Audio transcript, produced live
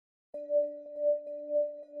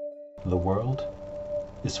The world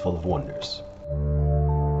is full of wonders.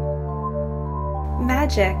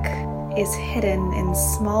 Magic is hidden in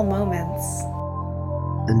small moments.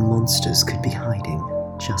 And monsters could be hiding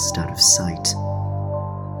just out of sight.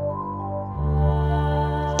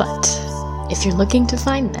 But if you're looking to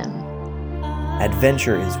find them,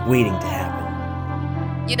 adventure is waiting to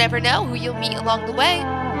happen. You never know who you'll meet along the way.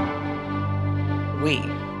 We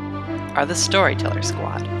are the Storyteller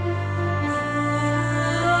Squad.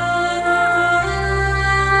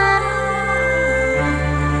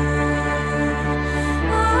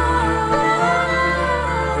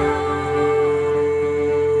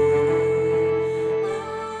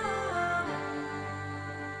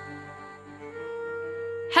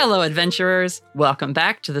 Hello, adventurers! Welcome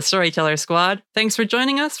back to the Storyteller Squad. Thanks for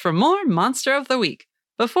joining us for more Monster of the Week.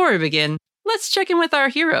 Before we begin, let's check in with our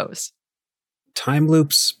heroes. Time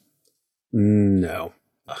loops? No.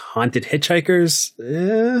 Haunted hitchhikers?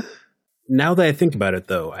 Now that I think about it,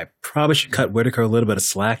 though, I probably should cut Whitaker a little bit of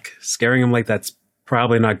slack. Scaring him like that's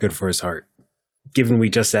probably not good for his heart. Given we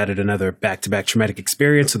just added another back-to-back traumatic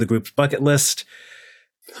experience to the group's bucket list.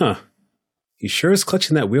 He sure is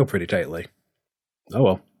clutching that wheel pretty tightly. Oh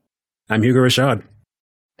well. I'm Hugo Rashad.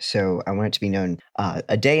 So I want it to be known,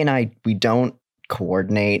 Aday and I, we don't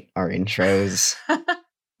coordinate our intros,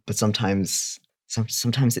 but sometimes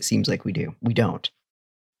it seems like we do. We don't.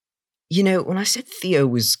 You know, when I said Theo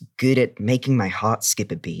was good at making my heart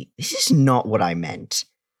skip a beat, this is not what I meant.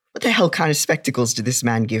 What the hell kind of spectacles did this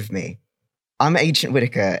man give me? I'm Agent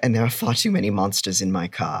Whitaker, and there are far too many monsters in my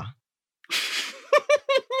car.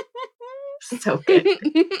 so good.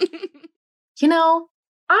 You know,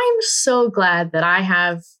 I'm so glad that I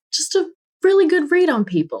have just a really good read on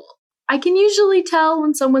people. I can usually tell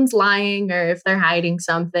when someone's lying or if they're hiding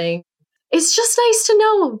something. It's just nice to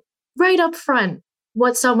know right up front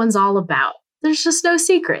what someone's all about. There's just no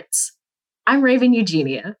secrets. I'm Raven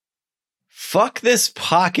Eugenia. Fuck this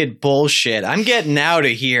pocket bullshit. I'm getting out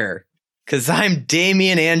of here. Because I'm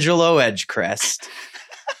Damien Angelo Edgecrest.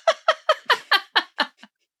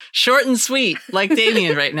 Short and sweet, like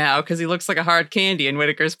Damien right now, because he looks like a hard candy in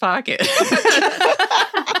Whitaker's pocket.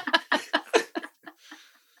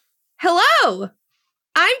 Hello!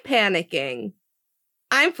 I'm panicking.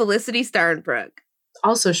 I'm Felicity Starnbrook.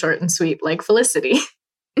 Also short and sweet, like Felicity.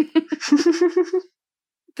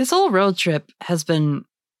 This whole road trip has been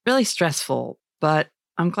really stressful, but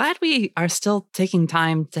I'm glad we are still taking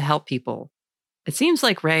time to help people. It seems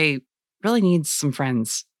like Ray really needs some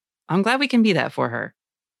friends. I'm glad we can be that for her.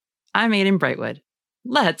 I'm Aiden Brightwood.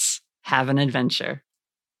 Let's have an adventure.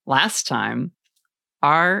 Last time,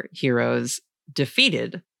 our heroes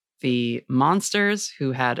defeated the monsters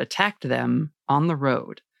who had attacked them on the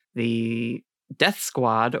road. The Death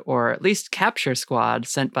Squad, or at least Capture Squad,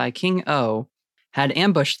 sent by King O, had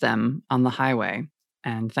ambushed them on the highway.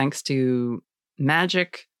 And thanks to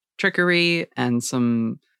magic, trickery, and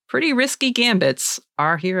some pretty risky gambits,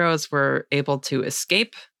 our heroes were able to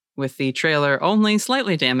escape with the trailer only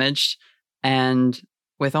slightly damaged and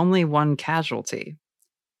with only one casualty.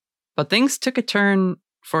 But things took a turn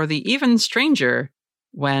for the even stranger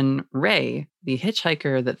when Ray, the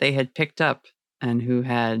hitchhiker that they had picked up and who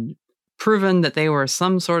had proven that they were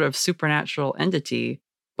some sort of supernatural entity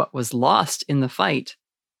but was lost in the fight,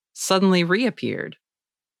 suddenly reappeared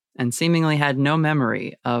and seemingly had no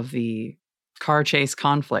memory of the car chase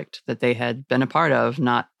conflict that they had been a part of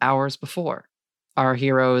not hours before. Our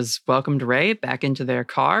heroes welcomed Ray back into their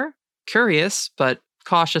car, curious but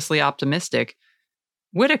cautiously optimistic.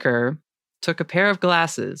 Whitaker took a pair of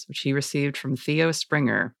glasses, which he received from Theo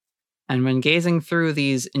Springer, and when gazing through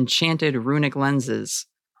these enchanted runic lenses,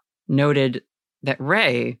 noted that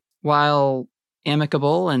Ray, while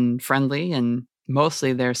amicable and friendly and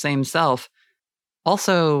mostly their same self,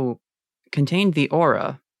 also contained the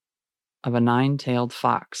aura of a nine-tailed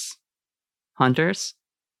fox. Hunters,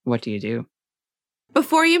 what do you do?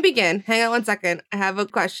 Before you begin, hang on 1 second. I have a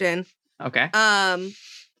question. Okay.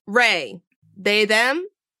 Ray, they, them,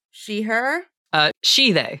 she, her?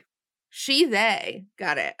 She, they. She, they.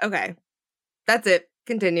 Got it. Okay. That's it.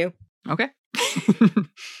 Continue. Okay.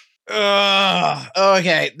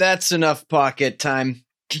 Okay, that's enough pocket time.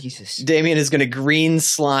 Jesus. Damien is going to green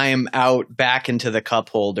slime out back into the cup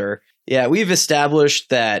holder. Yeah, we've established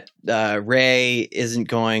that Ray isn't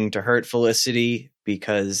going to hurt Felicity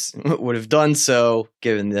because would have done so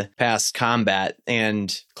given the past combat,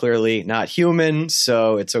 and clearly not human,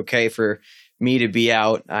 so it's okay for me to be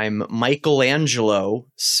out. I'm Michelangelo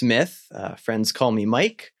Smith. Friends call me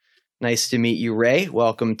Mike. Nice to meet you, Ray.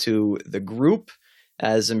 Welcome to the group.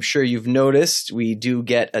 As I'm sure you've noticed, we do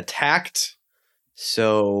get attacked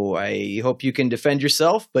So I hope you can defend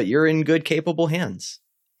yourself, but you're in good, capable hands.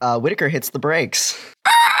 Whitaker hits the brakes.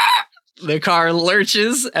 The car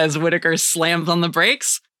lurches as Whitaker slams on the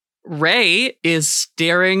brakes. Ray is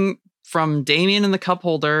staring from Damien in the cup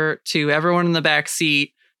holder to everyone in the back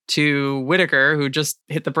seat to Whitaker, who just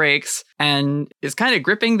hit the brakes and is kind of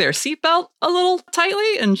gripping their seatbelt a little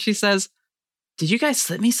tightly. And she says, "Did you guys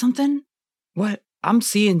slip me something? What? I'm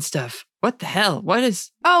seeing stuff. What the hell? What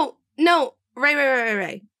is..." Oh, no.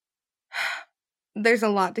 Ray. There's a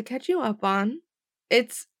lot to catch you up on.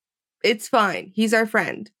 It's fine. He's our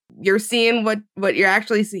friend. You're seeing what you're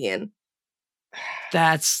actually seeing.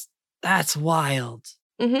 That's wild.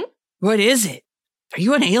 Mm-hmm. What is it? Are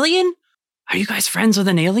you an alien? Are you guys friends with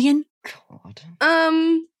an alien? God.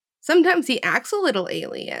 Sometimes he acts a little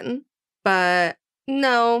alien, but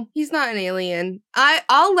no, he's not an alien.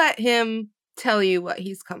 I'll let him tell you what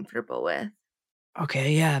he's comfortable with.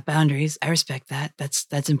 Okay, yeah, boundaries. I respect that.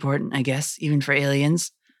 That's important, I guess, even for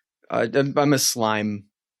aliens. I'm a slime.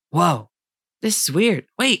 Whoa, this is weird.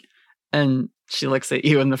 Wait. And she looks at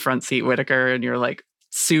you in the front seat, Whitaker, and you're like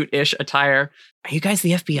suit-ish attire. Are you guys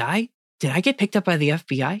the FBI? Did I get picked up by the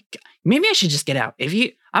FBI? Maybe I should just get out.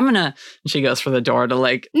 And she goes for the door to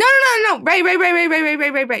like... No.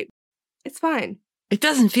 Right. It's fine. It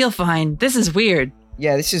doesn't feel fine. This is weird.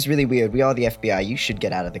 Yeah, this is really weird. We are the FBI. You should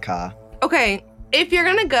get out of the car. Okay, if you're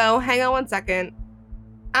gonna go, hang on 1 second.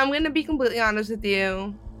 I'm gonna be completely honest with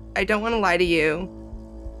you. I don't want to lie to you.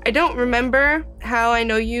 I don't remember how I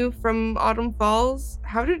know you from Autumn Falls.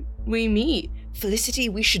 How did we meet? Felicity,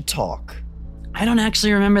 we should talk. I don't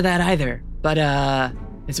actually remember that either. But,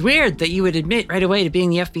 it's weird that you would admit right away to being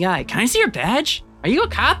the FBI. Can I see your badge? Are you a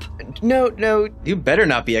cop? No. You better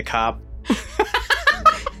not be a cop.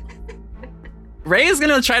 Ray is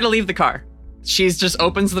gonna try to leave the car. She's just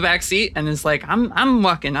opens the back seat and is like, I'm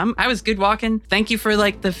walking. I was good walking. Thank you for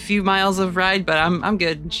like the few miles of ride, but I'm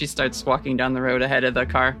good. She starts walking down the road ahead of the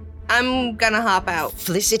car. I'm gonna hop out.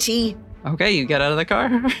 Felicity? Okay, you get out of the car.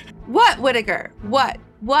 What, Whitaker? What?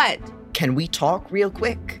 Can we talk real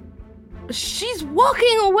quick? She's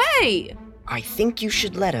walking away. I think you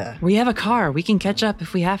should let her. We have a car. We can catch up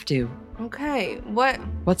if we have to. Okay, what?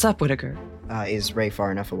 What's up, Whitaker? Is Ray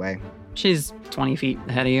far enough away? She's 20 feet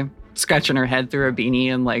ahead of you, scratching her head through her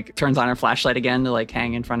beanie and like turns on her flashlight again to like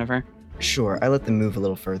hang in front of her. Sure, I let them move a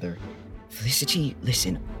little further. Felicity,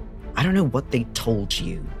 listen, I don't know what they told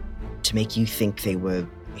you to make you think they were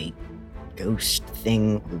a ghost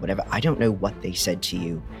thing or whatever. I don't know what they said to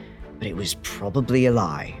you, but it was probably a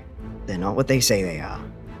lie. They're not what they say they are.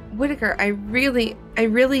 Whitaker, I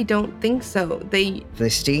really don't think so.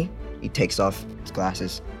 Felicity, he takes off his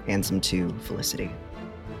glasses, hands them to Felicity.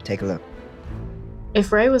 Take a look.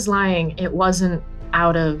 If Ray was lying, it wasn't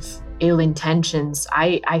out of ill intentions.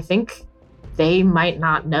 I think they might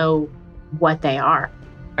not know what they are.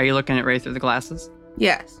 Are you looking at Ray through the glasses?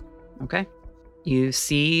 Yes. Okay. You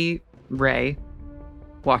see Ray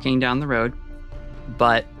walking down the road,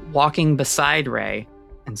 but walking beside Ray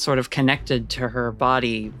and sort of connected to her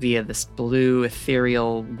body via this blue,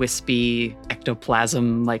 ethereal, wispy,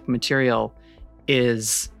 ectoplasm-like material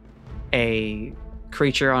is a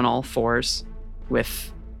creature on all fours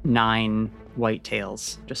with 9 white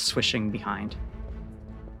tails just swishing behind.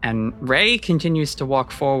 And Ray continues to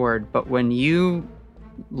walk forward, but when you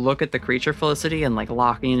look at the creature, Felicity, and like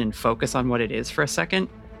lock in and focus on what it is for a second,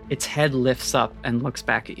 its head lifts up and looks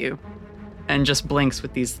back at you and just blinks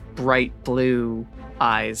with these bright blue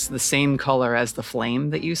eyes, the same color as the flame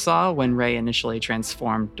that you saw when Ray initially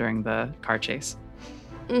transformed during the car chase.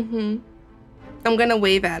 Mm-hmm. I'm gonna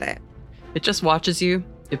wave at it. It just watches you.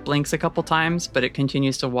 It blinks a couple times, but it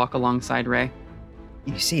continues to walk alongside Ray.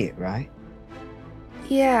 You see it, right?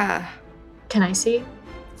 Yeah. Can I see?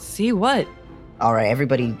 See what? All right,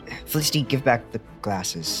 everybody. Felicity, give back the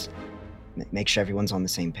glasses. Make sure everyone's on the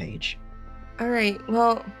same page. All right,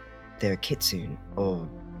 well... They're kitsune, or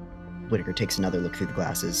Whitaker takes another look through the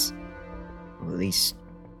glasses. Or at least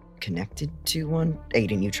connected to one.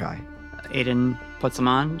 Aiden, you try. Aiden puts them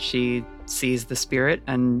on. She sees the spirit,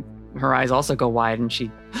 and her eyes also go wide, and she...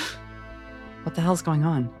 What the hell's going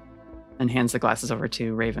on? And hands the glasses over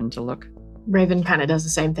to Raven to look. Raven kind of does the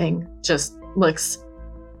same thing. Just looks,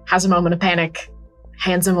 has a moment of panic,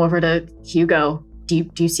 hands him over to Hugo. Do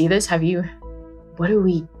you see this? What are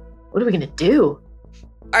we gonna do?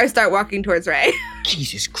 I start walking towards Ray.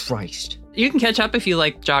 Jesus Christ. You can catch up if you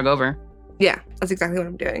like jog over. Yeah, that's exactly what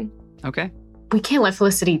I'm doing. Okay. We can't let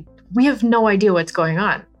Felicity, we have no idea what's going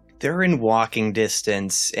on. They're in walking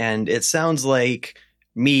distance, and it sounds like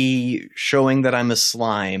me showing that I'm a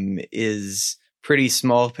slime is pretty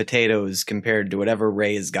small potatoes compared to whatever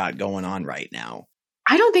Ray has got going on right now.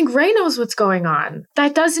 I don't think Ray knows what's going on.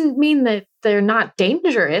 That doesn't mean that they're not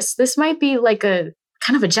dangerous. This might be like a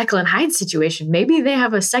kind of a Jekyll and Hyde situation. Maybe they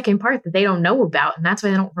have a second part that they don't know about, and that's why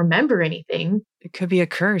they don't remember anything. It could be a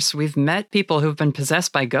curse. We've met people who've been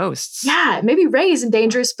possessed by ghosts. Yeah, maybe Ray isn't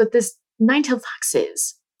dangerous, but this nine-tailed fox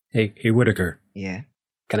is. Hey, Whitaker. Yeah.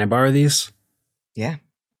 Can I borrow these? Yeah.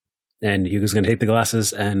 And Hugo's going to take the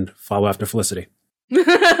glasses and follow after Felicity.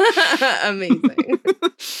 Amazing.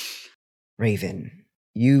 Raven,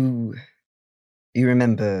 you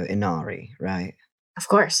remember Inari, right? Of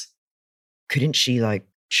course. Couldn't she, like,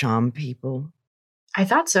 charm people? I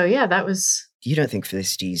thought so, yeah, that was... You don't think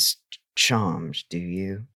Felicity's charmed, do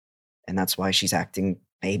you? And that's why she's acting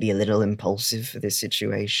maybe a little impulsive for this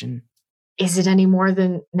situation? Is it any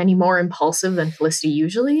more impulsive than Felicity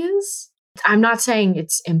usually is? I'm not saying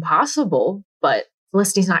it's impossible, but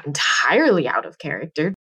Felicity's not entirely out of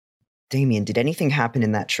character. Damien, did anything happen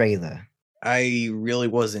in that trailer? I really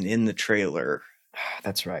wasn't in the trailer.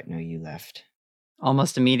 That's right, no, you left.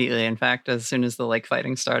 Almost immediately, in fact, as soon as the lake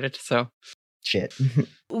fighting started, so... Shit.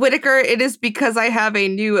 Whitaker, it is because I have a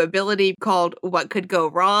new ability called What Could Go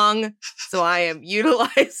Wrong, so I am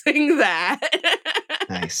utilizing that.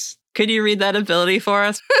 Nice. Could you read that ability for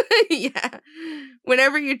us? Yeah.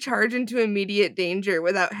 Whenever you charge into immediate danger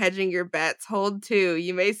without hedging your bets, hold 2.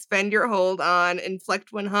 You may spend your hold on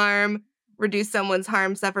inflict 1 harm, reduce someone's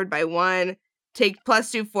harm suffered by 1, take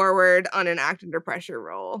 +2 forward on an act under pressure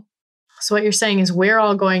roll. So what you're saying is we're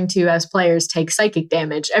all going to, as players, take psychic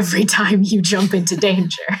damage every time you jump into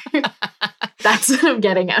danger. That's what I'm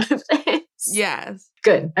getting out of this. Yes.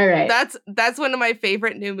 Good. All right. That's one of my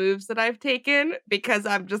favorite new moves that I've taken because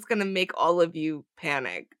I'm just going to make all of you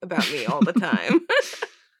panic about me all the time.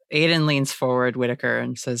 Aiden leans forward, Whitaker,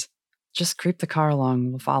 and says, just creep the car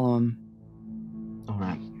along. We'll follow him. All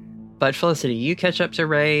right. But Felicity, you catch up to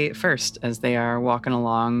Ray first as they are walking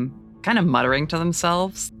along, kind of muttering to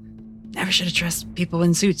themselves. Never should have trusted people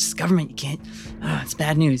in suits. Government, you can't. Oh, it's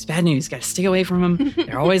bad news. Bad news. Got to stay away from them.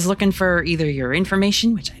 They're always looking for either your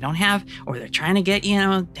information, which I don't have, or they're trying to get,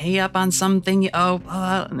 pay up on something you owe. Blah,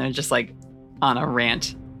 blah, and they're just like on a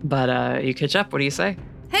rant. But you catch up. What do you say?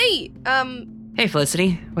 Hey, Hey,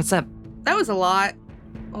 Felicity. What's up? that was a lot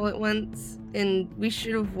all at once, and we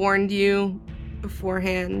should have warned you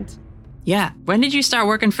beforehand. Yeah. When did you start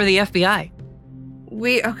working for the FBI?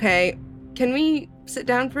 Okay. Can we sit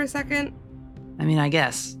down for a second? I mean, I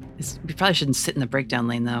guess. We probably shouldn't sit in the breakdown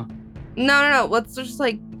lane, though. No. Let's just,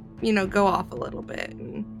 go off a little bit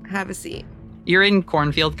and have a seat. You're in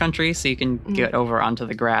cornfield country, so you can get over onto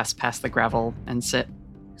the grass past the gravel and sit.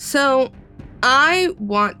 So, I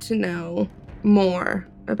want to know more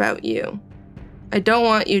about you. I don't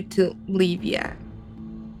want you to leave yet.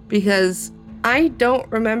 Because I don't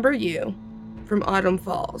remember you from Autumn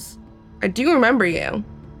Falls. I do remember you.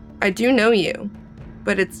 I do know you.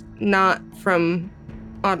 But it's not from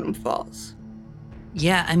Autumn Falls.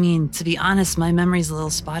 Yeah, I mean, to be honest, my memory's a little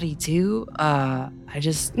spotty, too.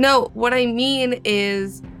 No, what I mean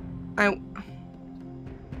is...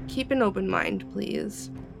 Keep an open mind,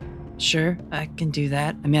 please. Sure, I can do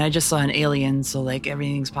that. I mean, I just saw an alien, so,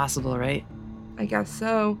 everything's possible, right? I guess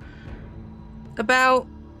so. About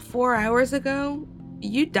 4 hours ago,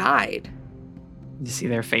 you died. You see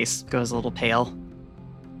their face goes a little pale.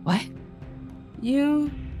 What?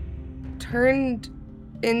 You turned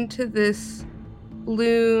into this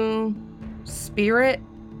blue spirit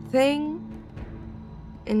thing,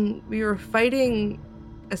 and we were fighting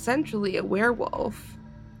essentially a werewolf.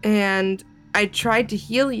 And I tried to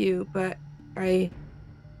heal you, but I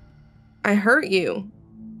hurt you,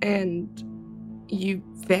 and you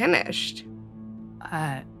vanished.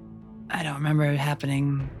 I don't remember it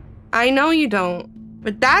happening. I know you don't,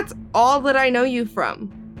 but that's all that I know you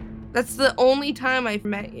from. That's the only time I've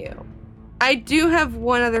met you. I do have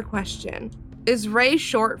one other question. Is Ray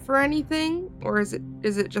short for anything, or is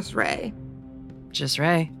it just Ray? Just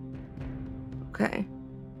Ray. Okay.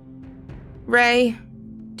 Ray,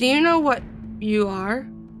 do you know what you are?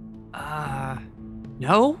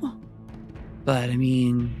 No. But I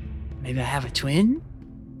mean, maybe I have a twin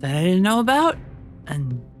that I didn't know about,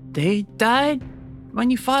 and they died when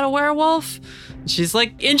you fought a werewolf? She's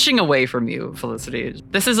inching away from you, Felicity.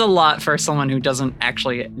 This is a lot for someone who doesn't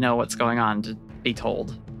actually know what's going on to be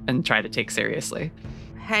told and try to take seriously.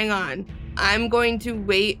 Hang on. I'm going to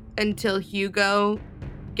wait until Hugo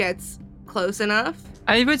gets close enough.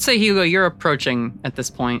 I would say, Hugo, you're approaching at this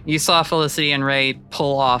point. You saw Felicity and Ray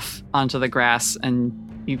pull off onto the grass,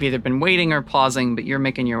 and you've either been waiting or pausing, but you're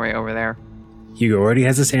making your way over there. Hugo already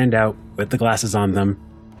has his hand out with the glasses on them.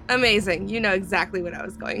 Amazing. You know exactly what I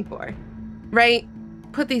was going for. Ray,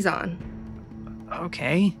 put these on.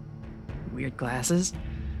 Okay. Weird glasses.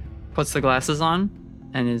 Puts the glasses on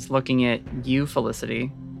and is looking at you,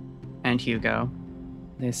 Felicity, and Hugo.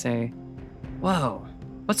 They say, "Whoa,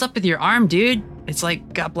 what's up with your arm, dude? It's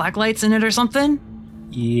like got black lights in it or something?"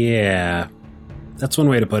 Yeah, that's one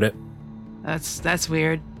way to put it. That's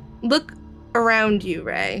weird. Look around you,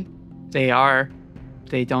 Ray. They are.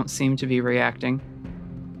 They don't seem to be reacting.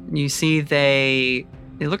 You see they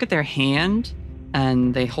look at their hand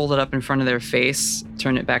and they hold it up in front of their face,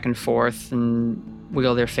 turn it back and forth, and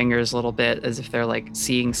wiggle their fingers a little bit as if they're like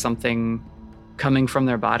seeing something coming from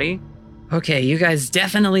their body. Okay, you guys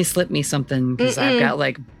definitely slipped me something because I've got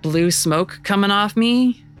like blue smoke coming off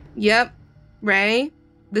me. Yep. Ray,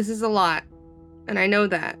 this is a lot. And I know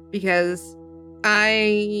that because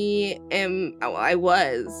I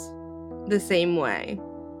was the same way.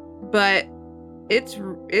 But it's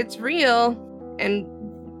real, and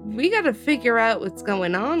we gotta figure out what's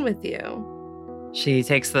going on with you. She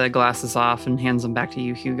takes the glasses off and hands them back to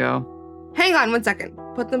you, Hugo. Hang on 1 second.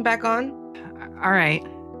 Put them back on. All right.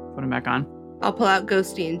 Put them back on. I'll pull out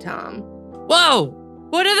Ghosty and Tom. Whoa!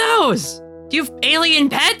 What are those? Do you have alien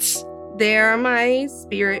pets? They're my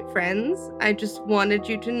spirit friends. I just wanted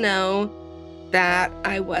you to know that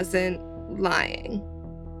I wasn't lying.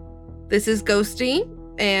 This is Ghosty,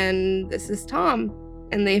 and this is Tom,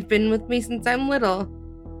 and they've been with me since I'm little.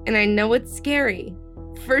 And I know it's scary,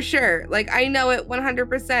 for sure. Like, I know it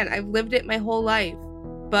 100%. I've lived it my whole life.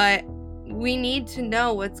 But we need to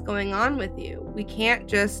know what's going on with you. We can't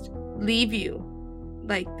just leave you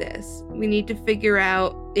like this. We need to figure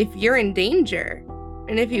out if you're in danger.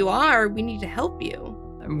 And if you are, we need to help you.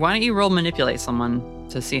 Why don't you roll manipulate someone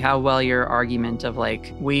to see how well your argument of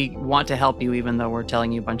like, we want to help you even though we're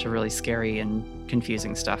telling you a bunch of really scary and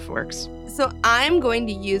confusing stuff works. So I'm going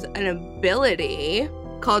to use an ability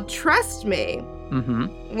called Trust Me.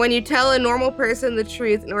 Mm-hmm. When you tell a normal person the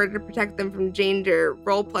truth in order to protect them from danger,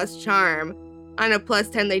 roll plus charm. On a plus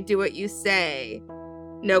 10, they do what you say.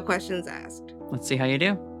 No questions asked. Let's see how you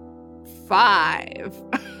do. 5.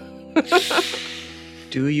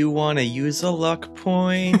 Do you want to use a luck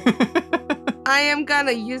point? I am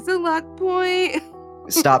gonna use a luck point.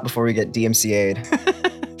 Stop before we get DMCA'd.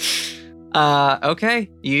 Okay.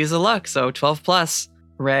 You use a luck, so 12 plus.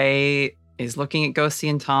 Ray is looking at Ghosty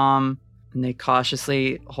and Tom, and they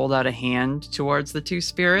cautiously hold out a hand towards the two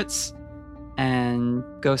spirits. And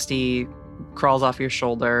Ghosty crawls off your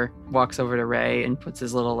shoulder, walks over to Ray, and puts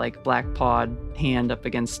his little like black pawed hand up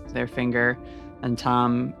against their finger. And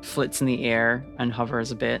Tom flits in the air and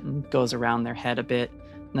hovers a bit and goes around their head a bit,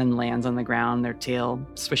 and then lands on the ground, their tail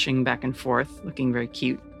swishing back and forth, looking very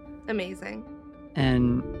cute. Amazing.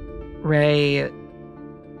 And Ray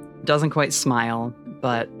doesn't quite smile,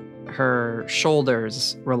 but her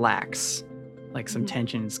shoulders relax, like some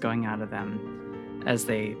tension is going out of them as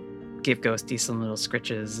they give Ghosty some little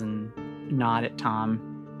scritches and nod at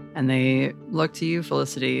Tom. And they look to you,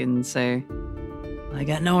 Felicity, and say, I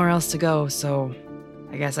got nowhere else to go, so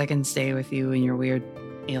I guess I can stay with you and your weird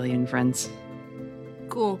alien friends.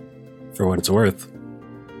 Cool. For what it's worth,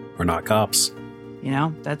 we're not cops. You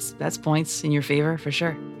know, that's points in your favor for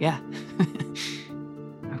sure. Yeah.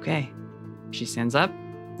 Okay. She stands up,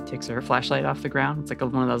 takes her flashlight off the ground. It's like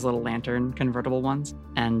one of those little lantern convertible ones.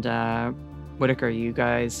 And Whitaker, you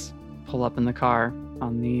guys pull up in the car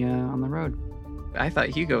on the road. I thought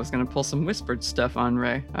Hugo was going to pull some whispered stuff on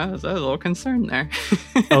Ray. I was a little concerned there.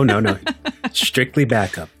 Oh, no. Strictly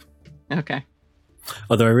backup. Okay.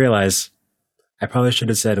 Although I realize I probably should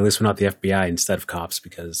have said at least we're not the FBI instead of cops,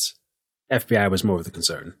 because FBI was more of the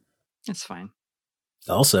concern. It's fine.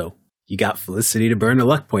 Also, you got Felicity to burn a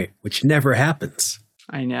luck point, which never happens.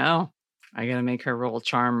 I know. I got to make her roll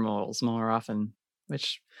charm rolls more often,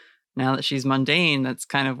 which now that she's mundane, that's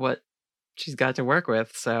kind of what she's got to work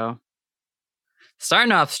with, so...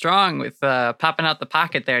 Starting off strong with popping out the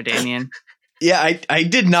pocket there, Damien. Yeah, I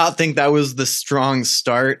did not think that was the strong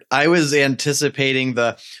start. I was anticipating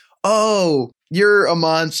you're a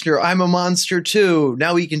monster, I'm a monster too.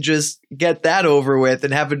 Now we can just get that over with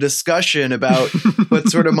and have a discussion about what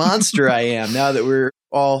sort of monster I am now that we're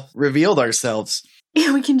all revealed ourselves.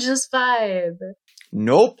 Yeah, we can just vibe.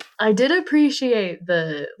 Nope. I did appreciate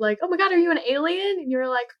the, like, oh my god, are you an alien? And you were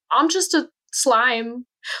like, I'm just a slime.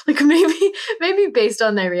 Like, maybe based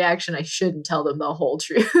on their reaction, I shouldn't tell them the whole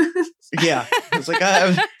truth. Yeah. It's like,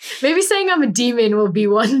 maybe saying I'm a demon will be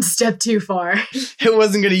one step too far. It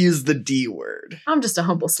wasn't going to use the D word. I'm just a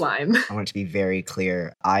humble slime. I want it to be very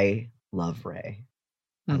clear. I love Ray.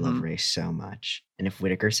 I love Ray so much. And if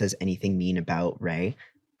Whitaker says anything mean about Ray,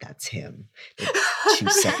 That's him. They're two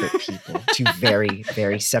separate people. Two very,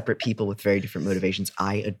 very separate people with very different motivations.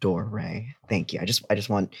 I adore Ray. Thank you. I just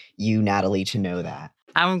want you, Natalie, to know that.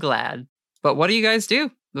 I'm glad. But what do you guys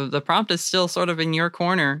do? The prompt is still sort of in your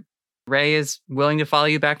corner. Ray is willing to follow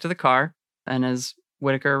you back to the car. And as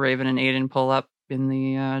Whitaker, Raven, and Aiden pull up in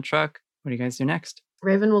the truck, what do you guys do next?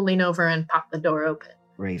 Raven will lean over and pop the door open.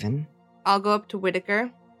 Raven, I'll go up to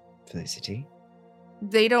Whitaker. Felicity.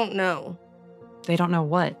 They don't know. They don't know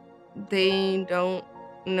what. They don't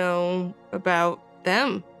know about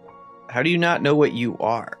them. How do you not know what you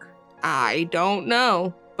are? I don't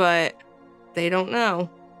know, but they don't know.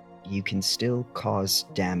 You can still cause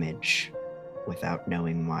damage without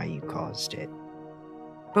knowing why you caused it.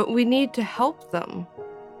 But we need to help them.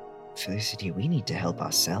 Felicity, we need to help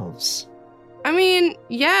ourselves. I mean,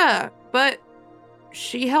 yeah, but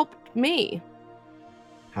she helped me.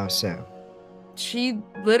 How so? She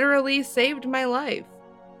literally saved my life.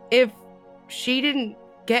 If she didn't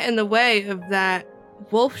get in the way of that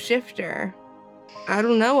wolf shifter, I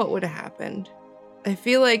don't know what would have happened. I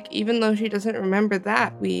feel like even though she doesn't remember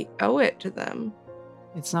that, we owe it to them.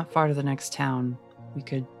 It's not far to the next town. We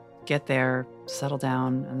could get there, settle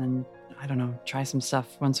down, and then, I don't know, try some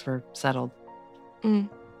stuff once we're settled.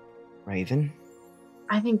 Raven?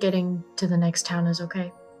 I think getting to the next town is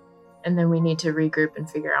okay. And then we need to regroup and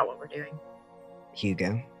figure out what we're doing.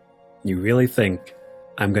 Hugo? You really think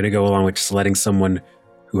I'm going to go along with just letting someone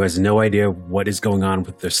who has no idea what is going on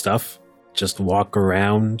with their stuff just walk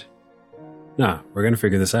around? Nah, we're going to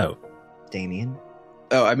figure this out. Damien?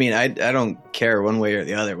 Oh, I mean, I don't care one way or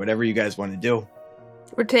the other. Whatever you guys want to do.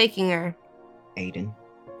 We're taking her. Aiden?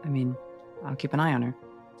 I mean, I'll keep an eye on her.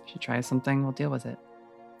 If she tries something, we'll deal with it.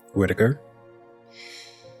 Whitaker?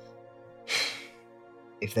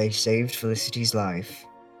 If they saved Felicity's life,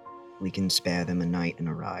 we can spare them a night and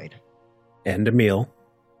a ride. And a meal.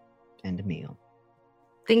 And a meal.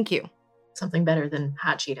 Thank you. Something better than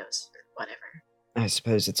hot Cheetos or whatever. I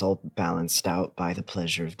suppose it's all balanced out by the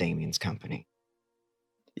pleasure of Damien's company.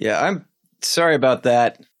 Yeah, I'm sorry about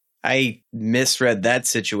that. I misread that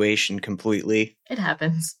situation completely. It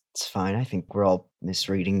happens. It's fine. I think we're all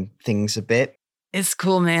misreading things a bit. It's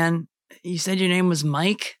cool, man. You said your name was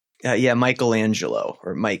Mike? Yeah, Michelangelo,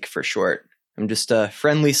 or Mike for short. I'm just a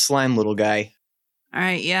friendly slime little guy. All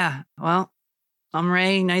right, yeah. Well, I'm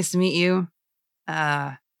Ray. Nice to meet you.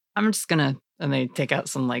 I'm just gonna... And they take out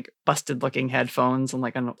some, like, busted-looking headphones and,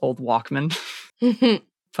 like, an old Walkman.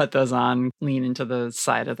 Put those on, lean into the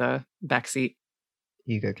side of the back seat.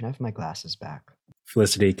 Hugo, can I have my glasses back?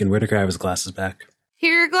 Felicity, can Whitaker have his glasses back?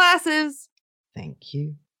 Here are your glasses. Thank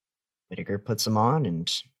you. Whitaker puts them on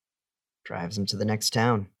and drives them to the next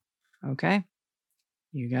town. Okay.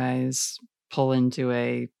 You guys pull into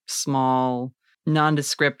a small,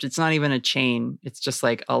 nondescript, it's not even a chain. It's just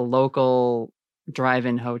like a local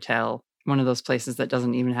drive-in hotel. One of those places that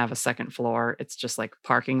doesn't even have a second floor. It's just like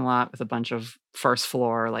parking lot with a bunch of first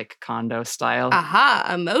floor, like condo style. Aha,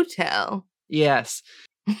 a motel. Yes.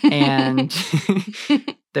 And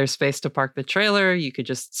there's space to park the trailer. You could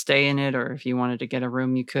just stay in it, or if you wanted to get a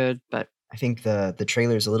room, you could. But I think the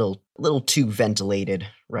trailer's a little too ventilated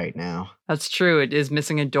right now. that's true. It is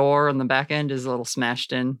missing a door, and the back end is a little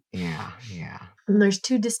smashed in. Yeah. And there's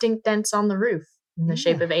 2 distinct dents on the roof in the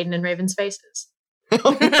shape of Aiden and Raven's faces.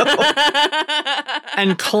 Oh, no.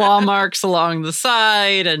 And claw marks along the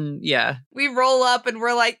side, and yeah. We roll up and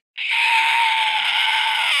we're like,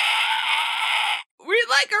 we'd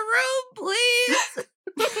like a room, please.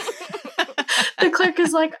 The clerk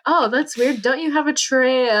is like, oh, that's weird. Don't you have a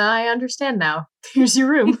tray? I understand now. Here's your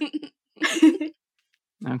room.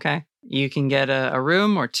 Okay. You can get a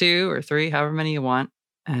room or 2 or 3, however many you want.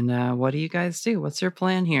 And what do you guys do? What's your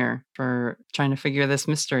plan here for trying to figure this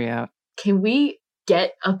mystery out? Can we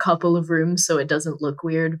get a couple of rooms so it doesn't look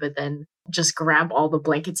weird, but then just grab all the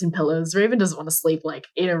blankets and pillows? Raven doesn't want to sleep like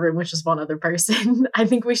in a room with just one other person. I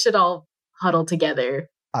think we should all huddle together.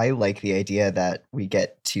 I like the idea that we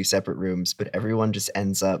get 2 separate rooms, but everyone just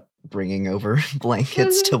ends up bringing over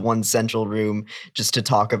blankets to one central room just to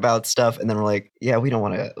talk about stuff. And then we're like, yeah, we don't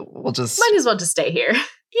want to, we'll just... Might as well just stay here.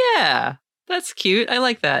 Yeah, that's cute. I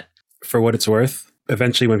like that. For what it's worth,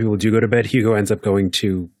 eventually when people do go to bed, Hugo ends up going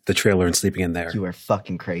to the trailer and sleeping in there. You are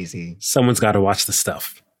fucking crazy. Someone's got to watch the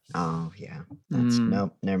stuff. Oh, yeah. That's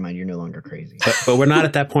no, never mind. You're no longer crazy. But we're not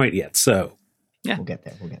at that point yet, so... Yeah. We'll get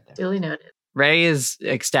there. Duly noted. Ray is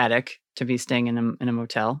ecstatic to be staying in a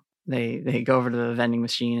motel. They go over to the vending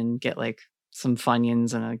machine and get like some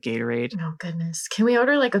Funyuns and a Gatorade. Oh, goodness. Can we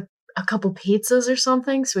order like a couple pizzas or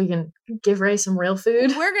something so we can give Ray some real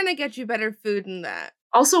food? We're going to get you better food than that.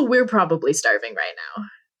 Also, we're probably starving right now.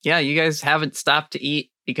 Yeah, you guys haven't stopped to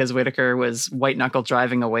eat because Whitaker was white knuckle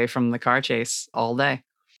driving away from the car chase all day.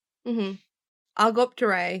 Mm-hmm. I'll go up to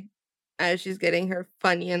Ray as she's getting her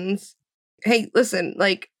Funyuns. Hey, listen,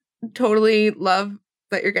 like, totally love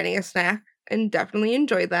that you're getting a snack and definitely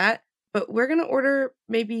enjoy that. But we're gonna order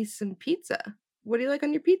maybe some pizza. What do you like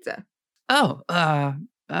on your pizza? Oh,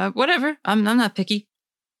 whatever. I'm not picky.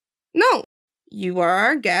 No, you are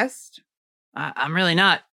our guest. I'm really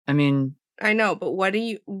not. I mean, I know, but what do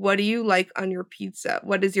you like on your pizza?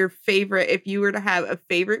 What is your favorite? If you were to have a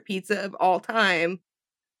favorite pizza of all time,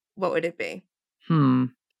 what would it be? Gosh,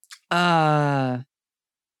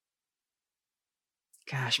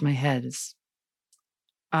 my head is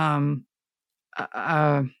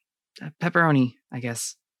pepperoni, I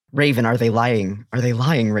guess. Raven, are they lying? Are they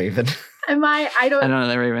lying, Raven? Am I? I don't know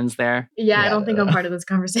that Raven's there. Yeah, I don't think I'm part of this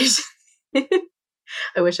conversation.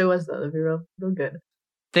 I wish I was though. That'd be real good.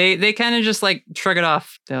 They kind of just like shrug it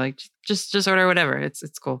off. They're like, just order whatever.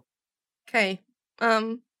 It's cool. Okay.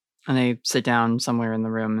 And they sit down somewhere in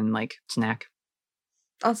the room and like snack.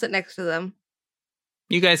 I'll sit next to them.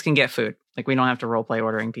 You guys can get food. Like, we don't have to roleplay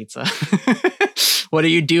ordering pizza. What are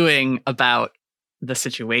you doing about the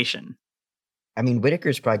situation? I mean,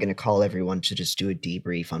 Whitaker's probably going to call everyone to just do a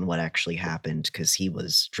debrief on what actually happened because he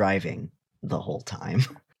was driving the whole time.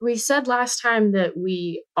 We said last time that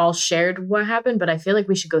we all shared what happened, but I feel like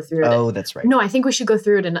we should go through it. Oh, that's right. No, I think we should go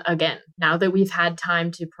through it again. Now that we've had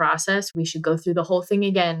time to process, we should go through the whole thing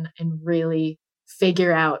again and really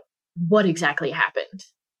figure out what exactly happened.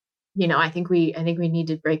 You know, I think we need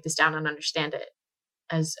to break this down and understand it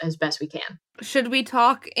as best we can. Should we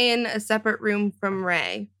talk in a separate room from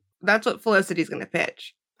Ray? That's what Felicity's going to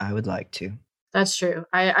pitch. I would like to. That's true.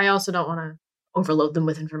 I also don't want to overload them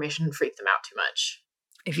with information and freak them out too much.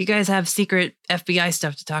 If you guys have secret FBI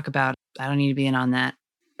stuff to talk about, I don't need to be in on that.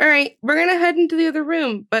 All right, we're going to head into the other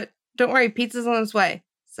room, but don't worry, pizza's on its way.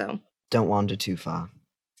 So don't wander too far.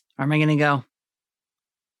 Where am I going to go?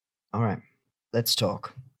 All right, let's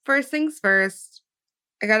talk. First things first,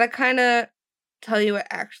 I got to kind of tell you what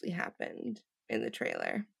actually happened in the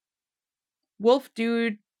trailer. Wolf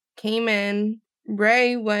Dude came in.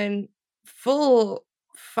 Ray went full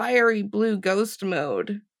fiery blue ghost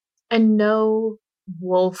mode. And no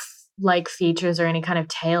wolf-like features or any kind of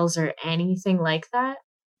tails or anything like that?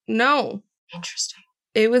 No. Interesting.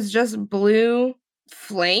 It was just blue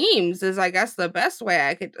flames is, I guess, the best way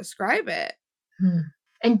I could describe it.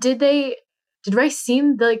 And did Ray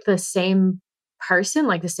seem like the same person,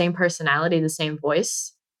 like the same personality, the same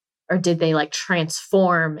voice? Or did they like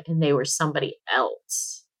transform and they were somebody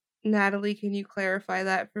else? Natalie, can you clarify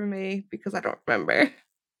that for me? Because I don't remember.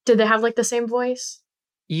 Did they have like the same voice?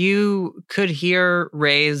 You could hear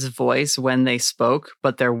Ray's voice when they spoke,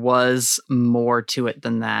 but there was more to it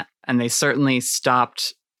than that. And they certainly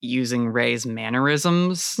stopped using Ray's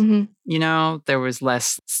mannerisms. Mm-hmm. You know, there was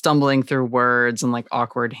less stumbling through words and like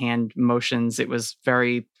awkward hand motions. It was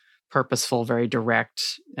very purposeful, very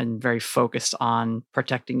direct, and very focused on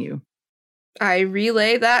protecting you. I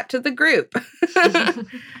relay that to the group.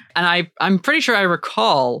 And I'm pretty sure I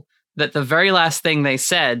recall that the very last thing they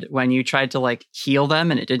said when you tried to like heal them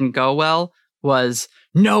and it didn't go well was,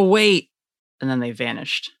 "No, wait." And then they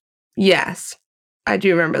vanished. Yes, I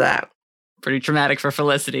do remember that. Pretty traumatic for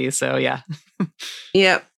Felicity. So yeah.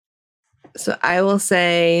 Yep. So I will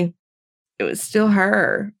say it was still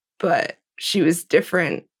her, but she was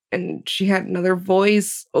different. And she had another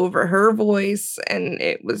voice over her voice. And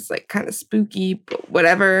it was like kind of spooky, but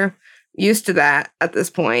whatever. Used to that at this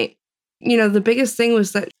point. You know, the biggest thing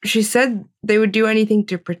was that she said they would do anything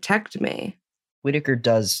to protect me. Whitaker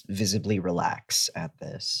does visibly relax at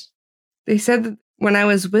this. They said that when I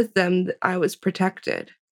was with them, that I was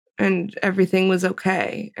protected and everything was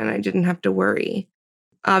okay and I didn't have to worry.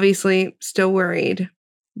 Obviously, still worried,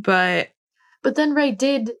 but then Ray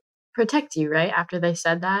did protect you, right? After they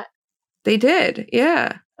said that? They did,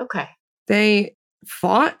 yeah. Okay. They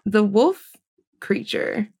fought the wolf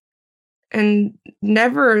creature and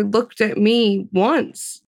never looked at me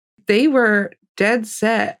once. They were dead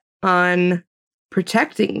set on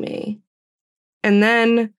protecting me. And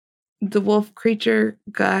then the wolf creature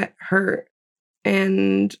got hurt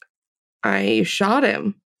and I shot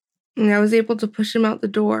him. And I was able to push him out the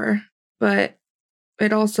door, but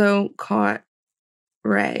it also caught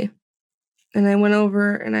Ray. And I went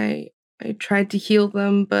over and I tried to heal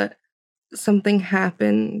them, but something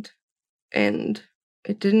happened and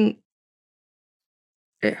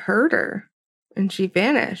it hurt her and she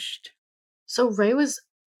vanished. So Ray was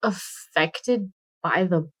affected by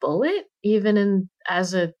the bullet, even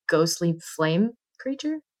as a ghostly flame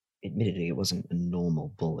creature? Admittedly, it wasn't a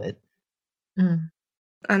normal bullet.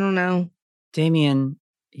 I don't know. Damien,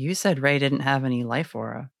 You said Ray didn't have any life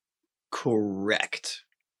aura. Correct.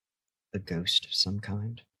 A ghost of some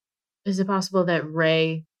kind. Is it possible that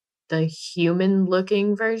Ray, the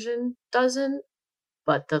human-looking version, doesn't,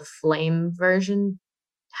 but the flame version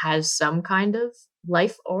has some kind of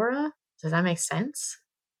life aura? Does that make sense?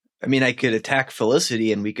 I mean, I could attack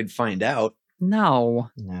Felicity and we could find out. No.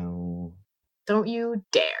 No. Don't you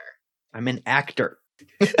dare. I'm an actor.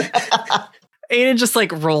 Aiden just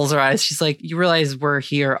like rolls her eyes. She's like, you realize we're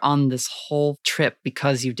here on this whole trip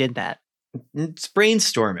because you did that. It's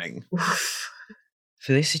brainstorming.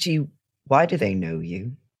 Felicity, why do they know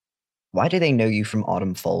you? Why do they know you from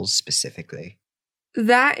Autumn Falls specifically?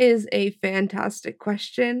 That is a fantastic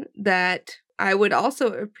question that I would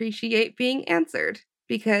also appreciate being answered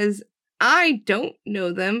because I don't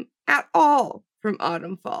know them at all from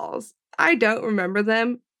Autumn Falls. I don't remember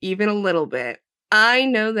them even a little bit. I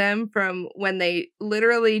know them from when they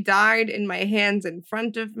literally died in my hands in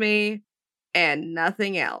front of me and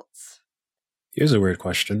nothing else. Here's a weird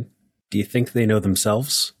question. Do you think they know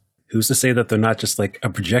themselves? Who's to say that they're not just like a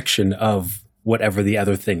projection of whatever the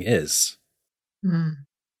other thing is?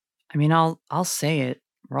 I mean, I'll say it.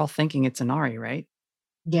 We're all thinking it's Inari, right?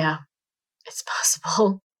 Yeah, it's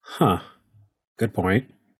possible. Huh. Good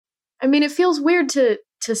point. I mean, it feels weird to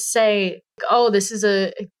say, oh, this is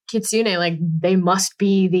a kitsune, like they must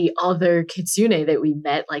be the other kitsune that we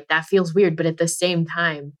met. Like that feels weird, but at the same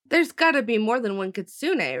time, There's gotta be more than one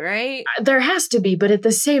kitsune, right? there has to be, but at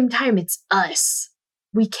the same time, it's us.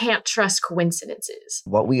 We can't trust coincidences.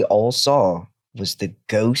 What we all saw was the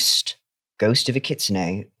ghost of a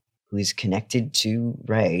kitsune who is connected to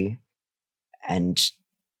Ray, and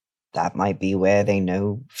that might be where they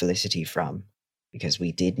know Felicity from, because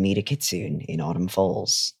we did meet a kitsune in Autumn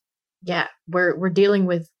Falls. Yeah, we're dealing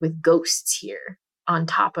with ghosts here on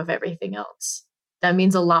top of everything else. That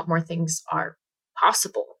means a lot more things are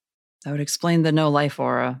possible. That would explain the no life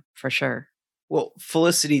aura for sure. Well,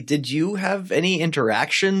 Felicity, did you have any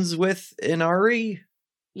interactions with Inari?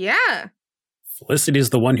 Yeah. Felicity is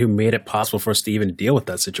the one who made it possible for us to even deal with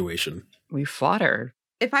that situation. We fought her.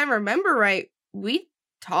 If I remember right, we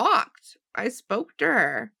talked. I spoke to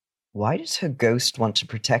her. Why does her ghost want to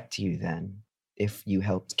protect you then, if you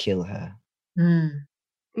helped kill her?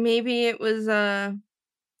 Maybe it was a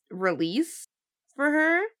release for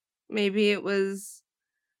her. Maybe it was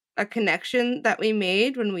a connection that we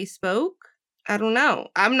made when we spoke. I don't know.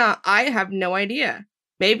 I have no idea.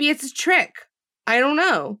 Maybe it's a trick. I don't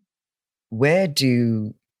know. Where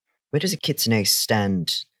does a kitsune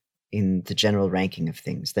stand in the general ranking of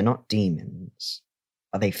things? They're not demons.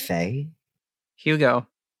 Are they fae? Hugo,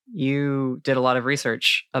 you did a lot of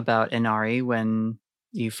research about Inari when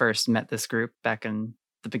you first met this group back in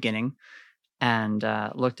the beginning and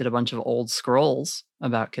looked at a bunch of old scrolls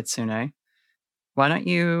about kitsune. Why don't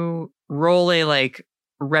you roll a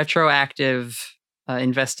retroactive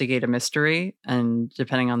investigate a mystery, and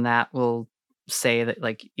depending on that, we'll say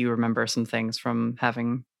that you remember some things from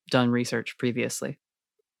having done research previously.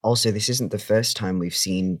 Also, this isn't the first time we've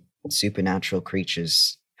seen supernatural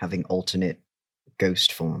creatures having alternate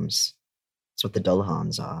ghost forms. That's what the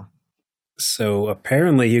Dullhans are. So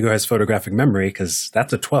apparently Hugo has photographic memory, because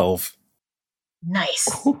that's a 12.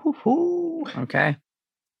 Nice. Okay.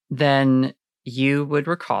 Then you would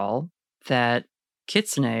recall that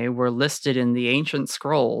kitsune were listed in the ancient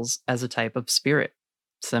scrolls as a type of spirit,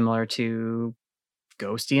 similar to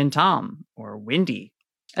Ghosty and Tom or Windy,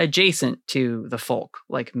 adjacent to the folk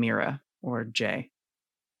like Mira or Jay.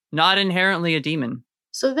 Not inherently a demon.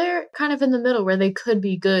 So they're kind of in the middle where they could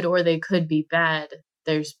be good or they could be bad.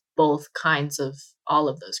 There's both kinds of all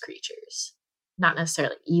of those creatures. Not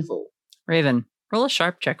necessarily evil. Raven, roll a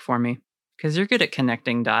sharp check for me, because you're good at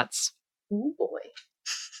connecting dots. Oh boy.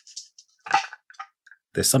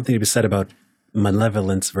 There's something to be said about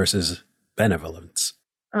malevolence versus benevolence.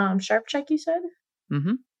 Sharp check, you said?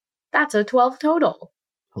 Mm-hmm. That's a 12 total.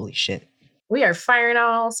 Holy shit. We are firing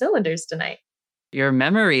on all cylinders tonight. Your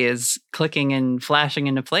memory is clicking and flashing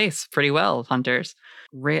into place pretty well, Hunters.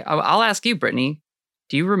 I'll ask you, Brittany,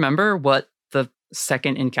 do you remember what the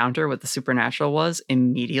second encounter with the supernatural was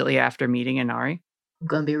immediately after meeting Inari? I'm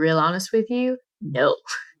going to be real honest with you. No.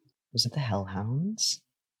 Was it the Hellhounds?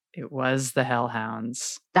 It was the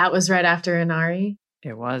Hellhounds. That was right after Inari?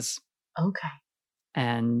 It was. Okay.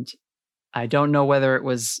 And I don't know whether it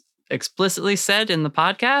was explicitly said in the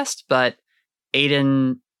podcast, but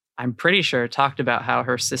Aiden, I'm pretty sure, talked about how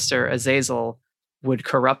her sister Azazel would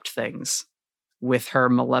corrupt things with her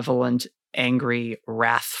malevolent, angry,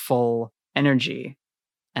 wrathful energy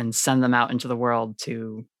and send them out into the world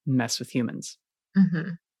to mess with humans.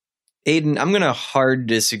 Mm-hmm. Aiden, I'm going to hard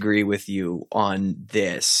disagree with you on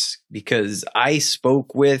this because I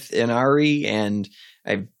spoke with Inari and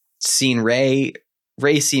I've seen Ray.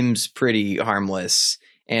 Ray seems pretty harmless,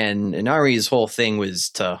 and Inari's whole thing was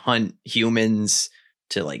to hunt humans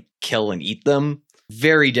to like kill and eat them.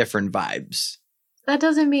 Very different vibes. That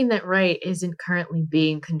doesn't mean that Ray isn't currently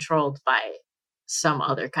being controlled by some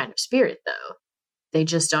other kind of spirit, though. They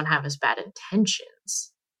just don't have as bad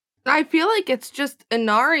intentions. I feel like it's just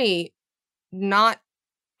Inari not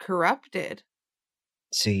corrupted.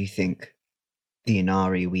 So you think the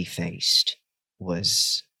Inari we faced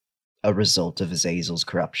was a result of Azazel's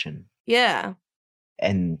corruption? Yeah.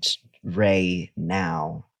 And Ray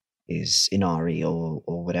now is Inari or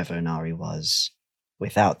whatever Inari was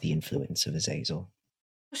without the influence of Azazel.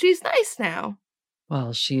 She's nice now.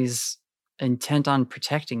 Well, she's intent on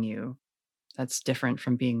protecting you. That's different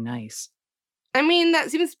from being nice. I mean, that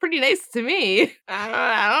seems pretty nice to me.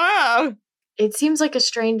 I don't know. It seems like a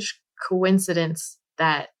strange coincidence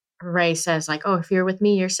that Ray says, like, oh, if you're with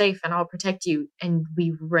me, you're safe and I'll protect you. And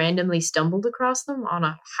we randomly stumbled across them on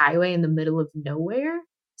a highway in the middle of nowhere.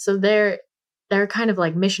 So their kind of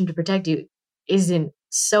like mission to protect you isn't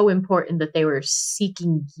so important that they were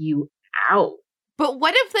seeking you out. But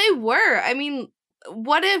what if they were? I mean,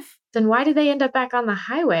 what if... Then why did they end up back on the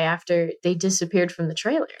highway after they disappeared from the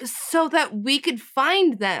trailer? So that we could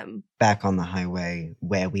find them. Back on the highway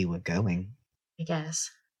where we were going. I guess.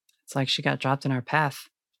 It's like she got dropped in our path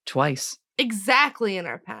twice. Exactly in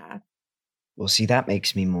our path. Well, see, that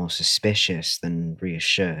makes me more suspicious than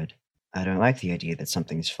reassured. I don't like the idea that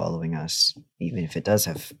something's following us, even if it does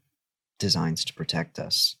have designs to protect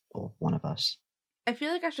us, or one of us. I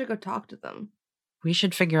feel like I should go talk to them. We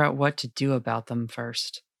should figure out what to do about them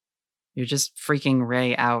first. You're just freaking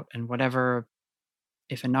Ray out, and whatever,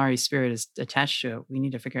 if Inari's spirit is attached to it, we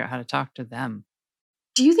need to figure out how to talk to them.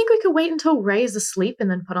 Do you think we could wait until Ray is asleep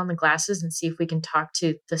and then put on the glasses and see if we can talk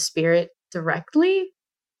to the spirit directly?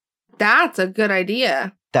 That's a good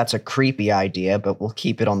idea. That's a creepy idea, but we'll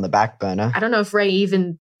keep it on the back burner. I don't know if Ray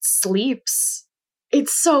even sleeps.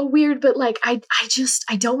 It's so weird, but like, I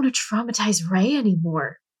don't want to traumatize Ray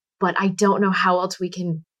anymore. But I don't know how else we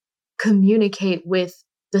can communicate with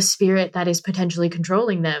the spirit that is potentially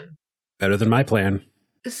controlling them. Better than my plan.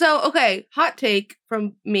 So, okay, hot take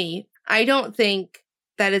from me. I don't think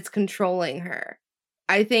that it's controlling her.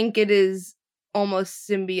 I think it is almost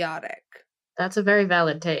symbiotic. That's a very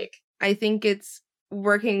valid take. I think it's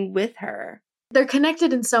working with her. They're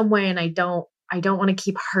connected in some way, and I don't want to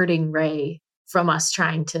keep hurting Ray from us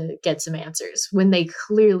trying to get some answers when they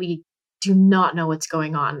clearly do not know what's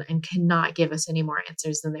going on and cannot give us any more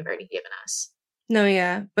answers than they've already given us. No,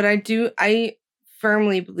 yeah, but I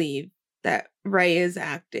firmly believe that Ray is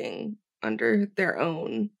acting under their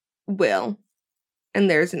own will, and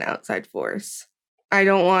there's an outside force. I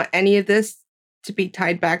don't want any of this to be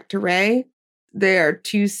tied back to Ray. They are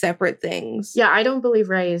two separate things. Yeah, I don't believe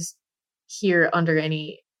Ray is here under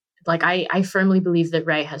any... Like, I firmly believe that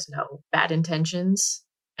Ray has no bad intentions,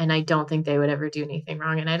 and I don't think they would ever do anything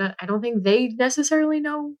wrong, and I don't think they necessarily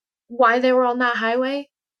know why they were on that highway,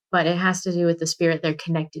 but it has to do with the spirit they're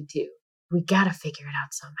connected to. We gotta figure it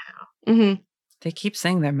out somehow. Mm-hmm. They keep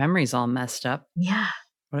saying their memory's all messed up. Yeah.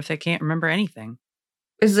 What if they can't remember anything?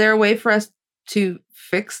 Is there a way for us to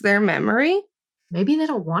fix their memory? Maybe they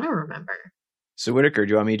don't want to remember. So Whitaker, do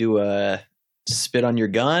you want me to spit on your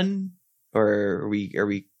gun, or are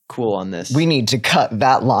we cool on this? We need to cut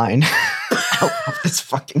that line out of this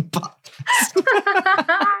fucking podcast.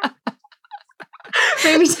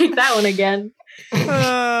 Maybe take that one again.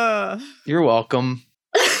 You're welcome.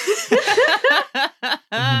 Oh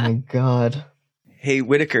my god. Hey,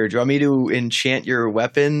 Whitaker, do you want me to enchant your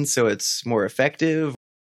weapon so it's more effective?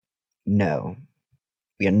 No.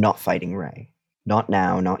 We are not fighting Ray. Not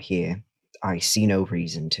now, not here. I see no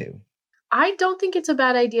reason to. I don't think it's a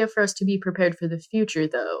bad idea for us to be prepared for the future,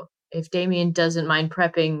 though. If Damien doesn't mind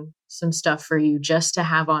prepping some stuff for you just to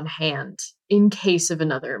have on hand in case of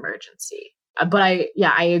another emergency. But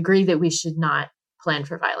I agree that we should not plan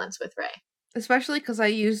for violence with Ray. Especially because I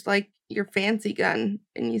used, like, your fancy gun,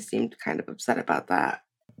 and you seemed kind of upset about that.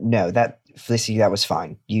 No, Felicity, that was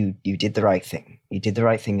fine. You did the right thing. You did the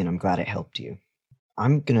right thing, and I'm glad it helped you.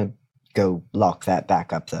 I'm gonna go lock that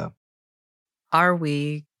back up, though. Are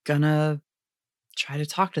we gonna try to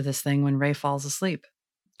talk to this thing when Ray falls asleep?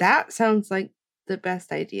 That sounds like the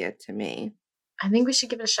best idea to me. I think we should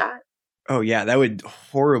give it a shot. Oh yeah, that would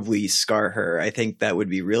horribly scar her. I think that would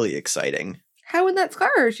be really exciting. How would that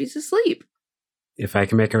scar her? She's asleep. If I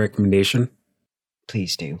can make a recommendation,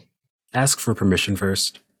 Please do. ask for permission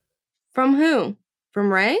first. From who?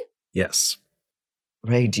 From Ray? Yes.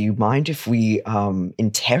 Ray, do you mind if we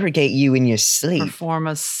interrogate you in your sleep? Perform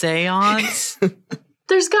a seance?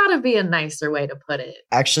 There's gotta be a nicer way to put it.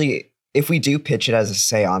 Actually, if we do pitch it as a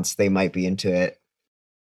seance, they might be into it.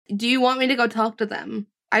 Do you want me to go talk to them?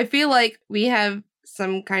 I feel like we have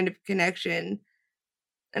some kind of connection,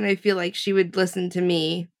 and I feel like she would listen to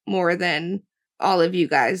me more than all of you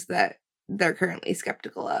guys that they're currently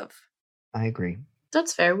skeptical of. I agree.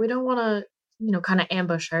 That's fair. We don't want to, kind of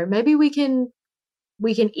ambush her. Maybe we can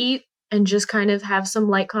eat and just kind of have some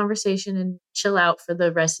light conversation and chill out for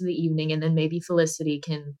the rest of the evening, and then maybe Felicity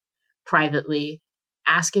can privately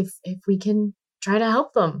ask if we can try to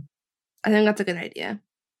help them. I think that's a good idea.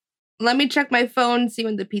 Let me check my phone, see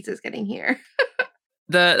when the pizza's getting here.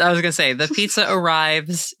 I was going to say, the pizza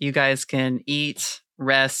arrives. You guys can eat,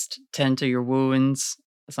 rest, tend to your wounds.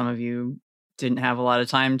 Some of you didn't have a lot of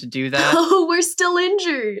time to do that. Oh, we're still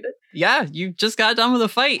injured. Yeah, you just got done with a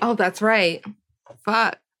fight. Oh, that's right.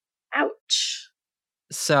 Fuck. Ouch.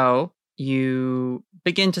 So you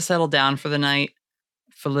begin to settle down for the night.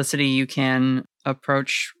 Felicity, you can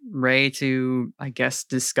approach Ray to, I guess,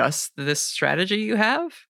 discuss this strategy you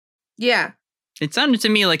have. Yeah. It sounded to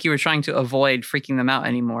me like you were trying to avoid freaking them out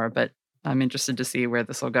anymore, but I'm interested to see where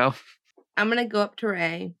this will go. I'm going to go up to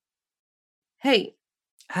Ray. Hey.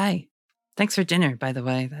 Hi. Thanks for dinner, by the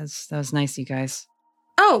way. That was nice, you guys.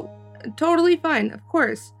 Oh, totally fine. Of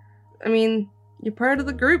course. I mean, you're part of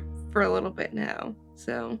the group for a little bit now,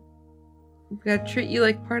 so we've got to treat you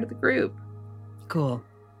like part of the group. Cool.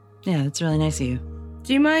 Yeah, that's really nice of you.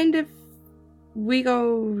 Do you mind if we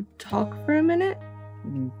go talk for a minute?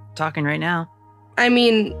 I'm talking right now. I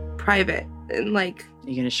mean, private. And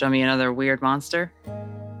You gonna show me another weird monster?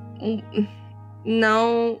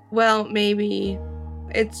 No, well, maybe.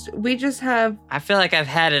 We just have... I feel like I've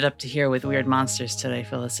had it up to here with weird monsters today,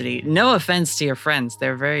 Felicity. No offense to your friends. They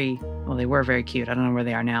were very cute. I don't know where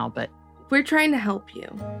they are now, but... We're trying to help you.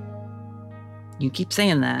 You keep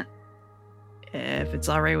saying that. If it's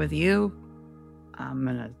all right with you, I'm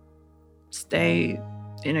gonna stay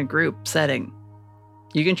in a group setting.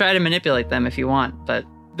 You can try to manipulate them if you want, but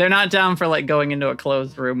they're not down for going into a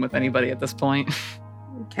closed room with anybody at this point.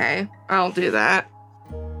 Okay, I'll do that.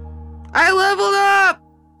 I leveled up!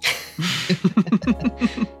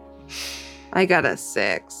 I got a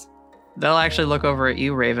 6. They'll actually look over at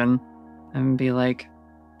you, Raven, and be like,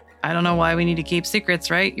 I don't know why we need to keep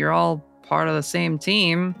secrets, right? You're all part of the same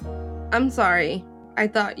team. I'm sorry. I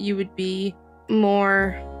thought you would be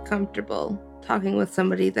more comfortable talking with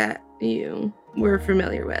somebody that you were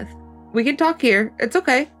familiar with. We can talk here. It's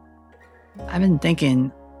okay. I've been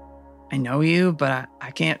thinking, I know you, but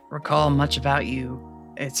I can't recall much about you.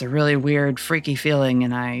 It's a really weird, freaky feeling,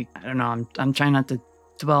 and I don't know, I'm trying not to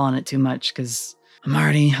dwell on it too much, because I'm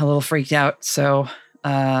already a little freaked out, so,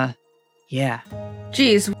 yeah.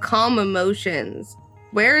 Geez, calm emotions.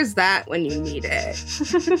 Where is that when you need it?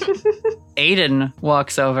 Aiden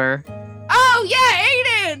walks over. Oh,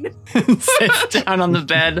 yeah, Aiden! Sits down on the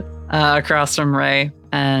bed across from Ray,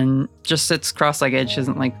 and just sits cross-legged. She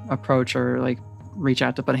doesn't, approach or, reach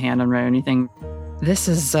out to put a hand on Ray or anything. This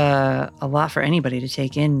is a lot for anybody to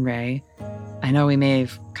take in, Ray. I know we may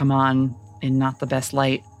have come on in not the best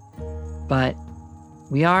light, but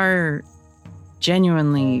we are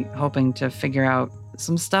genuinely hoping to figure out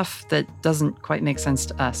some stuff that doesn't quite make sense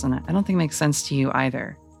to us, and I don't think it makes sense to you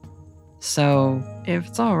either. So, if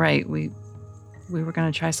it's all right, we were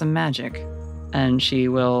going to try some magic. And she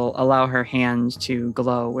will allow her hand to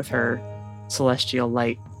glow with her celestial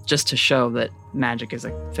light, just to show that magic is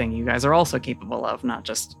a thing you guys are also capable of, not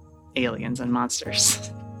just aliens and monsters.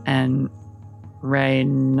 And Ray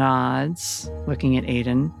nods, looking at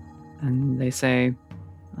Aiden, and they say,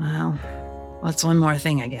 well, what's one more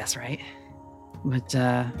thing, I guess, right? What's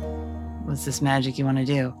this magic you want to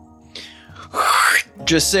do?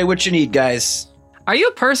 Just say what you need, guys. Are you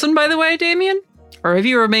a person, by the way, Damien? Or have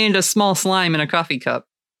you remained a small slime in a coffee cup?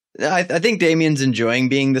 I think Damien's enjoying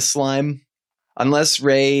being the slime. Unless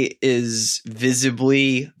Ray is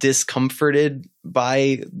visibly discomforted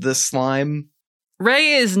by the slime.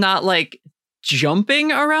 Ray is not,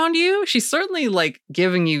 jumping around you. She's certainly,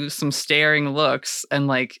 giving you some staring looks and,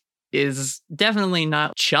 is definitely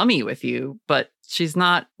not chummy with you, but she's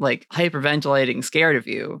not, hyperventilating scared of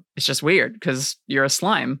you. It's just weird, because you're a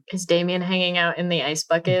slime. Is Damien hanging out in the ice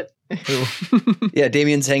bucket? Yeah,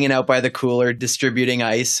 Damien's hanging out by the cooler, distributing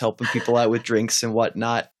ice, helping people out with drinks and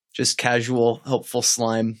whatnot. Just casual, helpful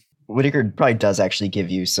slime. Whittaker probably does actually give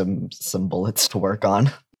you some bullets to work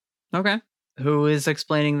on. Okay. Who is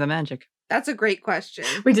explaining the magic? That's a great question.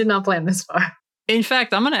 We did not plan this far. In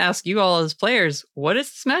fact, I'm going to ask you all as players, what is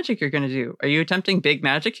this magic you're going to do? Are you attempting big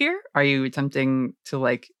magic here? Are you attempting to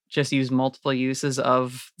like just use multiple uses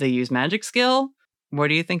of the use magic skill?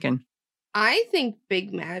 What are you thinking? I think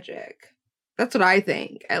big magic. That's what I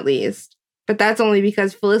think, at least. But that's only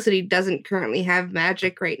because Felicity doesn't currently have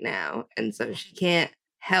magic right now, and so she can't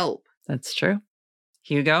help. That's true.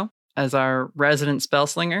 Hugo, as our resident spell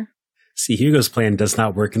slinger? See, Hugo's plan does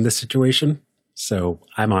not work in this situation, so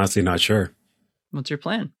I'm honestly not sure. What's your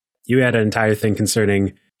plan? You had an entire thing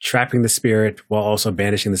concerning trapping the spirit while also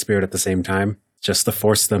banishing the spirit at the same time, just to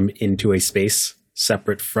force them into a space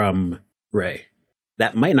separate from Ray.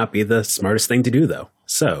 That might not be the smartest thing to do, though.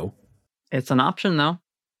 So, it's an option, though.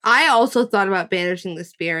 I also thought about banishing the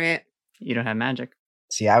spirit. You don't have magic.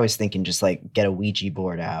 See, I was thinking just like get a Ouija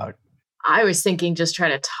board out. I was thinking just try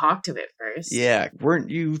to talk to it first. Yeah, weren't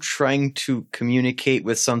you trying to communicate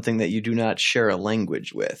with something that you do not share a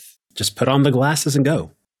language with? Just put on the glasses and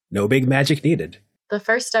go. No big magic needed. The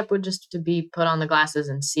first step would just to be put on the glasses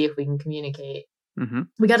and see if we can communicate. Mm-hmm.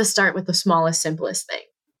 We got to start with the smallest, simplest thing.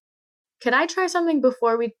 Can I try something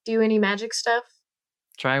before we do any magic stuff?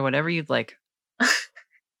 Try whatever you'd like.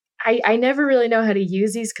 I never really know how to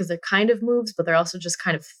use these because they're kind of moves, but they're also just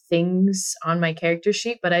kind of things on my character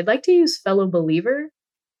sheet. But I'd like to use Fellow Believer.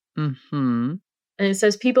 Mm-hmm. And it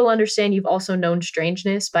says, people understand you've also known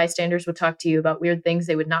strangeness. Bystanders would talk to you about weird things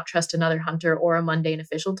they would not trust another hunter or a mundane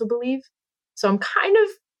official to believe. So I'm kind of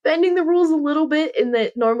bending the rules a little bit in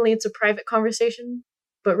that normally it's a private conversation.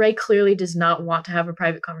 But Ray clearly does not want to have a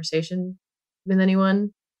private conversation with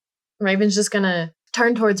anyone. Raven's just going to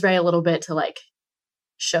turn towards Ray a little bit to like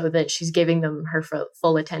show that she's giving them her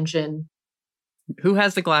full attention. Who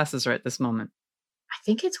has the glasses right this moment? I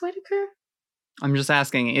think it's Whitaker. I'm just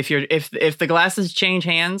asking if the glasses change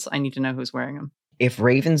hands, I need to know who's wearing them. If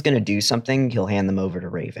Raven's going to do something, he'll hand them over to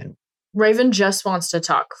Raven. Raven just wants to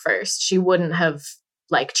talk first. She wouldn't have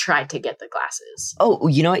like tried to get the glasses. Oh,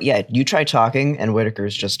 you know what? Yeah, you try talking and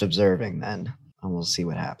Whitaker's just observing then. And we'll see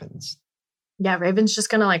what happens. Yeah, Raven's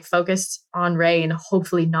just going to like focus on Ray and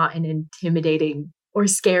hopefully not an intimidating or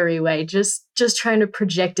scary way. Just trying to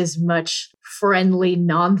project as much friendly,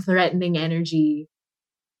 non-threatening energy.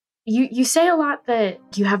 You say a lot that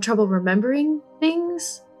you have trouble remembering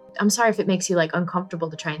things. I'm sorry if it makes you like uncomfortable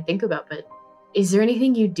to try and think about, but is there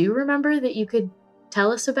anything you do remember that you could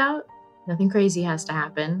tell us about? Nothing crazy has to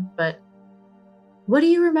happen, but what do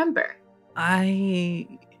you remember?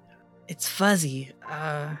 It's fuzzy.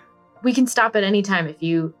 We can stop at any time if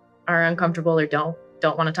you are uncomfortable or don't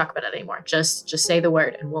want to talk about it anymore. Just say the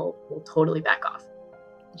word and we'll totally back off.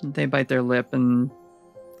 They bite their lip and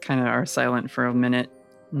kind of are silent for a minute.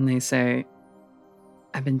 And they say,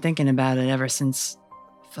 I've been thinking about it ever since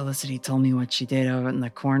Felicity told me what she did over in the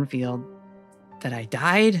cornfield. That I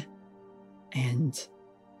died and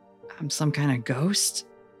I'm some kind of ghost.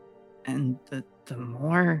 And the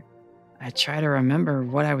more I try to remember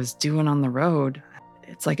what I was doing on the road,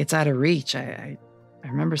 it's like it's out of reach. I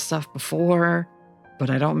remember stuff before, but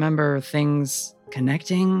I don't remember things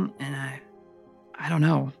connecting. And I don't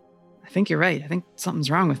know. I think you're right. I think something's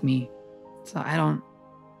wrong with me. So I don't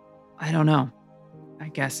know. I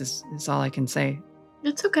guess is all I can say.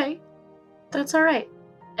 It's okay. That's all right.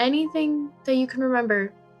 Anything that you can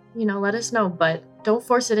remember, let us know, but don't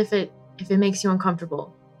force it if it makes you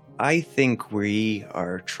uncomfortable. I think we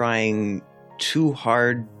are trying too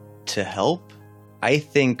hard to help. I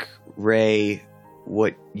think, Ray,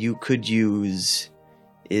 what you could use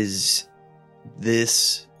is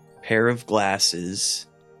this pair of glasses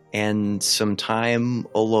and some time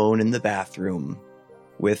alone in the bathroom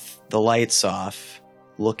with the lights off,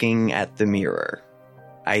 looking at the mirror.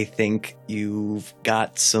 I think you've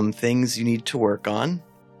got some things you need to work on,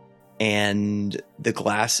 and the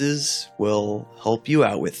glasses will help you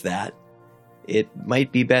out with that. It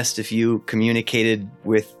might be best if you communicated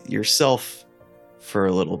with yourself for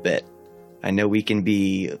a little bit. I know we can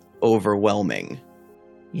be overwhelming.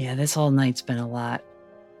 Yeah, this whole night's been a lot.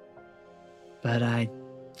 But I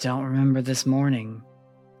don't remember this morning,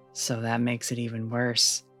 so that makes it even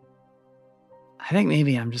worse. I think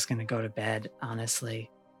maybe I'm just gonna go to bed, honestly.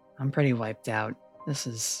 I'm pretty wiped out. This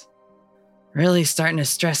is really starting to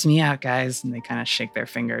stress me out, guys. And they kind of shake their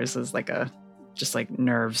fingers as just like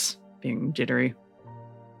nerves being jittery.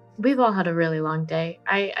 We've all had a really long day.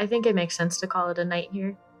 I think it makes sense to call it a night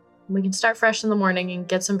here. We can start fresh in the morning and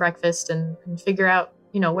get some breakfast and figure out,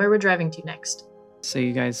 where we're driving to next. So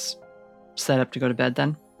you guys set up to go to bed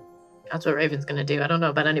then? That's what Raven's gonna do. I don't know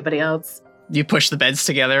about anybody else. You push the beds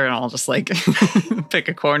together and I'll just pick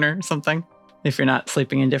a corner or something if you're not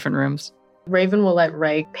sleeping in different rooms. Raven will let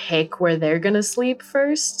Ray pick where they're going to sleep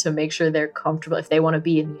first to make sure they're comfortable. If they want to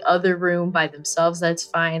be in the other room by themselves, that's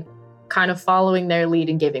fine. Kind of following their lead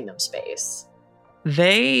and giving them space.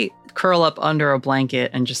 They curl up under a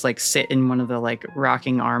blanket and just like sit in one of the like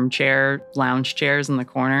rocking armchair lounge chairs in the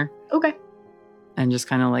corner. Okay. And just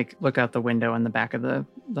kind of like look out the window in the back of the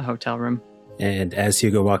hotel room. And as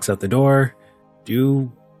Hugo walks out the door,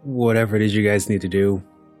 do whatever it is you guys need to do.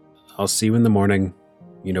 I'll see you in the morning.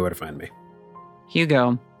 You know where to find me.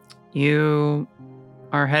 Hugo, you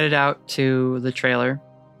are headed out to the trailer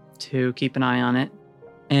to keep an eye on it.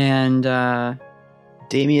 And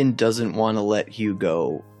Damien doesn't want to let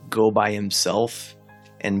Hugo go by himself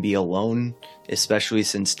and be alone, especially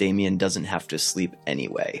since Damien doesn't have to sleep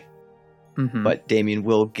anyway. mhm. But Damien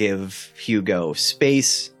will give Hugo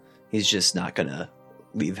space. He's just not going to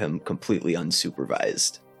leave him completely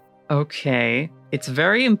unsupervised. Okay. It's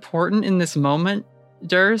very important in this moment,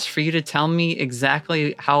 Durs, for you to tell me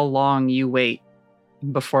exactly how long you wait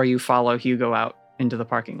before you follow Hugo out into the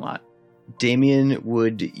parking lot. Damien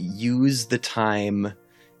would use the time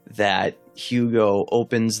that Hugo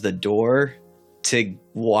opens the door to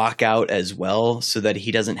walk out as well so that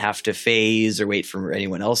he doesn't have to phase or wait for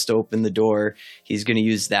anyone else to open the door. He's going to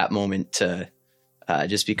use that moment to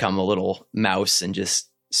just become a little mouse and just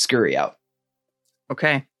scurry out.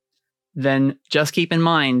 Okay. Then just keep in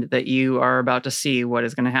mind that you are about to see what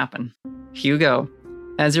is going to happen. Hugo,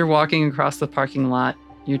 as you're walking across the parking lot,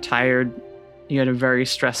 you're tired. You had a very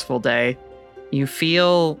stressful day. You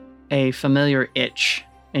feel a familiar itch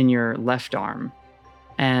in your left arm.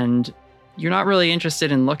 And you're not really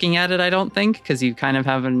interested in looking at it, I don't think, because you kind of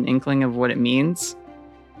have an inkling of what it means.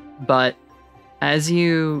 But as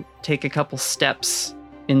you take a couple steps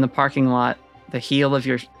in the parking lot, the heel of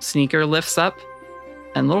your sneaker lifts up,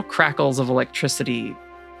 and little crackles of electricity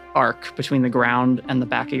arc between the ground and the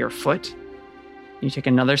back of your foot. You take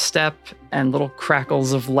another step, and little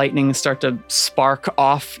crackles of lightning start to spark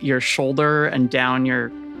off your shoulder and down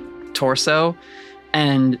your torso.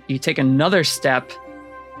 And you take another step,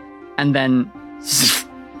 and then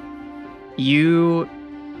you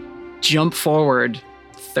jump forward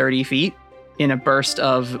 30 feet in a burst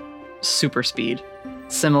of super speed,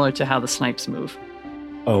 similar to how the snipes move.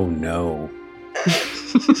 Oh no.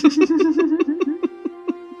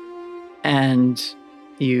 And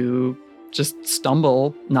you just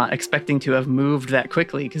stumble, not expecting to have moved that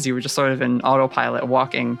quickly because you were just sort of in autopilot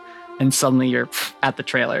walking, and suddenly you're at the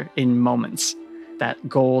trailer in moments. That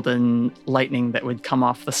golden lightning that would come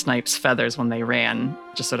off the snipe's feathers when they ran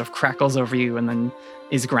just sort of crackles over you and then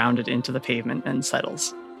is grounded into the pavement and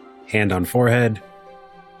settles. Hand on forehead.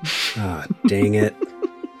 Ah, dang it.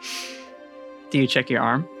 Do you check your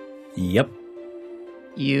arm? Yep.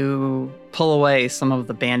 You pull away some of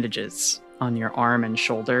the bandages on your arm and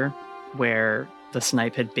shoulder where the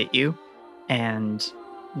snipe had bit you, and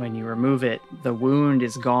when you remove it, the wound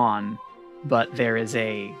is gone, but there is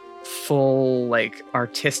a full, like,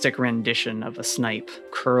 artistic rendition of a snipe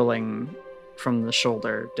curling from the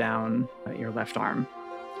shoulder down your left arm,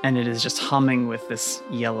 and it is just humming with this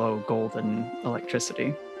yellow golden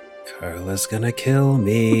electricity. Carla's gonna kill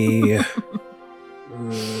me.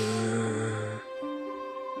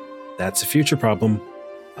 That's a future problem.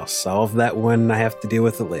 I'll solve that when I have to deal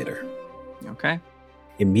with it later. Okay.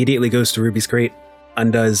 Immediately goes to Ruby's crate,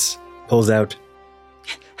 undoes, pulls out.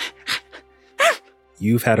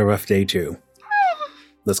 You've had a rough day too.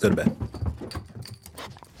 Let's go to bed.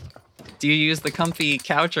 Do you use the comfy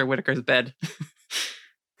couch or Whitaker's bed?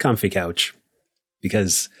 Comfy couch.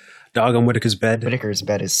 Because dog on Whitaker's bed. Whitaker's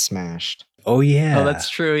bed is smashed. Oh yeah. Oh, that's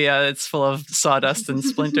true. Yeah, it's full of sawdust and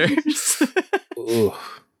splinters. Ooh.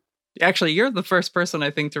 Actually, you're the first person, I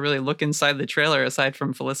think, to really look inside the trailer aside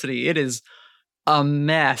from Felicity. It is a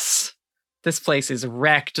mess. This place is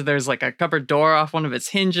wrecked. There's like a cupboard door off one of its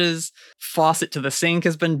hinges. Faucet to the sink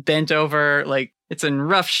has been bent over. Like, it's in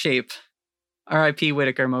rough shape. R.I.P.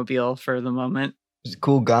 Whitaker Mobile for the moment. There's a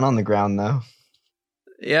cool gun on the ground, though.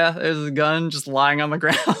 Yeah, there's a gun just lying on the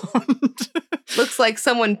ground. Looks like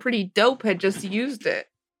someone pretty dope had just used it.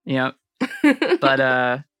 Yep.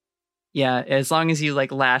 But, yeah, as long as you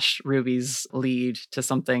like lash Ruby's lead to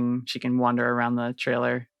something, she can wander around the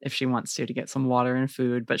trailer if she wants to get some water and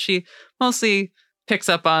food. But she mostly picks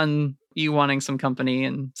up on you wanting some company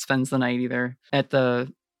and spends the night either at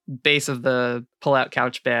the base of the pull-out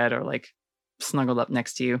couch bed or like snuggled up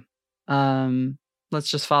next to you. Let's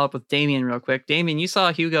just follow up with Damien real quick. Damien, you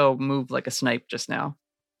saw Hugo move like a snipe just now.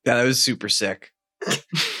 Yeah, that was super sick.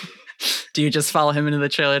 Do you just follow him into the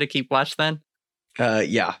trailer to keep watch then?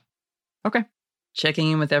 Yeah. Okay.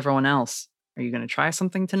 Checking in with everyone else. Are you going to try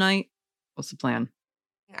something tonight? What's the plan?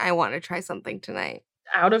 I want to try something tonight.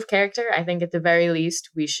 Out of character, I think at the very least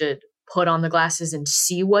we should put on the glasses and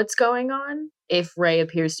see what's going on if Ray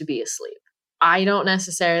appears to be asleep. I don't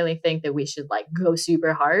necessarily think that we should like go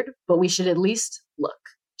super hard, but we should at least look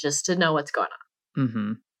just to know what's going on.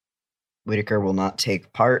 Mm-hmm. Whitaker will not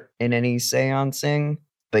take part in any seancing,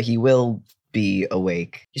 but he will be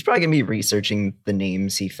awake. He's probably going to be researching the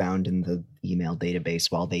names he found in the email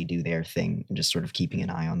database while they do their thing and just sort of keeping an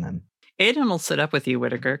eye on them. Aiden will sit up with you,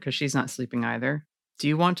 Whitaker, because she's not sleeping either. Do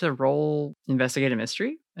you want to roll investigate a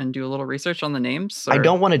mystery and do a little research on the names? I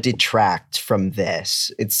don't want to detract from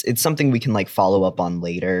this. It's something we can like follow up on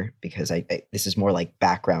later because I this is more like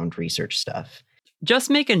background research stuff. Just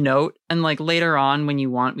make a note, and like later on when you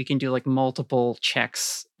want, we can do like multiple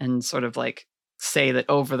checks and sort of like say that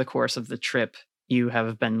over the course of the trip you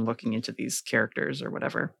have been looking into these characters or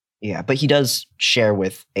whatever. Yeah, but he does share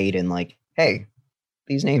with Aiden like, hey,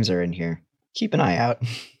 these names are in here. Keep an eye out.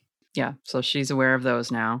 Yeah, so she's aware of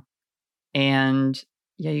those now. And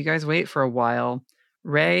yeah, you guys wait for a while.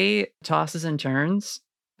 Ray tosses and turns,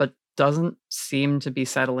 but doesn't seem to be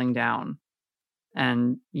settling down.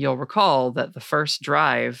 And you'll recall that the first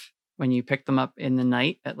drive, when you picked them up in the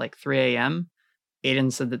night at like 3 a.m.,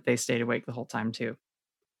 Aiden said that they stayed awake the whole time too.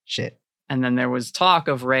 Shit. And then there was talk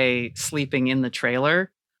of Ray sleeping in the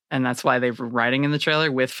trailer, and that's why they were riding in the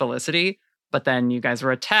trailer with Felicity. But then you guys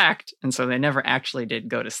were attacked, and so they never actually did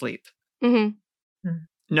go to sleep. Mm-hmm.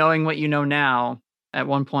 Knowing what you know now, at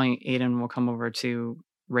one point, Aiden will come over to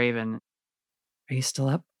Raven. Are you still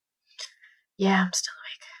up? Yeah, I'm still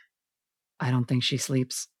awake. I don't think she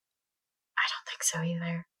sleeps. I don't think so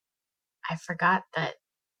either. I forgot that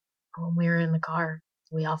when we were in the car,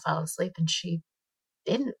 we all fell asleep and she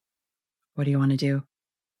didn't. What do you want to do?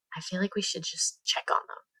 I feel like we should just check on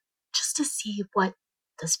them, just to see what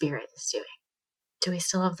the spirit is doing. Do we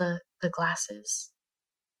still have the glasses?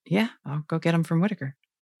 Yeah, I'll go get them from Whitaker.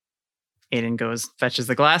 Aiden goes, fetches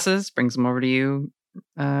the glasses, brings them over to you,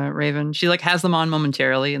 Raven. She like has them on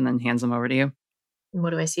momentarily and then hands them over to you.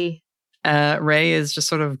 What do I see? Ray is just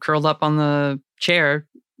sort of curled up on the chair,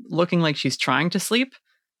 looking like she's trying to sleep.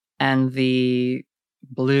 And the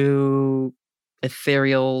blue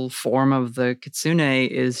ethereal form of the kitsune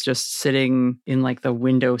is just sitting in like the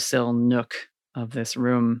windowsill nook of this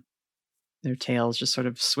room. Their tails just sort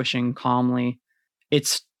of swishing calmly.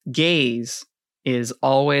 Its gaze is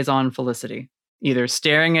always on Felicity, either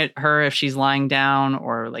staring at her if she's lying down,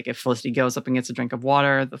 or like if Felicity goes up and gets a drink of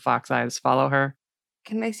water, the fox eyes follow her.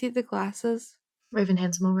 Can I see the glasses? Raven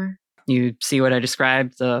hands them over. You see what I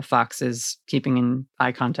described? The fox is keeping in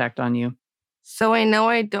eye contact on you. So I know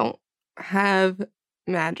I don't have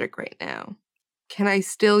magic right now. Can I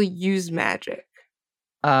still use magic?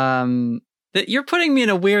 You're putting me in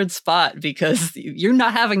a weird spot because you're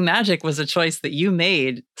not having magic was a choice that you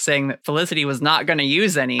made, saying that Felicity was not going to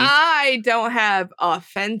use any. I don't have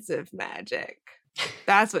offensive magic.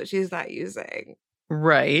 That's what she's not using.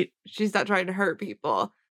 Right. She's not trying to hurt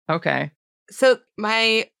people. Okay. So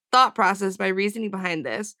my thought process, my reasoning behind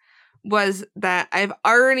this was that I've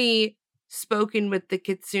already spoken with the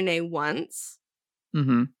kitsune once.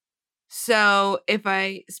 Mm-hmm. So if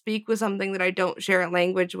I speak with something that I don't share a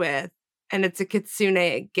language with, and it's a kitsune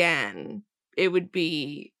again, it would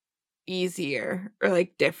be easier or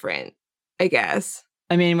like different, I guess.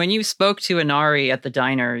 I mean, when you spoke to Inari at the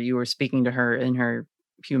diner, you were speaking to her in her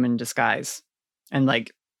human disguise. And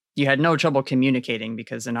like, you had no trouble communicating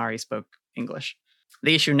because Inari spoke English.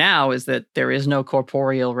 The issue now is that there is no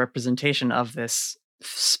corporeal representation of this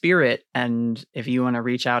spirit. And if you want to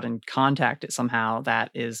reach out and contact it somehow, that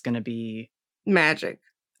is going to be magic.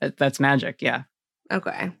 That's magic. Yeah.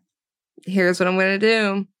 Okay. Here's what I'm going to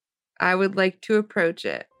do. I would like to approach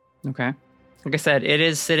it. Okay. Like I said, it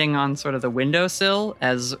is sitting on sort of the windowsill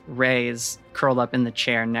as Ray is curled up in the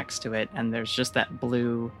chair next to it. And there's just that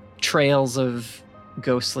blue trails of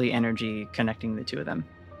ghostly energy connecting the two of them.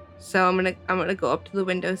 So I'm gonna go up to the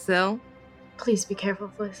windowsill. Please be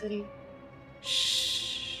careful, Felicity.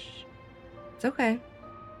 Shh. It's okay.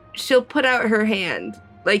 She'll put out her hand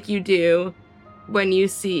like you do when you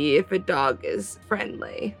see if a dog is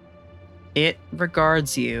friendly. It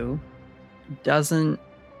regards you, doesn't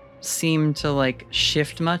seem to like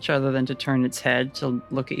shift much other than to turn its head to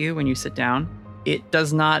look at you when you sit down. It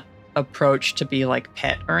does not approach to be like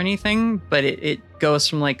pet or anything, but it goes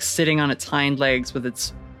from like sitting on its hind legs with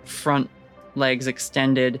its front legs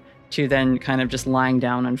extended to then kind of just lying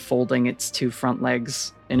down and folding its two front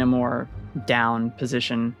legs in a more down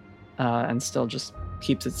position, and still just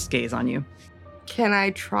keeps its gaze on you. Can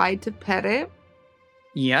I try to pet it?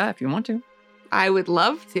 Yeah, if you want to. I would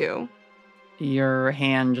love to. Your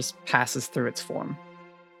hand just passes through its form.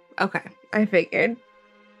 Okay, I figured.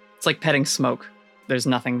 It's like petting smoke. There's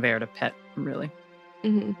nothing there to pet, really.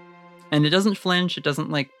 Mm-hmm. And it doesn't flinch. It doesn't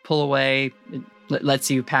like pull away. It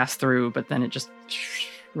lets you pass through, but then it just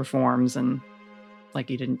reforms and like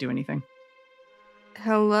you didn't do anything.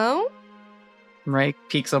 Hello? Ray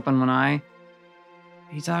peeks open one eye.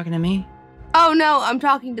 Are you talking to me? Oh no, I'm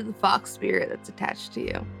talking to the fox spirit that's attached to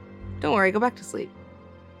you. Don't worry, go back to sleep.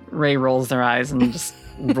 Ray rolls their eyes and just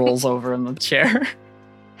rolls over in the chair.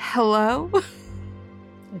 Hello?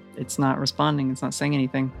 It's not responding. It's not saying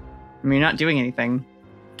anything. I mean, you're not doing anything.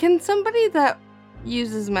 Can somebody that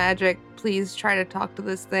uses magic please try to talk to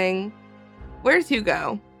this thing? Where's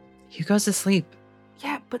Hugo? Hugo's asleep.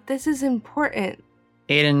 Yeah, but this is important.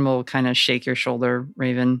 Aiden will kind of shake your shoulder,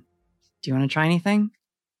 Raven. Do you want to try anything?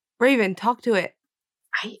 Raven, talk to it.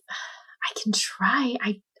 I can try.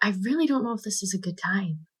 I really don't know if this is a good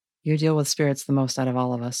time. You deal with spirits the most out of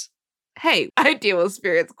all of us. Hey, I deal with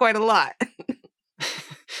spirits quite a lot.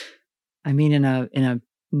 I mean, in a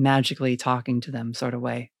magically talking to them sort of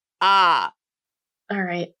way. Ah. All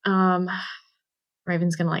right.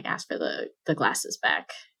 Raven's gonna like ask for the glasses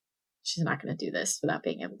back. She's not gonna do this without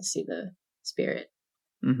being able to see the spirit.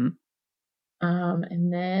 Mm-hmm.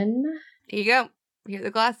 And then Here you go. Here are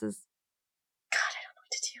the glasses. God, I don't know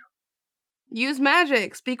what to do. Use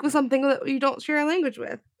magic. Speak with something that you don't share a language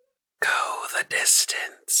with. Go the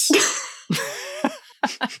distance.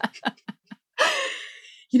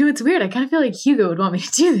 You know, it's weird. I kind of feel like Hugo would want me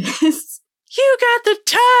to do this. You got the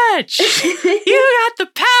touch! You got the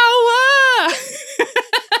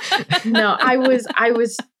power! No, I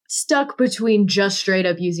was stuck between just straight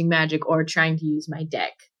up using magic or trying to use my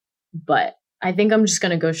deck. But I think I'm just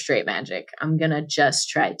going to go straight magic. I'm going to just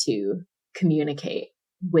try to communicate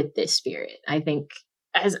with this spirit. I think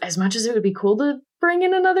as much as it would be cool to bring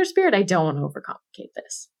in another spirit, I don't want to overcomplicate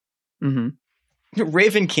this. Mm-hmm.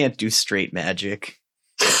 Raven can't do straight magic.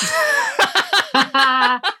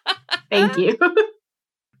 Thank you.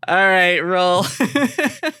 All right, roll.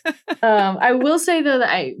 I will say though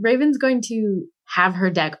that Raven's going to have her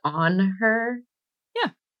deck on her.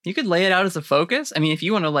 Yeah, you could lay it out as a focus. I mean, if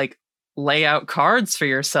you want to like lay out cards for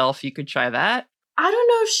yourself, you could try that. I don't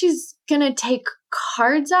know if she's gonna take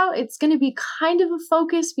cards out. It's gonna be kind of a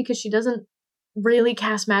focus because she doesn't really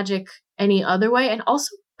cast magic any other way, and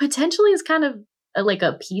also potentially is kind of like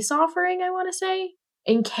a peace offering, I want to say.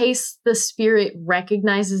 In case the spirit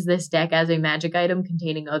recognizes this deck as a magic item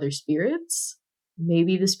containing other spirits,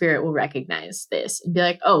 maybe the spirit will recognize this and be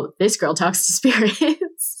like, oh, this girl talks to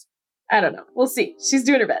spirits. I don't know. We'll see. She's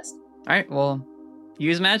doing her best. All right, well,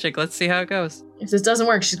 use magic. Let's see how it goes. If this doesn't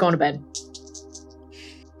work, she's going to bed.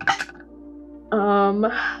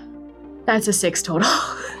 That's a 6 total.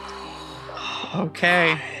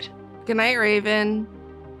 Okay. Good night, Raven.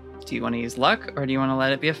 Do you want to use luck or do you want to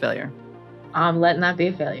let it be a failure? I'm letting that be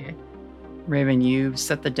a failure. Raven, you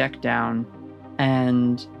set the deck down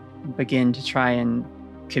and begin to try and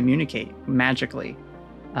communicate magically.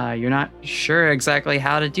 You're not sure exactly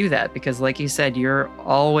how to do that because, like you said, you're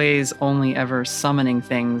always only ever summoning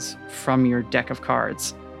things from your deck of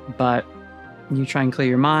cards. But you try and clear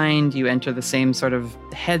your mind, you enter the same sort of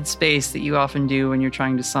headspace that you often do when you're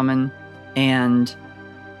trying to summon. And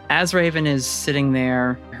as Raven is sitting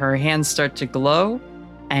there, her hands start to glow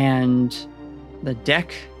and the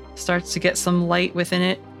deck starts to get some light within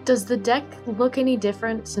it. Does the deck look any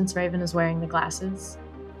different since Raven is wearing the glasses?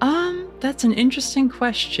 That's an interesting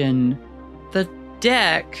question. The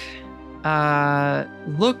deck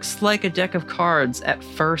looks like a deck of cards at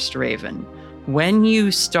first, Raven. When you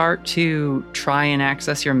start to try and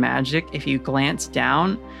access your magic, if you glance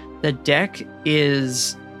down, the deck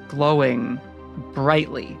is glowing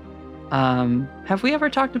brightly. Have we ever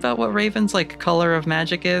talked about what Raven's like color of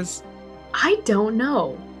magic is? I don't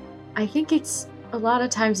know. I think it's a lot of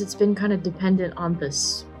times it's been kind of dependent on the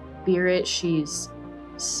spirit she's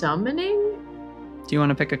summoning. Do you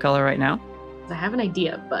want to pick a color right now? I have an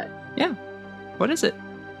idea, but Yeah. What is it?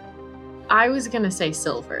 I was gonna say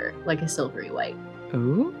silver, like a silvery white.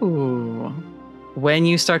 Ooh. When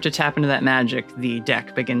you start to tap into that magic, the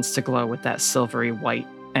deck begins to glow with that silvery white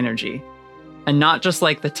energy. And not just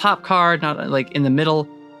like the top card, not like in the middle,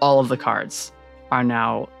 all of the cards are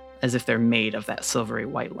now as if they're made of that silvery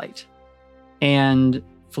white light. And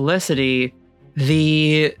Felicity,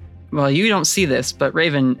 well, you don't see this, but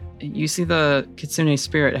Raven, you see the Kitsune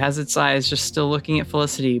spirit has its eyes just still looking at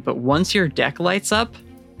Felicity, but once your deck lights up,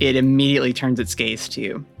 it immediately turns its gaze to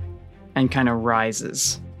you and kind of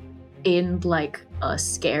rises. In like a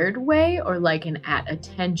scared way or like an at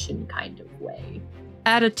attention kind of way?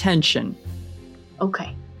 At attention.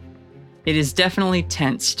 Okay. It is definitely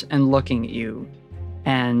tensed and looking at you.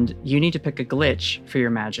 And you need to pick a glitch for your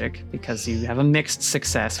magic because you have a mixed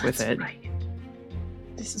success with it. Right.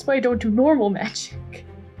 This is why I don't do normal magic.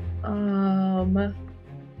 I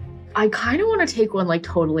kind of want to take one like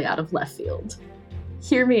totally out of left field.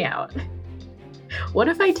 Hear me out. What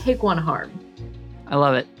if I take one harm? I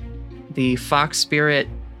love it. The fox spirit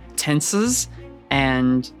tenses,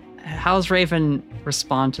 and how's Raven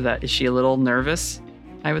respond to that? Is she a little nervous,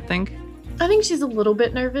 I would think? I think she's a little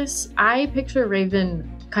bit nervous. I picture Raven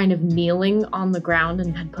kind of kneeling on the ground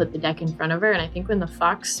and had put the deck in front of her. And I think when the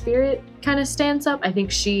fox spirit kind of stands up, I think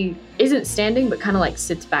she isn't standing, but kind of like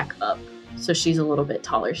sits back up. So she's a little bit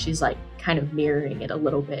taller. She's like kind of mirroring it a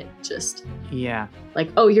little bit. Just Yeah. like,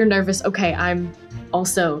 oh, you're nervous. Okay, I'm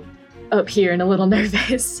also up here and a little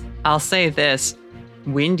nervous. I'll say this.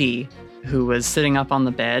 Windy, who was sitting up on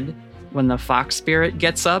the bed, when the fox spirit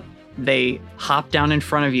gets up, they hop down in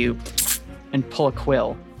front of you and pull a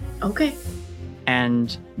quill. Okay.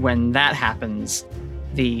 And when that happens,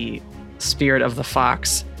 the spirit of the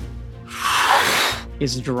fox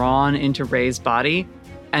is drawn into Ray's body,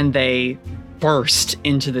 and they burst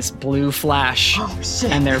into this blue flash. Oh,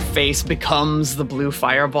 shit. And their face becomes the blue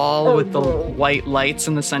fireball with the white lights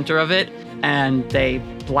in the center of it. And they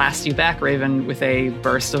blast you back, Raven, with a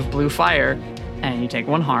burst of blue fire. And you take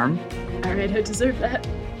one harm. All right, I deserve that.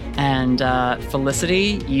 And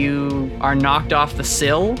Felicity, you are knocked off the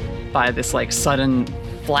sill by this like sudden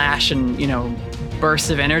flash and,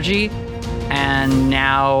 burst of energy. And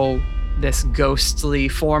now this ghostly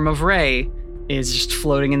form of Ray is just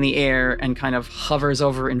floating in the air and kind of hovers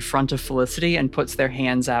over in front of Felicity and puts their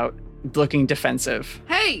hands out, looking defensive.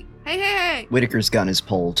 Hey! Whitaker's gun is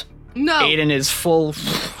pulled. No! Aiden is full,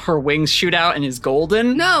 her wings shoot out and is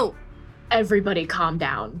golden. No! Everybody calm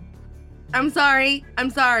down. I'm sorry.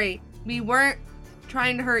 We weren't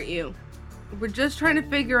trying to hurt you. We're just trying to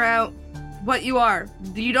figure out what you are.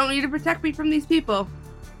 You don't need to protect me from these people.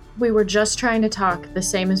 We were just trying to talk the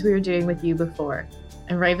same as we were doing with you before.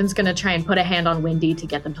 And Raven's gonna try and put a hand on Windy to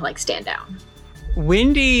get them to, stand down.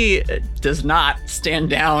 Windy does not stand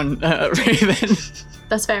down, Raven.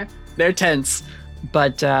 That's fair. They're tense.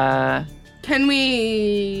 But, Can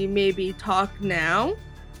we maybe talk now?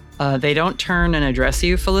 they don't turn and address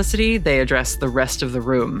you, Felicity. They address the rest of the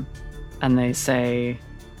room. And they say,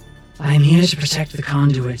 I'm here to protect the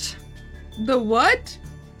conduit. The what?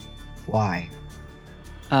 Why?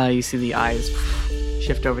 You see the eyes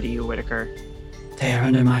shift over to you, Whitaker. They are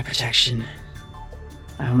under my protection.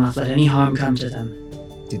 I will not let any harm come to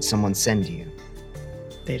them. Did someone send you?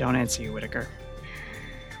 They don't answer you, Whitaker.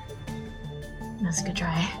 That's a good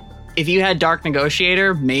try. If you had Dark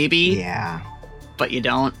Negotiator, maybe, Yeah. but you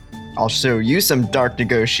don't. I'll show you some dark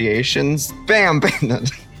negotiations. Bam! Bam.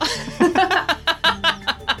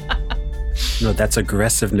 No, that's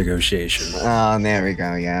aggressive negotiation. Oh, there we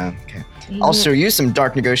go, yeah. Okay. I'll show you some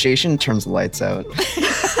dark negotiation. Turns the lights out.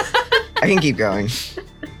 I can keep going.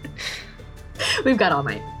 We've got all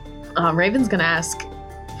night. Raven's gonna ask,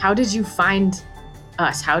 how did you find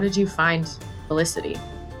us? How did you find Felicity?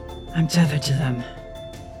 I'm tethered to them.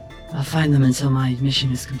 I'll find them until my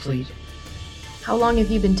mission is complete. How long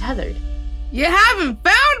have you been tethered? You haven't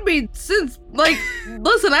found me since,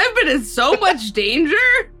 listen, I've been in so much danger.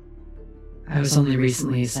 I was only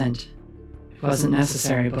recently sent. It wasn't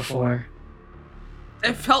necessary before.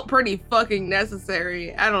 It felt pretty fucking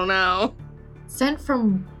necessary. I don't know. Sent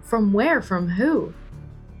from where? From who?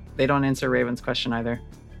 They don't answer Raven's question either.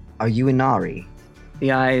 Are you Inari?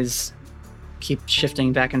 The eyes keep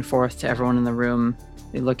shifting back and forth to everyone in the room.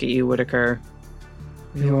 They look at you, Whitaker.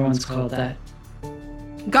 We were once called that.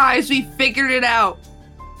 Guys, we figured it out.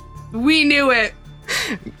 We knew it.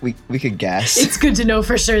 We could guess. It's good to know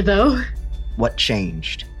for sure, though. What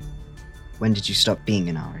changed? When did you stop being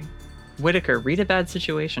Inari? Whitaker, read a bad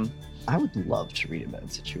situation. I would love to read a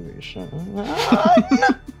bad situation.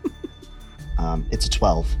 It's a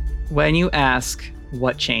 12. When you ask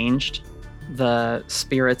what changed, the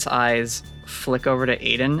spirit's eyes flick over to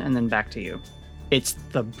Aiden and then back to you. It's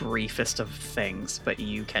the briefest of things, but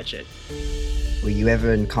you catch it. Were you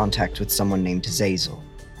ever in contact with someone named Zazel?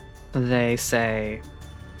 They say,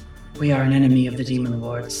 we are an enemy of the Demon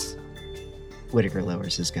Lords. Whitaker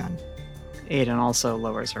lowers his gun. Aiden also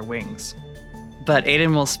lowers her wings. But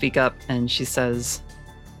Aiden will speak up and she says,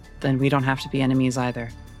 then we don't have to be enemies either.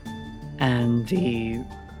 And the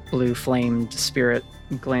blue-flamed spirit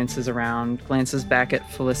glances around, glances back at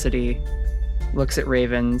Felicity, looks at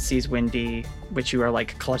Raven, sees Windy, which you are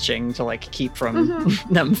clutching to keep from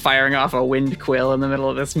them firing off a wind quill in the middle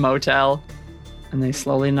of this motel. And they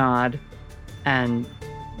slowly nod, and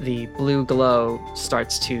the blue glow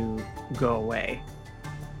starts to go away.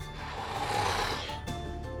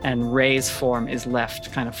 and Ray's form is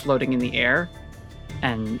left kind of floating in the air,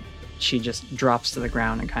 and she just drops to the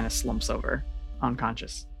ground and kind of slumps over,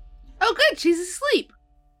 unconscious. Oh, good. She's asleep.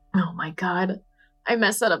 Oh my god. I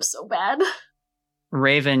messed that up so bad.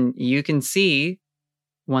 Raven, you can see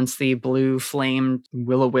once the blue flamed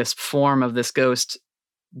will-o-wisp form of this ghost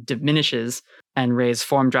diminishes and Ray's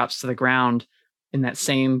form drops to the ground in that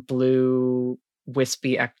same blue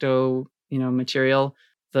wispy ecto, material,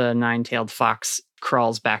 the nine-tailed fox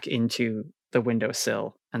crawls back into the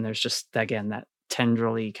windowsill, and there's just, again, that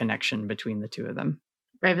tendrily connection between the two of them.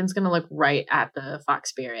 Raven's gonna look right at the fox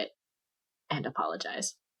spirit and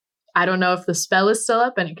apologize. I don't know if the spell is still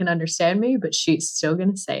up and it can understand me, but she's still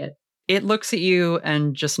gonna say it. It looks at you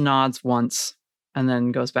and just nods once, and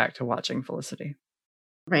then goes back to watching Felicity.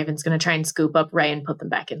 Raven's gonna try and scoop up Ray and put them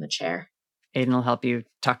back in the chair. Aiden will help you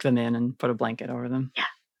tuck them in and put a blanket over them. Yeah.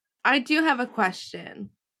 I do have a question.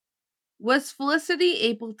 Was Felicity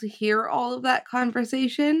able to hear all of that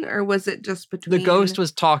conversation, or was it just between... The ghost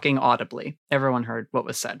was talking audibly. Everyone heard what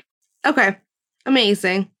was said. Okay.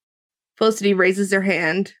 Amazing. Felicity raises her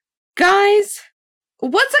hand. Guys,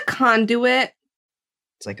 what's a conduit?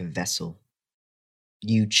 It's like a vessel.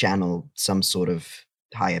 You channel some sort of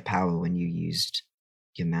higher power when you used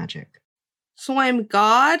your magic. So I'm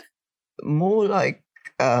God? More like,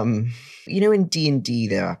 in D&D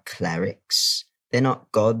there are clerics. They're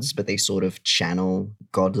not gods, but they sort of channel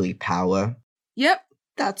godly power. Yep.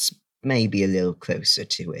 That's maybe a little closer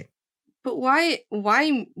to it. But why,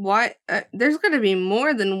 there's gonna be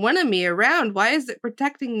more than one of me around. Why is it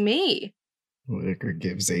protecting me? Whitaker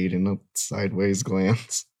gives Aiden a sideways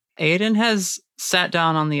glance. Aiden has sat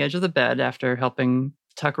down on the edge of the bed after helping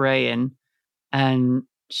tuck Ray in, and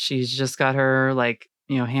she's just got her,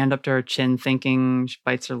 hand up to her chin thinking. She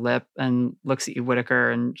bites her lip and looks at you,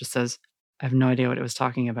 Whitaker, and just says, I have no idea what it was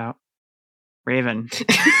talking about. Raven.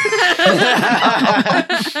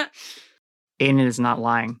 Aiden is not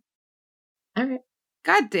lying. All right.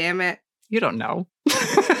 God damn it. You don't know.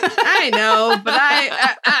 I know, but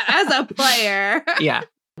I as a player. Yeah.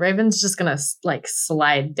 Raven's just gonna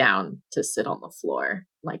slide down to sit on the floor,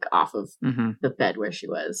 off of the bed where she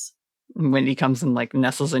was. Wendy comes and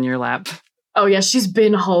nestles in your lap. Oh yeah, she's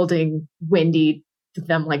been holding Wendy,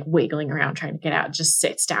 them wiggling around trying to get out, just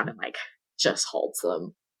sits down and just holds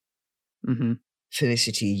them. Mm-hmm.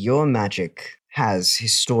 Felicity, your magic has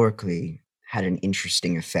historically had an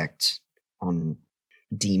interesting effect on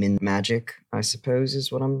demon magic, I suppose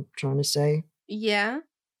is what I'm trying to say. Yeah.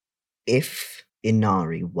 If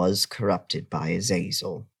Inari was corrupted by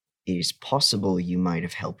Azazel, it is possible you might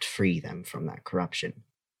have helped free them from that corruption.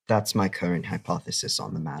 That's my current hypothesis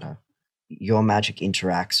on the matter. Your magic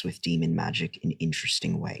interacts with demon magic in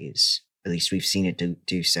interesting ways. At least we've seen it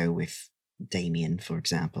do so with Damien, for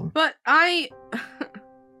example. But I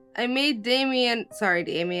made Damien... Sorry,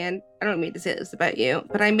 Damien. I don't mean to say this about you,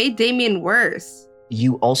 but I made Damien worse.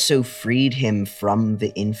 You also freed him from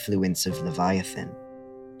the influence of Leviathan.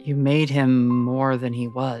 You made him more than he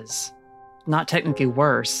was. Not technically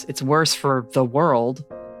worse. It's worse for the world,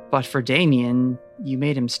 but for Damien, you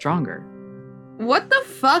made him stronger. What the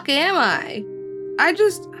fuck am I?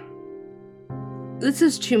 This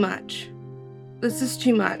is too much. This is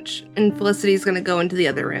too much. And Felicity's gonna go into the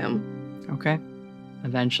other room. Okay.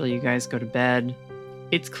 Eventually you guys go to bed.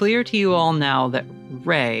 It's clear to you all now that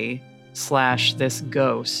Ray / this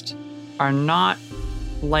ghost are not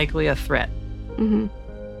likely a threat. Mm-hmm.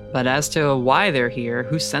 But as to why they're here,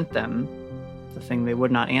 who sent them, the thing they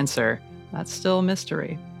would not answer, that's still a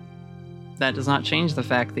mystery. That does not change the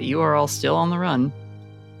fact that you are all still on the run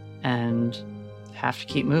and have to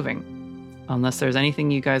keep moving. Unless there's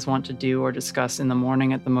anything you guys want to do or discuss in the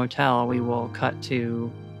morning at the motel, we will cut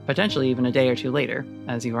to potentially even a day or two later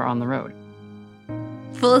as you are on the road.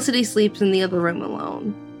 Felicity sleeps in the other room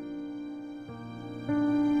alone.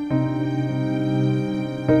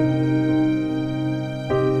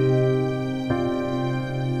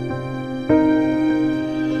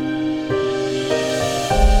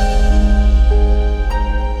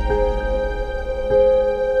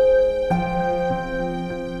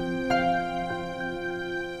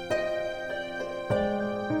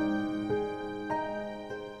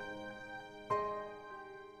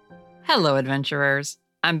 Hello, adventurers.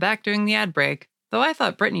 I'm back doing the ad break, though I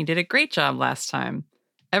thought Brittany did a great job last time.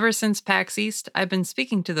 Ever since PAX East, I've been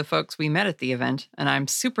speaking to the folks we met at the event, and I'm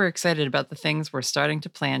super excited about the things we're starting to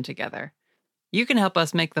plan together. You can help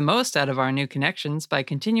us make the most out of our new connections by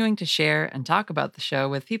continuing to share and talk about the show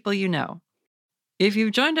with people you know. If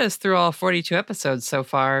you've joined us through all 42 episodes so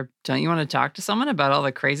far, don't you want to talk to someone about all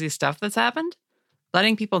the crazy stuff that's happened?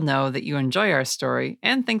 Letting people know that you enjoy our story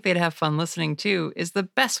and think they'd have fun listening too is the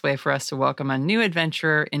best way for us to welcome a new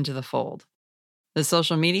adventurer into the fold. The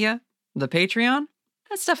social media, the Patreon,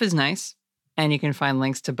 that stuff is nice, and you can find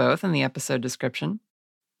links to both in the episode description.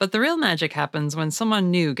 But the real magic happens when someone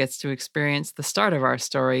new gets to experience the start of our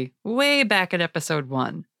story way back at episode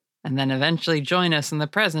 1, and then eventually join us in the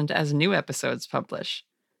present as new episodes publish.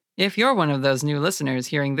 If you're one of those new listeners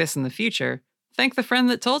hearing this in the future, thank the friend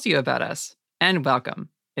that told you about us. And welcome.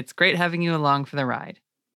 It's great having you along for the ride.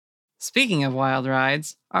 Speaking of wild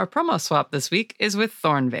rides, our promo swap this week is with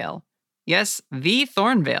Thornvale. Yes, the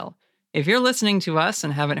Thornvale. If you're listening to us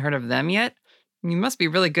and haven't heard of them yet, you must be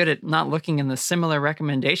really good at not looking in the similar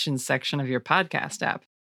recommendations section of your podcast app.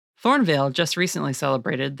 Thornvale just recently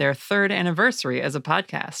celebrated their 3rd anniversary as a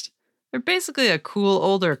podcast. They're basically a cool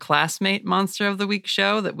older classmate Monster of the Week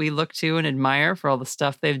show that we look to and admire for all the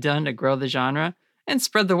stuff they've done to grow the genre and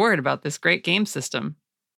spread the word about this great game system.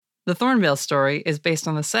 The Thornvale story is based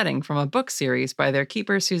on the setting from a book series by their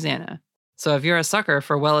keeper, Susanna. So if you're a sucker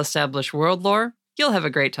for well-established world lore, you'll have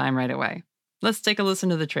a great time right away. Let's take a listen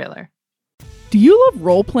to the trailer. Do you love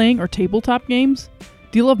role-playing or tabletop games?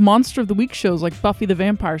 Do you love Monster of the Week shows like Buffy the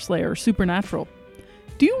Vampire Slayer or Supernatural?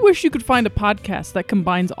 Do you wish you could find a podcast that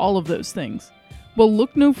combines all of those things? Well,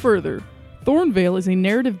 look no further. Thornvale is a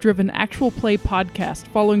narrative-driven actual play podcast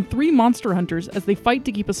following 3 monster hunters as they fight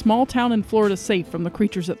to keep a small town in Florida safe from the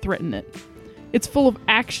creatures that threaten it. It's full of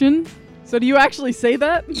action. So do you actually say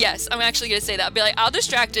that? Yes, I'm actually going to say that. I'll be like, I'll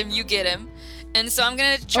distract him, you get him. And so I'm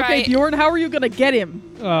going to try... Okay, Bjorn, how are you going to get him?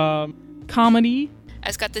 Comedy. I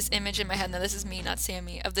just got this image in my head, now this is me, not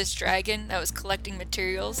Sammy, of this dragon that was collecting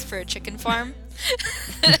materials for a chicken farm.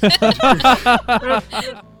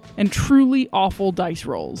 And truly awful dice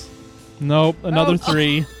rolls. Nope, another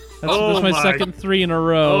 3. That's my second 3 in a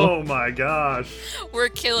row. Oh my gosh. We're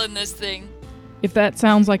killing this thing. If that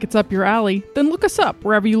sounds like it's up your alley, then look us up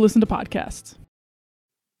wherever you listen to podcasts.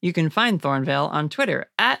 You can find Thornvale on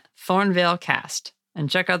Twitter at ThornvaleCast and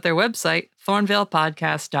check out their website,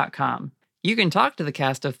 thornvalepodcast.com. You can talk to the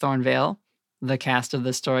cast of Thornvale, the cast of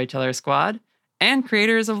the Storyteller Squad, and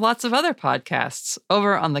creators of lots of other podcasts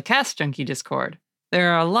over on the Cast Junkie Discord.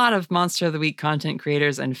 There are a lot of Monster of the Week content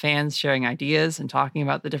creators and fans sharing ideas and talking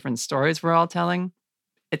about the different stories we're all telling.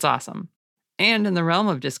 It's awesome. And in the realm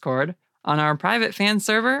of Discord, on our private fan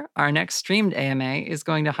server, our next streamed AMA is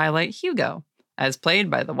going to highlight Hugo, as played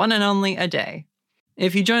by the one and only Ade.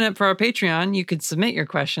 If you join up for our Patreon, you could submit your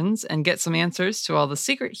questions and get some answers to all the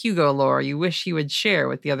secret Hugo lore you wish you would share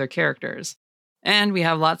with the other characters. And we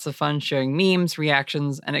have lots of fun sharing memes,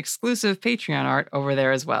 reactions, and exclusive Patreon art over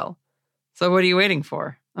there as well. So what are you waiting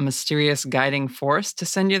for? A mysterious guiding force to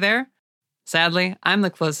send you there? Sadly, I'm the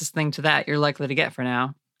closest thing to that you're likely to get for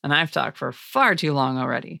now, and I've talked for far too long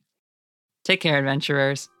already. Take care,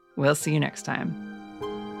 adventurers. We'll see you next time.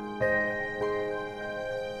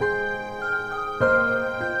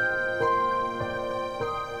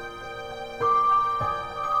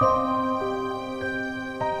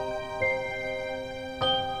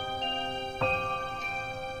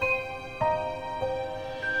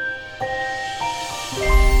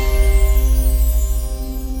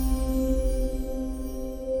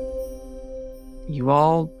 You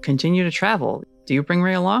all continue to travel. Do you bring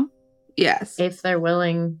Ray along? Yes. If they're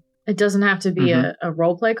willing. It doesn't have to be a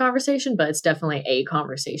roleplay conversation, but it's definitely a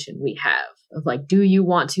conversation we have of like, do you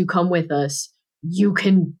want to come with us? You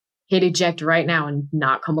can hit eject right now and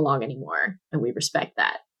not come along anymore. And we respect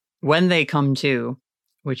that. When they come to,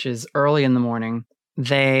 which is early in the morning,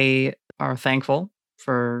 they are thankful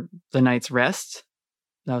for the night's rest.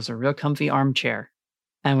 That was a real comfy armchair.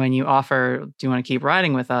 And when you offer, do you want to keep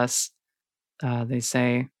riding with us? They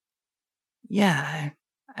say, yeah,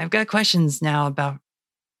 I've got questions now about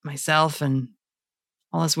myself and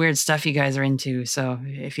all this weird stuff you guys are into. So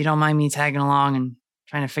if you don't mind me tagging along and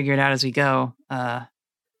trying to figure it out as we go, yeah,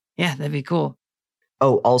 that'd be cool.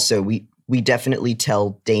 Oh, also, we definitely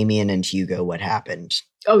tell Damien and Hugo what happened.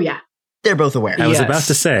 Oh, yeah. They're both aware. I was about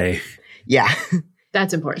to say. Yeah.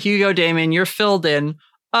 That's important. Hugo, Damien, you're filled in.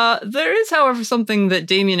 There is, however, something that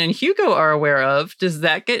Damien and Hugo are aware of. Does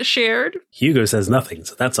that get shared? Hugo says nothing,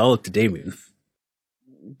 so that's all up to Damien.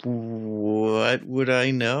 What would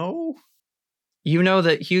I know? You know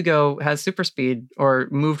that Hugo has super speed or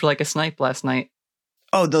moved like a snipe last night.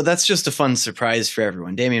 Oh, though that's just a fun surprise for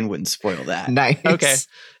everyone. Damien wouldn't spoil that. Nice. Okay.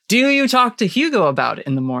 Do you talk to Hugo about it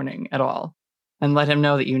in the morning at all? And let him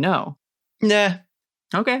know that you know? Nah.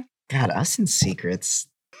 Okay. God, us and secrets.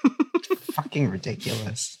 Fucking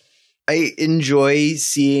ridiculous. I enjoy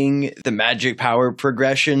seeing the magic power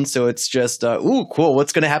progression, so it's just, ooh, cool,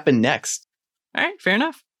 what's going to happen next? All right, fair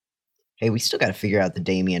enough. Hey, we still got to figure out the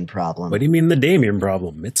Damien problem. What do you mean the Damien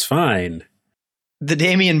problem? It's fine. The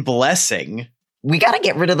Damien blessing. We got to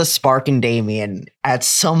get rid of the spark in Damien at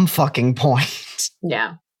some fucking point.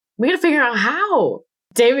 Yeah. We gotta figure out how.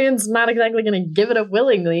 Damien's not exactly gonna give it up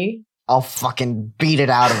willingly. I'll fucking beat it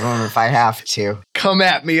out of him if I have to. Come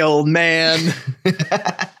at me, old man.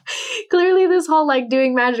 Clearly this whole like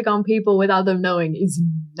doing magic on people without them knowing is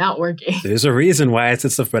not working. There's a reason why I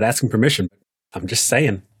said stuff about asking permission. I'm just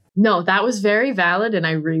saying. No, that was very valid and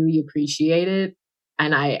I really appreciate it.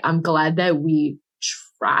 And I'm glad that we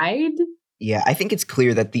tried. Yeah, I think it's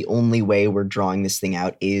clear that the only way we're drawing this thing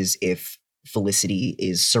out is if Felicity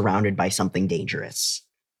is surrounded by something dangerous.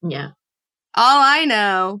 Yeah. All I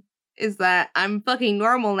know is that I'm fucking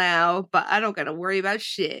normal now, but I don't gotta worry about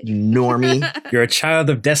shit. You normie. You're a child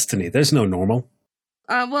of destiny. There's no normal.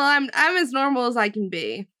 Well, I'm as normal as I can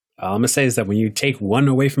be. All I'm gonna say is that when you take one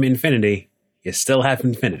away from infinity, you still have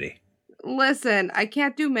infinity. Listen, I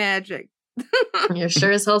can't do magic. You're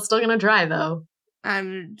sure as hell still gonna try, though.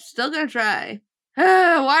 I'm still gonna try.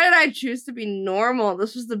 Why did I choose to be normal?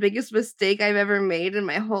 This was the biggest mistake I've ever made in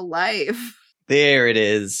my whole life. There it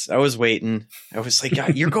is. I was waiting. I was like,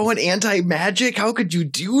 God, you're going anti-magic? How could you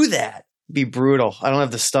do that? Be brutal. I don't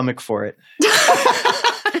have the stomach for it.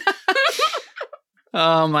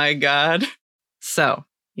 Oh my god. So,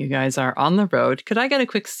 you guys are on the road. Could I get a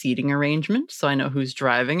quick seating arrangement so I know who's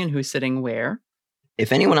driving and who's sitting where?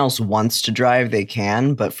 If anyone else wants to drive, they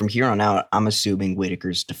can, but from here on out, I'm assuming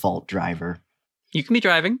Whitaker's default driver. You can be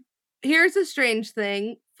driving. Here's a strange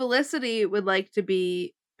thing. Felicity would like to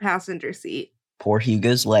be passenger seat. Poor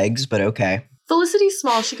Hugo's legs, but okay. Felicity's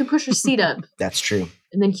small. She can push her seat up. That's true.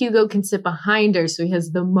 And then Hugo can sit behind her so he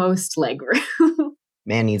has the most leg room.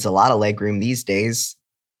 Man needs a lot of leg room these days.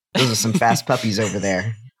 Those are some fast puppies over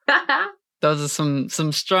there. Those are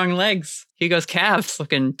some strong legs. Hugo's calves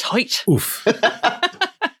looking tight. Oof.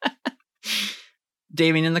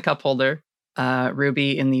 Damien in the cup holder.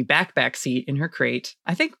 Ruby in the back seat in her crate.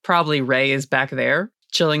 I think probably Ray is back there,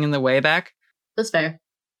 chilling in the way back. That's fair.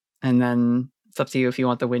 And then it's up to you if you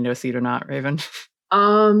want the window seat or not, Raven.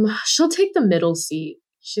 She'll take the middle seat.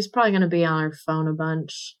 She's probably gonna be on her phone a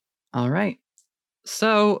bunch. All right.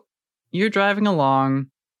 So you're driving along,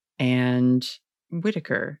 and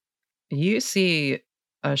Whitaker, you see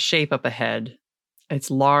a shape up ahead.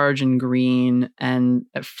 It's large and green, and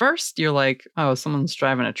at first you're like, oh, someone's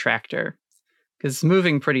driving a tractor, because it's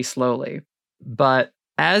moving pretty slowly. But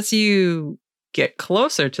as you get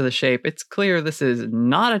closer to the shape, it's clear this is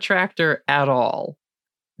not a tractor at all.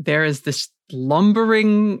 There is this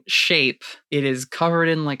lumbering shape. It is covered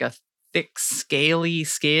in like a thick, scaly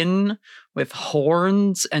skin with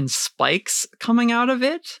horns and spikes coming out of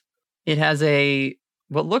it. It has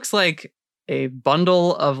what looks like a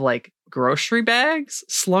bundle of like grocery bags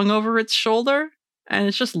slung over its shoulder, and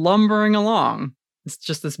it's just lumbering along. It's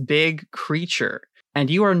just this big creature, and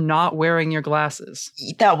you are not wearing your glasses.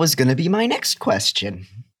 That was going to be my next question.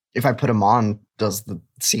 If I put them on, does the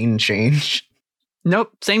scene change?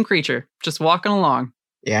 Nope, same creature, just walking along.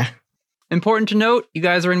 Yeah. Important to note, you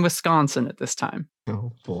guys are in Wisconsin at this time.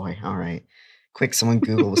 Oh boy, all right. Quick, someone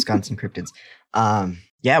Google Wisconsin cryptids.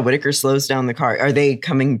 Yeah, Whitaker slows down the car. Are they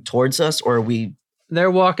coming towards us, or are we...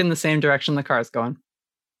 They're walking the same direction the car's going.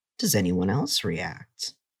 Does anyone else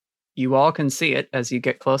react? You all can see it as you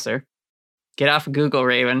get closer. Get off of Google,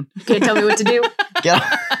 Raven. Can't tell me what to do. All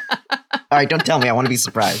right, don't tell me. I want to be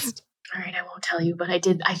surprised. All right, I won't tell you, but I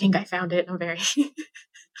did. I think I found it. I'm very,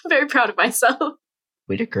 very proud of myself.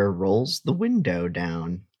 Whitaker rolls the window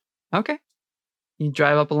down. Okay. You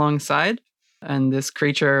drive up alongside, and this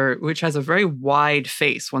creature, which has a very wide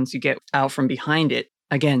face once you get out from behind it,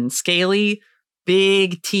 again, scaly,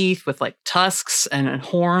 big teeth with like tusks and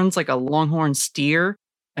horns like a longhorn steer,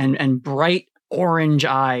 and bright orange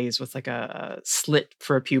eyes with like a slit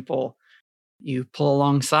for a pupil. You pull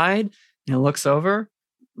alongside, and it looks over,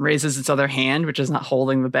 raises its other hand, which is not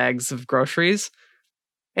holding the bags of groceries.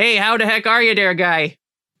 Hey, how the heck are you there, guy?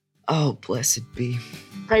 Oh, blessed be.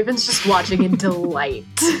 Raven's just watching in delight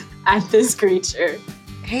at this creature.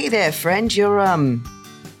 Hey there, friend. You're on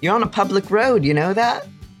a public road, you know that?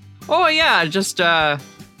 Oh, yeah, just, I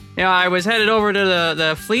was headed over to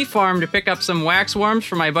the Fleet Farm to pick up some wax worms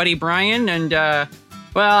for my buddy Brian, and,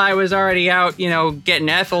 I was already out, getting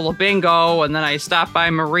Ethel to bingo, and then I stopped by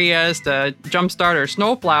Maria's to jumpstart her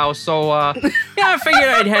snowplow, so, I figured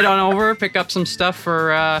I'd head on over, pick up some stuff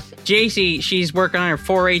for, JC. She's working on her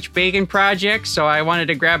 4-H bacon project, so I wanted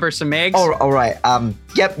to grab her some eggs. Oh, all right.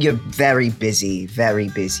 Yep, you're very busy, very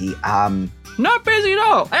busy. Not busy at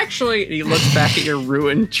all. Actually, he looks back at your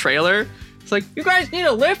ruined trailer. It's like, you guys need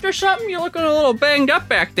a lift or something? You're looking a little banged up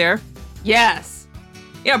back there. Yes.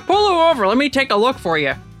 Yeah, pull her over. Let me take a look for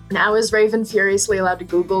you. Now is Raven furiously allowed to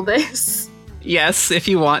Google this? Yes, if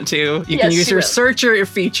you want to. You can Yes, use she your will. searcher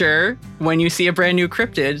feature when you see a brand new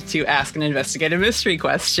cryptid to ask an investigative mystery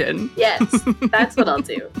question. Yes, that's what I'll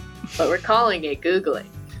do. But we're calling it Googling.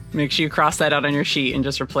 Make sure you cross that out on your sheet and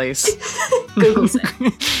just replace Google's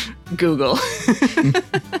it. Google.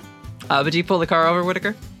 But do you pull the car over,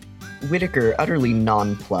 Whitaker? Whitaker, utterly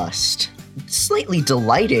nonplussed, slightly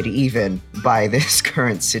delighted even by this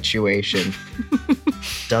current situation,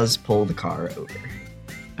 does pull the car over.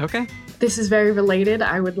 Okay. This is very related.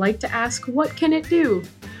 I would like to ask, what can it do?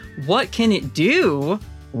 What can it do?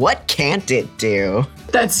 What can't it do?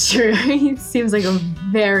 That's true. He seems like a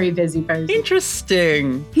very busy person.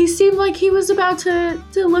 Interesting. He seemed like he was about to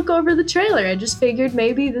look over the trailer. I just figured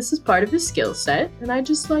maybe this is part of his skill set, and I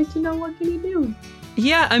just like to know what can he do.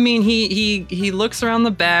 Yeah, I mean, he looks around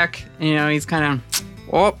the back, you know, he's kind of,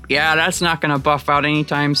 oh, yeah, that's not going to buff out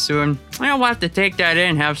anytime soon. I'll have to take that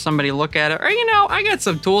in, have somebody look at it. Or, you know, I got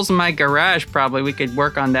some tools in my garage, probably. We could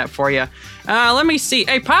work on that for you. Let me see.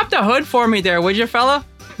 Hey, pop the hood for me there, would you, fella?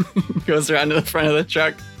 Goes around to the front of the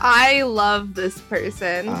truck. I love this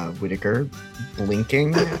person. Whitaker,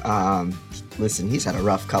 blinking. Listen, he's had a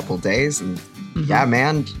rough couple days, and yeah,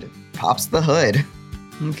 man, pops the hood.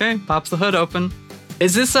 Okay, pops the hood open.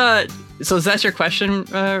 Is this, so is that your question,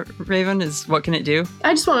 Raven? Is what can it do?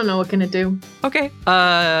 I just want to know what can it do. Okay.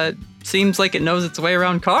 Seems like it knows its way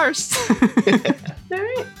around cars. All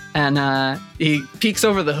right. And he peeks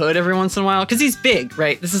over the hood every once in a while, because he's big,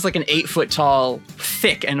 right? This is like an 8-foot tall,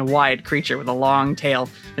 thick and wide creature with a long tail.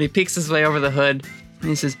 And he peeks his way over the hood, and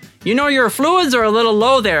he says, you know, your fluids are a little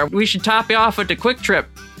low there. We should top you off at the quick trip.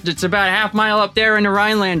 It's about a half mile up there in the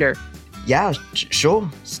Rhinelander. Yeah, sure.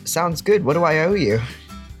 Sounds good. What do I owe you?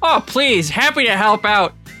 Oh, please. Happy to help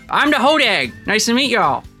out. I'm the Hodag. Nice to meet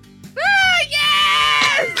y'all.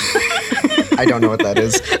 Yes! I don't know what that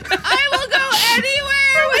is. I will go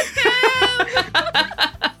anywhere with him!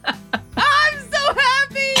 I'm so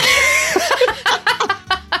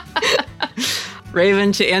happy!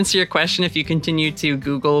 Raven, to answer your question, if you continue to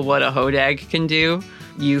Google what a Hodag can do,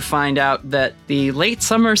 you find out that the late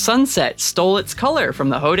summer sunset stole its color from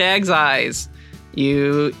the Hodag's eyes.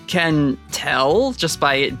 You can tell, just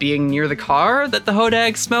by it being near the car, that the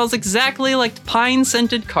Hodag smells exactly like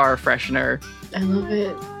pine-scented car freshener. I love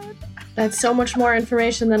it. That's so much more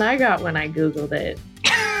information than I got when I Googled it.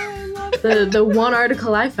 The one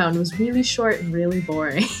article I found was really short and really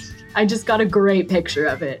boring. I just got a great picture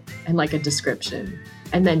of it and like a description.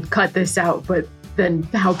 And then cut this out, but then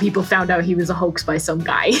how people found out he was a hoax by some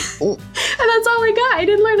guy. Oh. And that's all I got. I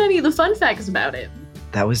didn't learn any of the fun facts about it.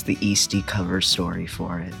 That was the Easty cover story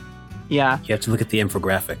for it. Yeah. You have to look at the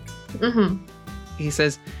infographic. Mm-hmm. He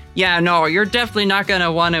says, yeah, no, you're definitely not going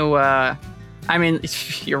to want to, I mean,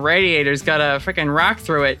 your radiator's got a freaking rock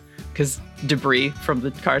through it, because debris from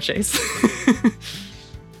the car chase.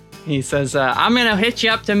 He says, I'm going to hitch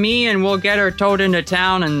you up to me, and we'll get her towed into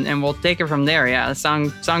town, and we'll take her from there. Yeah,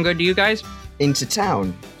 sound good to you guys? Into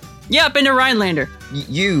town? Yep, into Rhinelander.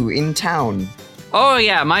 You in town? Oh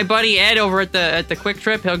yeah, my buddy Ed over at the Quick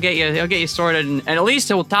Trip, he'll get you sorted, and at least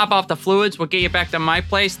he'll top off the fluids. We'll get you back to my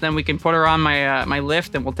place, then we can put her on my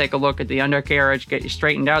lift, and we'll take a look at the undercarriage, get you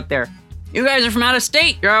straightened out there. You guys are from out of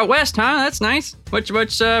state. You're out west, huh? That's nice. What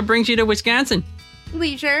brings you to Wisconsin?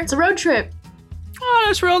 Leisure. It's a road trip. Oh,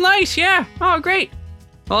 that's real nice. Yeah. Oh, great.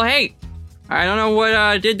 Well, hey, I don't know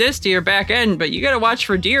what did this to your back end, but you gotta watch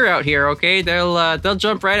for deer out here, okay? They'll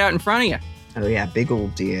jump right out in front of you. Oh yeah, big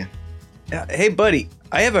old deer. Hey, buddy,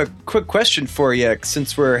 I have a quick question for you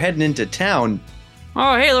since we're heading into town.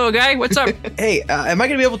 Oh, hey, little guy, what's up? Hey, am I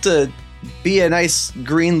going to be able to be a nice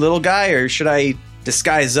green little guy, or should I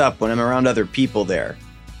disguise up when I'm around other people there?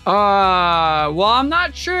 Well, I'm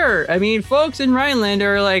not sure. I mean, folks in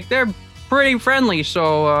Rhinelander are they're pretty friendly,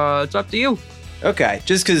 so it's up to you. Okay,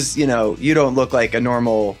 just because, you don't look like a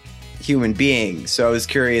normal human being, so I was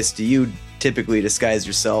curious, do you typically disguise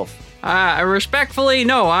yourself? Respectfully,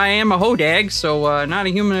 no, I am a Hodag, so not a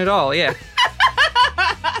human at all, yeah.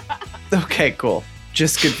 Okay, cool.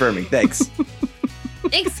 Just confirming, thanks.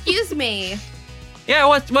 Excuse me. Yeah,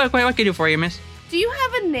 what can I do for you, miss? Do you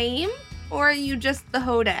have a name, or are you just the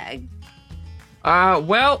Hodag?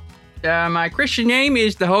 My Christian name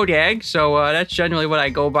is the Hodag, so that's generally what I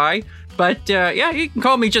go by. But, yeah, you can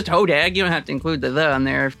call me just Hodag. You don't have to include the on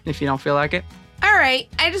there if you don't feel like it. All right.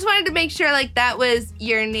 I just wanted to make sure, that was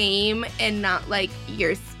your name and not,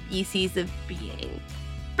 your species of being.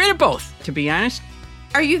 Bit of both, to be honest.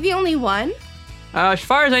 Are you the only one? As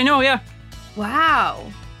far as I know, yeah.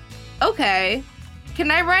 Wow. Okay. Can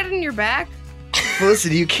I ride on your back?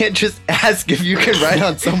 Felicity, you can't just ask if you can ride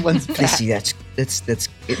on someone's back. Felicity, that's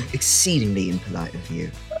exceedingly impolite of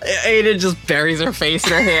you. Ada just buries her face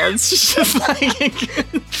in her hands. She's just like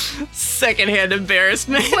secondhand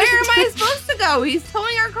embarrassment. Where am I supposed to go? He's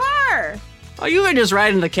towing our car. Oh, you can just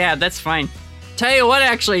ride in the cab. That's fine. Tell you what,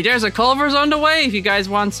 actually, there's a Culver's on the way. If you guys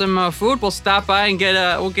want some food, we'll stop by and get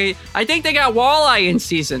I think they got walleye in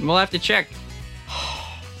season. We'll have to check.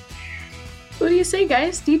 What do you say,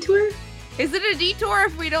 guys? Detour? Is it a detour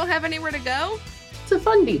if we don't have anywhere to go? It's a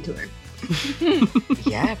fun detour.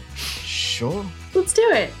 Yeah, sure. Let's do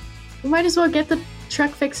it. We might as well get the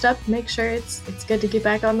truck fixed up, make sure it's good to get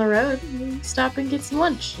back on the road, and stop and get some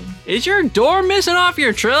lunch. Is your door missing off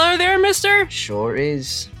your trailer there, mister? Sure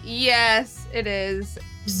is. Yes, it is.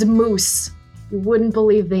 It's a moose. You wouldn't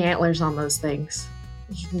believe the antlers on those things.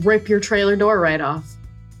 Just rip your trailer door right off.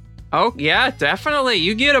 Oh, yeah, definitely.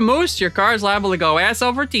 You get a moose, your car's liable to go ass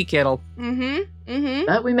over tea kettle.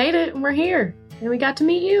 But we made it, and we're here. And we got to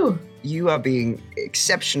meet you. You are being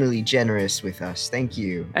exceptionally generous with us. Thank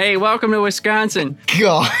you. Hey, welcome to Wisconsin.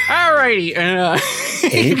 God. Alrighty.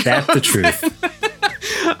 Ain't that the truth?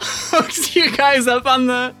 Hooks you guys up on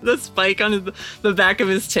the spike on the back of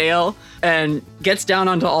his tail and gets down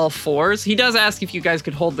onto all fours. He does ask if you guys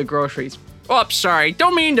could hold the groceries. Oh, sorry.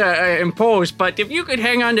 Don't mean to impose, but if you could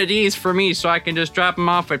hang on to these for me so I can just drop them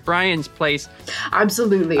off at Brian's place.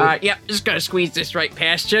 Absolutely. Yeah, just gotta squeeze this right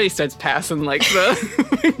past you. He starts passing, like,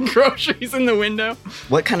 the groceries in the window.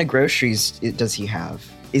 What kind of groceries does he have?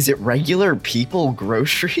 Is it regular people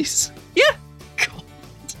groceries? Yeah. God.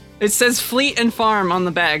 It says Fleet and Farm on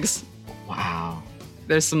the bags. Wow.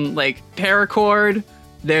 There's some, like, paracord.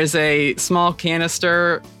 There's a small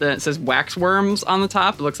canister that says waxworms on the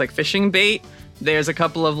top. It looks like fishing bait. There's a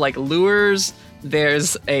couple of like lures.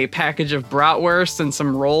 There's a package of bratwurst and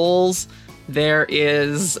some rolls. There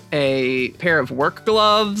is a pair of work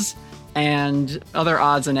gloves and other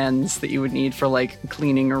odds and ends that you would need for like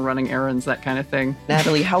cleaning or running errands, that kind of thing.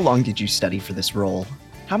 Natalie, how long did you study for this role?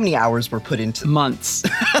 How many hours were put into months?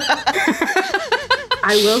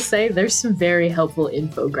 I will say there's some very helpful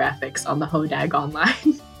infographics on the Hodag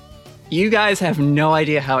online. You guys have no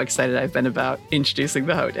idea how excited I've been about introducing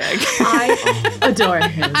the Hodag. I adore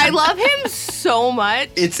him. I love him so much.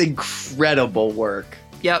 It's incredible work.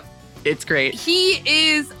 Yep, it's great. He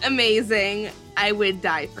is amazing. I would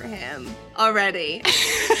die for him already.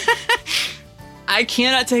 I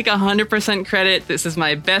cannot take 100% credit. This is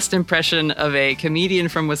my best impression of a comedian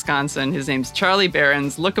from Wisconsin. His name's Charlie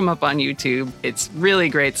Behrens. Look him up on YouTube. It's really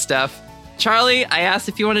great stuff. Charlie, I asked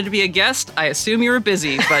if you wanted to be a guest. I assume you were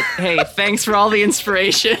busy, but hey, thanks for all the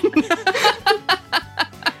inspiration.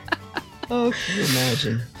 Oh, can you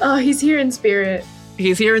imagine? Oh, he's here in spirit.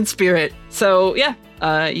 He's here in spirit. So,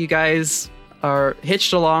 yeah, you guys are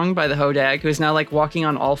hitched along by the Hodag, who is now like walking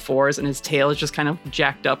on all fours, and his tail is just kind of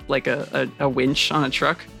jacked up like a winch on a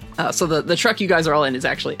truck. So the truck you guys are all in is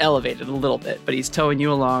actually elevated a little bit, but he's towing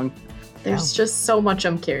you along. There's just so much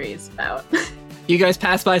I'm curious about. You guys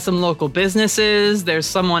pass by some local businesses. There's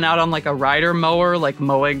someone out on like a rider mower, like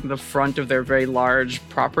mowing the front of their very large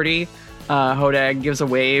property. Hodag gives a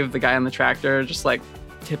wave. The guy on the tractor just like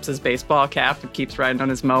tips his baseball cap and keeps riding on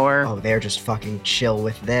his mower. Oh, they're just fucking chill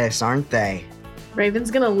with this, aren't they?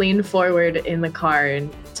 Raven's gonna lean forward in the car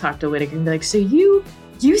and talk to Whittaker and be like, so you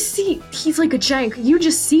see, he's like a giant, you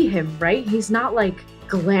just see him, right? He's not like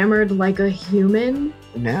glamored like a human?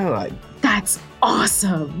 No, That's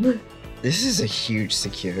awesome. This is a huge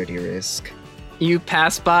security risk. You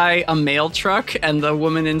pass by a mail truck and the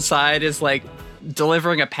woman inside is like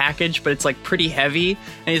delivering a package, but it's like pretty heavy.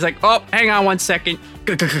 And he's like, oh, hang on one second.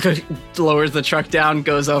 Lowers the truck down,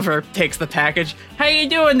 goes over, takes the package. How you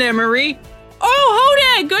doing there, Marie?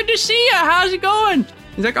 Oh, Hodag, good to see you. How's it going?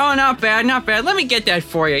 He's like, oh, not bad, not bad. Let me get that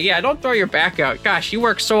for you. Yeah, don't throw your back out. Gosh, you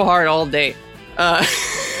work so hard all day.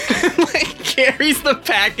 Like carries the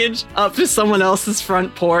package up to someone else's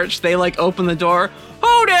front porch. They like open the door.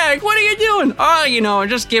 Hodag, what are you doing? Oh, you know,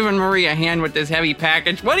 just giving Marie a hand with this heavy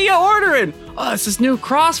package. What are you ordering? Oh, it's this new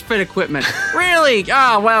CrossFit equipment. Really?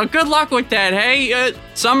 Oh, well, good luck with that, hey?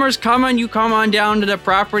 Summer's coming. You come on down to the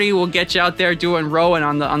property. We'll get you out there doing rowing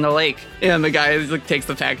on the lake. And the guy like, takes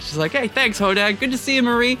the package. He's like, hey, thanks, Hodag. Good to see you,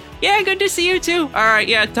 Marie. Yeah, good to see you, too. All right,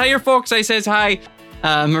 yeah, tell your folks I says hi.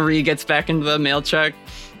 Marie gets back into the mail truck.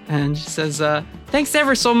 And she says, thanks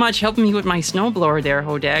ever so much helping me with my snowblower there,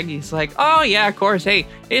 Hodag. He's like, oh, yeah, of course. Hey,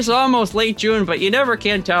 it's almost late June, but you never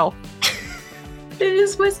can tell. It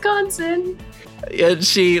is Wisconsin. And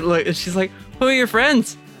she's like, who are your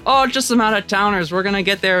friends? Oh, just some out-of-towners. We're going to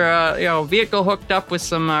get their vehicle hooked up with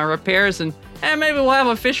some repairs, and maybe we'll have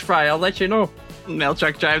a fish fry. I'll let you know. Mail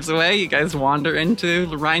truck drives away. You guys wander into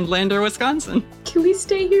Rhinelander, Wisconsin. Can we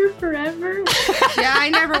stay here forever? Yeah, I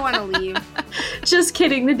never want to leave. Just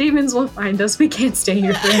kidding. The demons will find us. We can't stay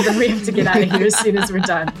here forever. We have to get out of here as soon as we're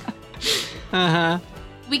done. Uh-huh.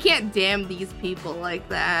 We can't damn these people like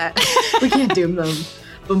that. We can't doom them.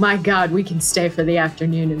 But my God, we can stay for the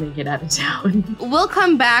afternoon and then get out of town. We'll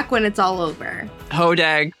come back when it's all over.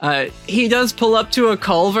 Hodag, he does pull up to a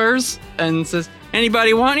Culver's and says,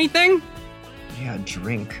 anybody want anything? Yeah,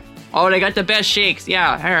 drink. Oh, they got the best shakes.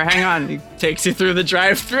 Yeah, here, hang on. He takes you through the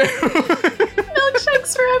drive-thru.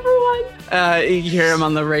 Milkshakes for everyone. You hear him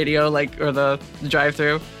on the radio, or the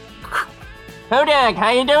drive-thru. Hodag,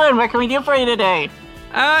 how you doing? What can we do for you today?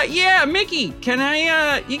 Yeah, Mickey, can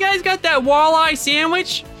I, you guys got that walleye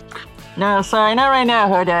sandwich? No, sorry, not right now,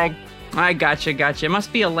 Hodag. I gotcha. It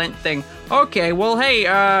must be a Lent thing. Okay, well, hey,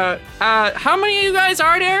 how many of you guys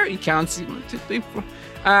are there? He counts, 1, 2, 3, 4.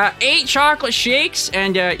 8 chocolate shakes,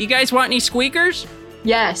 and, you guys want any squeakers?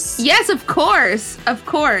 Yes. Yes, of course. Of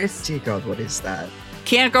course. Dear God, what is that?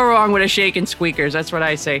 Can't go wrong with a shake and squeakers, that's what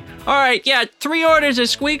I say. All right, yeah, 3 orders of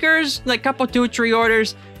squeakers, like a couple 2-3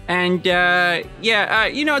 orders. And,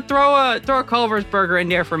 throw a Culver's burger in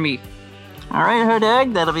there for me. All right,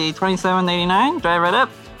 Hodag, that'll be $27.89. Drive right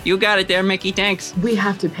up. You got it there, Mickey, thanks. We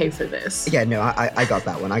have to pay for this. Yeah, no, I got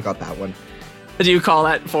that one. Do you call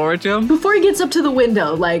that forward to him? Before he gets up to the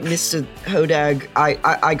window, Mr. Hodag,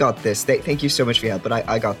 I got this. Thank you so much for your help, but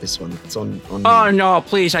I got this one. It's on me. Oh, no,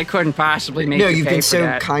 please, I couldn't possibly make you pay for that. No, you've been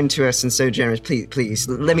so kind to us and so generous. Please,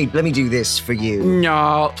 let me do this for you.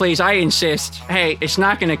 No, please, I insist. Hey, it's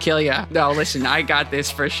not gonna kill you. No, listen, I got this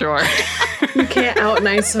for sure. You can't out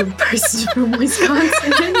nice a person from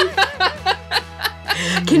Wisconsin.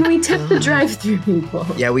 Can we tip the drive-thru people?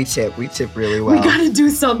 Yeah, we tip really well. We gotta do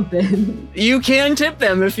something. You can tip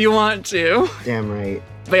them if you want to. Damn right.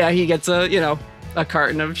 But yeah, he gets a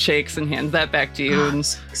carton of shakes and hands that back to you. And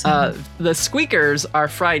the squeakers are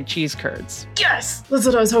fried cheese curds. Yes! That's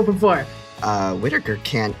what I was hoping for. Whitaker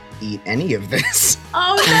can't eat any of this.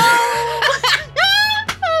 Oh no!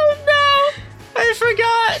 Oh no! I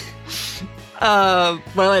forgot!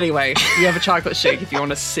 Well, anyway, you have a chocolate shake if you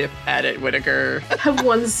want to sip at it, Whitaker. Have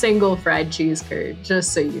one single fried cheese curd,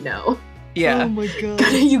 just so you know. Yeah. Oh my God.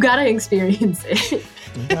 You gotta experience it.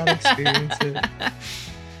 You gotta experience it.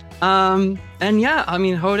 And yeah, I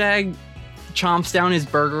mean, Hodag chomps down his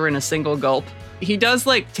burger in a single gulp. He does,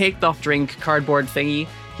 take the drink cardboard thingy.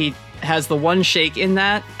 He has the one shake in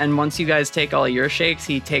that, and once you guys take all of your shakes,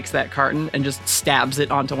 he takes that carton and just stabs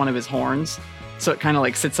it onto one of his horns. So it kind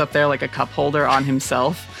of sits up there like a cup holder on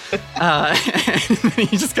himself. And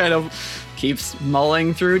he just kind of keeps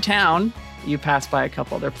mulling through town. You pass by a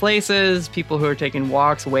couple other places, people who are taking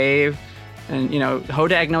walks wave. And,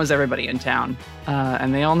 Hodag knows everybody in town.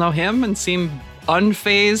 And they all know him and seem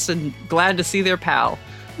unfazed and glad to see their pal.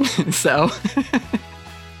 So.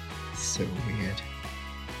 So weird.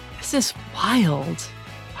 This is wild.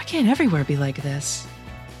 Why can't everywhere be like this?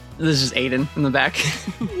 This is just Aiden in the back.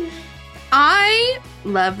 I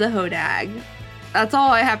love the Hodag. That's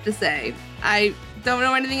all I have to say. I don't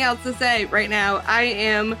know anything else to say right now. I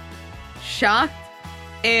am shocked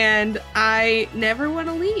and I never want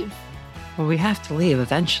to leave. Well, we have to leave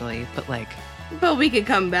eventually, but But we could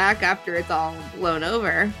come back after it's all blown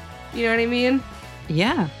over. You know what I mean?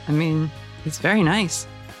 Yeah, I mean, he's very nice.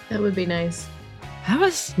 That would be nice. How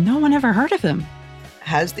has no one ever heard of him?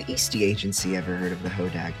 Has the Eastie Agency ever heard of the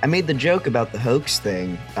Hodag? I made the joke about the hoax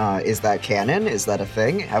thing. Is that canon? Is that a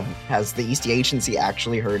thing? Has the Eastie Agency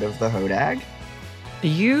actually heard of the Hodag?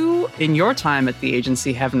 You, in your time at the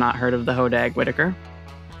agency, have not heard of the Hodag, Whitaker.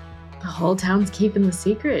 The whole town's keeping the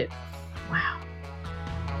secret. Wow.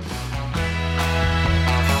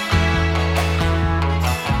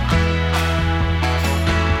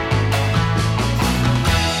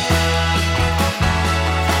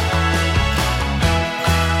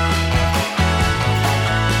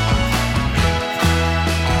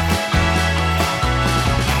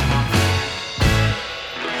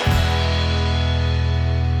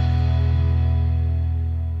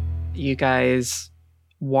 You guys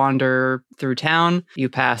wander through town. You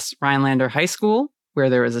pass Rhinelander High School, where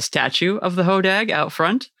there is a statue of the Hodag out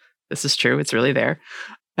front. This is true. It's really there.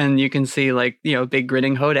 And you can see, big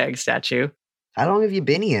grinning Hodag statue. How long have you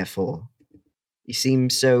been here for? You seem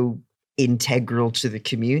so integral to the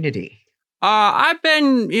community. I've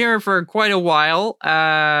been here for quite a while.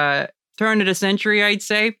 Turn of the century, I'd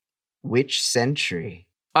say. Which century?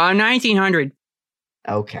 1900.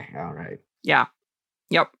 Okay, all right. Yeah.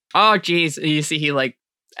 Yep. Oh, geez. You see he,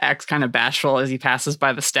 acts kind of bashful as he passes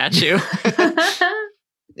by the statue.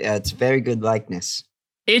 Yeah, it's a very good likeness.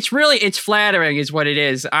 It's flattering is what it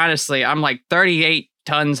is. Honestly, I'm like 38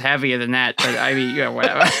 tons heavier than that, but I mean,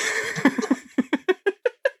 whatever.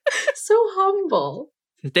 So humble.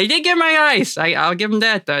 They did get my eyes. I'll give them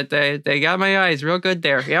that. They got my eyes real good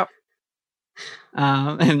there. Yep.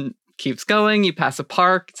 And keeps going. You pass a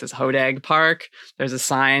park. It says Hodag Park. There's a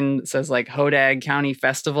sign that says like Hodag County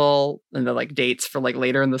Festival and the like dates for like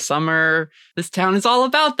later in the summer. This town is all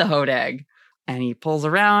about the Hodag. And he pulls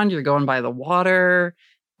around. You're going by the water.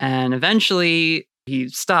 And eventually he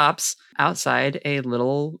stops outside a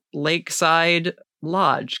little lakeside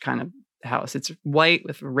lodge kind of house. It's white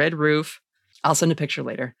with a red roof. I'll send a picture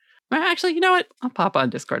later. Actually, you know what? I'll pop on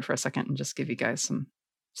Discord for a second and just give you guys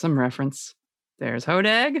some reference. There's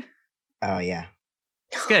Hodag. Oh, yeah.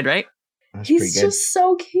 It's good, right? That's He's pretty good. just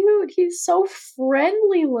so cute. He's so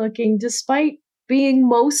friendly looking, despite being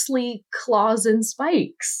mostly claws and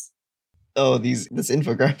spikes. Oh, this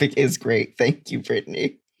infographic is great. Thank you,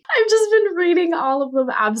 Brittany. I've just been reading all of them,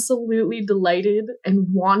 absolutely delighted and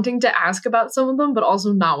wanting to ask about some of them, but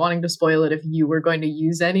also not wanting to spoil it if you were going to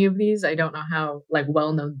use any of these. I don't know how like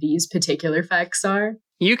well known these particular facts are.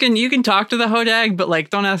 You can talk to the Hodag, but like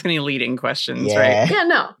don't ask any leading questions, right? Yeah,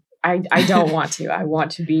 no. I don't want to. I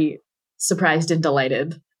want to be surprised and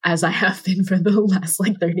delighted, as I have been for the last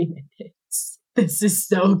like 30 minutes. This is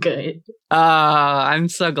so good. I'm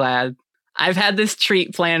so glad. I've had this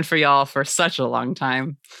treat planned for y'all for such a long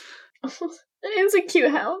time. It's a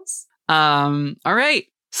cute house. All right.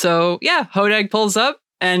 So yeah, Hodag pulls up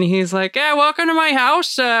and he's like, "Yeah, welcome to my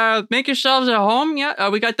house. Make yourselves at home. Yeah,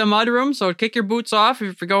 we got the mud room, so kick your boots off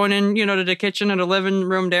if you're going in, to the kitchen or the living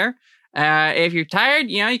room there. If you're tired,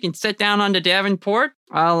 you can sit down on the Davenport.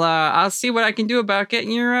 I'll see what I can do about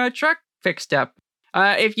getting your truck fixed up.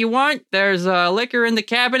 If you want, there's liquor in the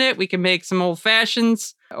cabinet. We can make some old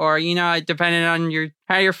fashions, or depending on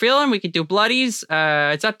how you're feeling, we could do bloodies.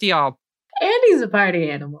 It's up to y'all." Andy's a party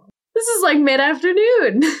animal. This is like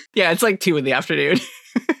mid-afternoon. Yeah, it's like 2 in the afternoon.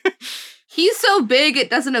 He's so big, it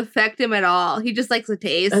doesn't affect him at all. He just likes the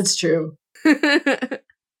taste. That's true.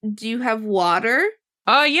 Do you have water?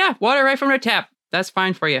 Yeah, water right from the tap. That's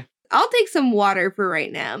fine for you. I'll take some water for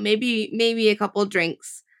right now. Maybe a couple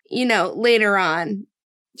drinks, later on.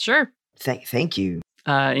 Sure. Thank you.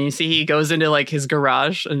 And you see he goes into like his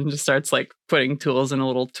garage and just starts like putting tools in a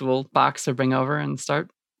little tool box to bring over and start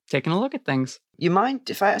taking a look at things. You mind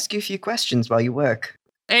if I ask you a few questions while you work?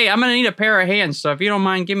 Hey, I'm gonna need a pair of hands, so if you don't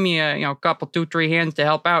mind giving me a couple 2-3 hands to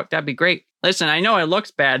help out, that'd be great. Listen, I know it looks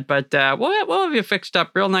bad, but we'll have you fixed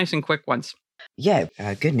up real nice and quick once. Yeah,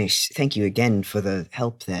 goodness, thank you again for the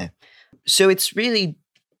help there. So it's really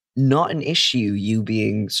not an issue, you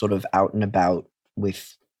being sort of out and about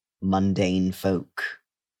with mundane folk?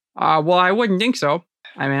 Well, I wouldn't think so.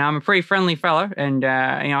 I mean, I'm a pretty friendly fella, and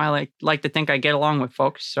I like to think I get along with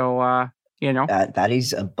folks. So, that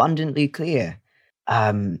is abundantly clear.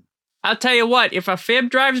 I'll tell you what. If a fib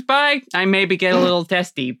drives by, I maybe get a little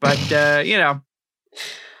testy, but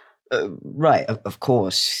right, of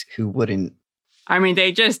course. Who wouldn't? I mean,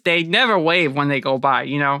 they never wave when they go by.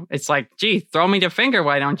 It's like, gee, throw me the finger,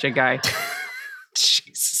 why don't you, guy?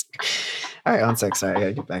 Jesus. All right, 1 sec. Sorry, I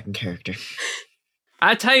gotta get back in character.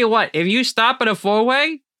 I tell you what, if you stop at a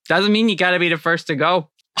 4-way, doesn't mean you gotta be the first to go.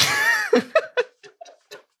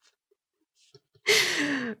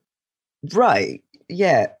 Right.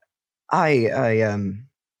 Yeah. I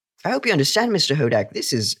hope you understand, Mr. Hodag.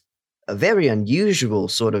 This is a very unusual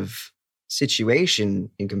sort of situation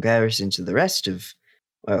in comparison to the rest of,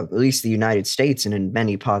 well, at least the United States and in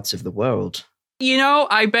many parts of the world.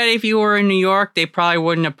 I bet if you were in New York, they probably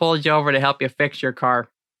wouldn't have pulled you over to help you fix your car.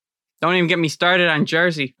 Don't even get me started on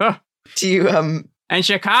Jersey. Huh. Do you, And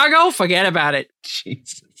Chicago? Forget about it.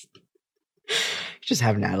 Jesus. Just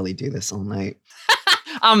have Natalie do this all night.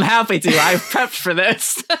 I'm happy to. I've prepped for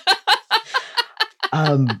this.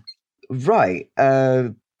 Right.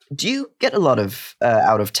 Do you get a lot of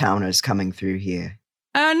out-of-towners coming through here?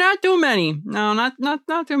 Not too many. No,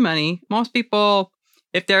 not too many. Most people,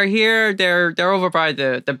 if they're here, they're over by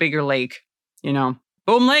the bigger lake.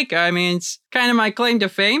 Boom Lake. I mean, it's kind of my claim to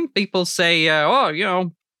fame. People say,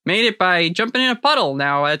 made it by jumping in a puddle.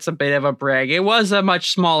 Now that's a bit of a brag. It was a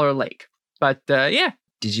much smaller lake, but yeah.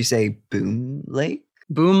 Did you say Boom Lake?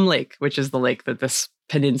 Boom Lake, which is the lake that this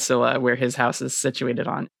peninsula where his house is situated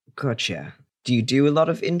on. Gotcha. Do you do a lot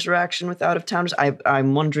of interaction with out-of-towners?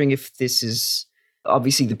 I'm wondering if this is...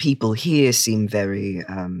 Obviously, the people here seem very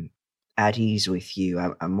at ease with you.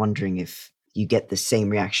 I'm wondering if you get the same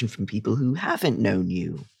reaction from people who haven't known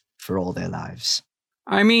you for all their lives.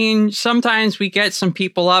 I mean, sometimes we get some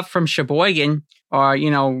people up from Sheboygan or,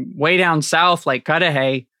 way down south like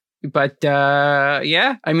Cudahy. But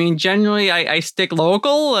yeah, I mean, generally I stick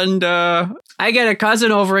local, and I get a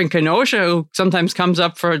cousin over in Kenosha who sometimes comes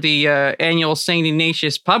up for the annual St.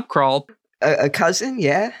 Ignatius pub crawl. A cousin,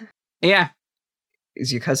 yeah? Yeah.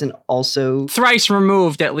 Is your cousin also thrice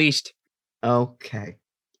removed, at least? Okay.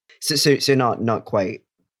 So not quite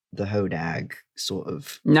the Hodag sort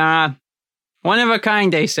of. Nah. One of a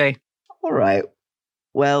kind, they say. All right.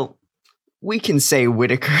 Well, we can say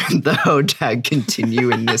Whitaker and the Hodag continue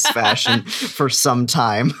in this fashion for some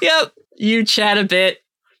time. Yep. You chat a bit.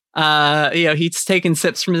 He's taking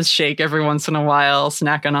sips from his shake every once in a while,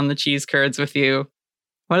 snacking on the cheese curds with you.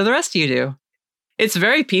 What do the rest of you do? It's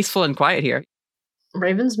very peaceful and quiet here.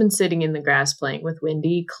 Raven's been sitting in the grass playing with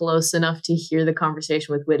Wendy, close enough to hear the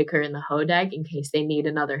conversation with Whitaker and the Hodag in case they need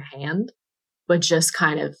another hand, but just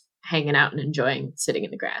kind of hanging out and enjoying sitting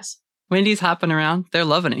in the grass. Wendy's hopping around. They're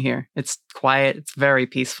loving it here. It's quiet. It's very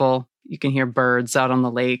peaceful. You can hear birds out on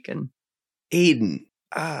the lake. And Aiden,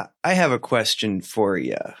 I have a question for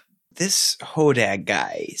you. This Hodag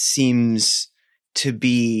guy seems to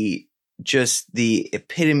be just the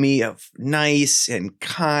epitome of nice and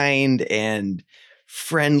kind and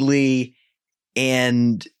friendly,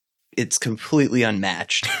 and it's completely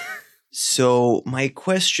unmatched. So my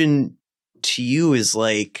question to you is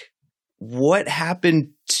like, what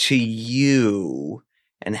happened to you,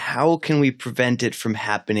 and how can we prevent it from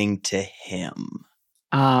happening to him?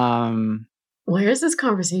 Where is this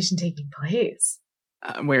conversation taking place?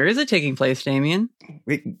 Where is it taking place, Damien?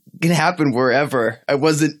 It can happen wherever. I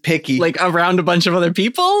wasn't picky. Like around a bunch of other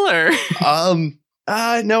people, or?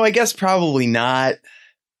 No, I guess probably not.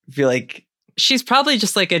 I feel like she's probably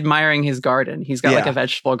just like admiring his garden. He's got like a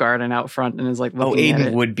vegetable garden out front and is like looking at it.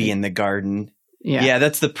 Aiden would be in the garden. Yeah,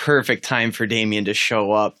 that's the perfect time for Damien to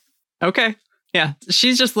show up. Okay. Yeah,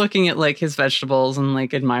 she's just looking at like his vegetables and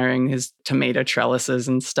like admiring his tomato trellises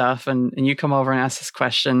and stuff. And you come over and ask this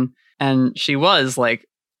question, and she looked like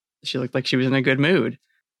she was in a good mood.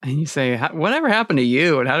 And you say, whatever happened to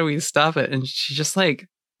you, and how do we stop it? And she just like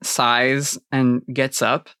sighs and gets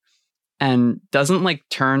up and doesn't like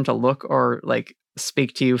turn to look or like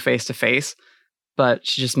speak to you face to face, but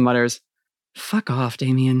she just mutters, "Fuck off,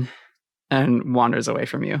 Damien," and wanders away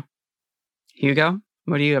from you. Hugo,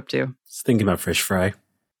 what are you up to? Just thinking about fish fry.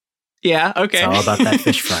 Yeah, okay. It's all about that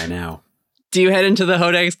fish fry now. Do you head into the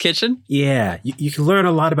Hodag's kitchen? Yeah, you can learn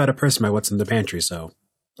a lot about a person by what's in the pantry, so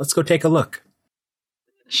let's go take a look.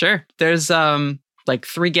 Sure. There's like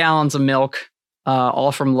 3 gallons of milk,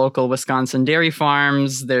 all from local Wisconsin dairy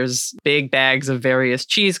farms. There's big bags of various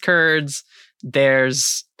cheese curds.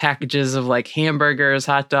 There's packages of like hamburgers,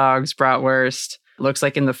 hot dogs, bratwurst. It looks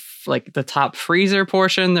like in the top freezer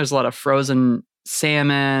portion, there's a lot of frozen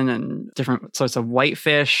salmon and different sorts of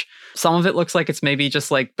whitefish. Some of it looks like it's maybe just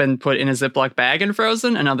like been put in a Ziploc bag and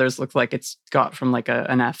frozen, and others look like it's got from like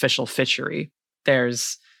an official fishery.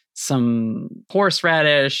 There's some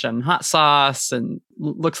horseradish and hot sauce, and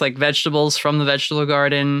looks like vegetables from the vegetable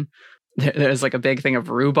garden. There's like a big thing of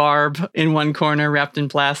rhubarb in one corner wrapped in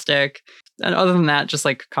plastic. And other than that, just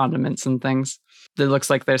like condiments and things. It looks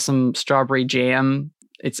like there's some strawberry jam.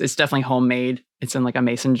 It's definitely homemade. It's in like a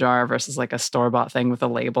mason jar versus like a store-bought thing with a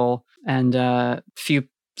label. And a few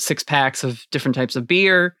 6-packs of different types of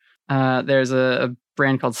beer. There's a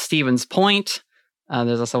brand called Stevens Point.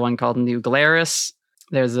 There's also one called New Glarus.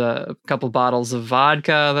 There's a couple bottles of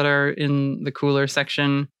vodka that are in the cooler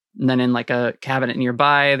section. And then in like a cabinet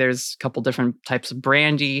nearby, there's a couple different types of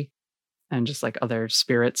brandy and just like other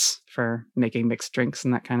spirits for making mixed drinks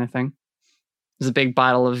and that kind of thing. There's a big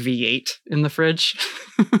bottle of V8 in the fridge.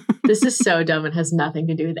 This is so dumb and has nothing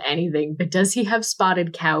to do with anything, but does he have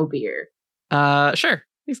spotted cow beer? Sure.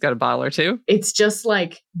 He's got a bottle or two. It's just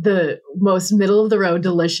like the most middle of the road,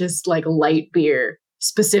 delicious, like light beer,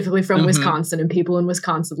 specifically from Wisconsin, and people in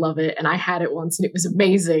Wisconsin love it. And I had it once and it was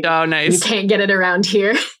amazing. Oh, nice. You can't get it around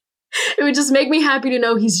here. It would just make me happy to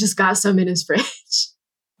know he's just got some in his fridge.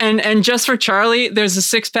 And just for Charlie, there's a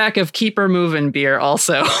 6-pack of Keeper Movin beer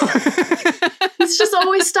also. It's just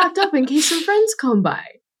always stocked up in case some friends come by.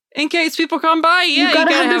 In case people come by, yeah, you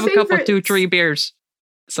gotta have a couple, 2, 3 beers.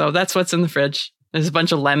 So that's what's in the fridge. There's a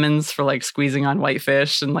bunch of lemons for like squeezing on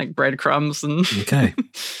whitefish and like breadcrumbs. And okay.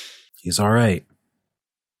 He's all right.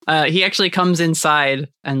 He actually comes inside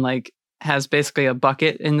and like has basically a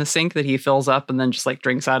bucket in the sink that he fills up and then just like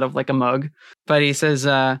drinks out of like a mug. But he says,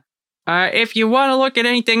 if you want to look at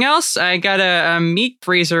anything else, I got a meat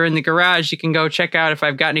freezer in the garage. You can go check out if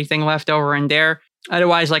I've got anything left over in there.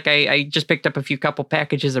 Otherwise, like I just picked up a couple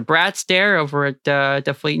packages of brats there over at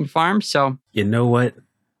the Fleeton Farm. So you know what?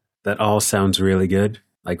 That all sounds really good.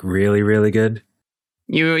 Like really, really good.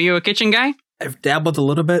 You a kitchen guy? I've dabbled a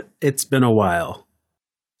little bit. It's been a while.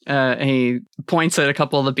 And he points at a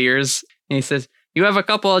couple of the beers and he says, "You have a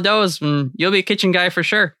couple of those and you'll be a kitchen guy for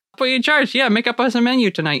sure. I'll put you in charge. Yeah, make up us a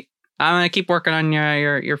menu tonight. I'm going to keep working on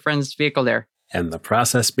your friend's vehicle there." And the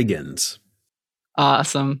process begins.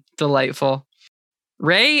 Awesome. Delightful.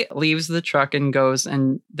 Ray leaves the truck and goes,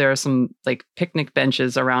 and there are some like picnic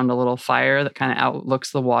benches around a little fire that kind of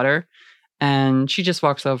outlooks the water. And she just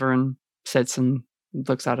walks over and sits and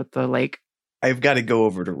looks out at the lake. I've got to go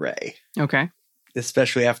over to Ray. Okay.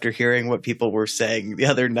 Especially after hearing what people were saying the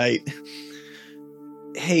other night.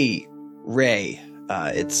 Hey, Ray,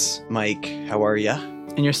 it's Mike. How are ya?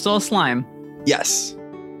 And you're still a slime. Yes.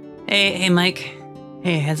 Hey, Mike.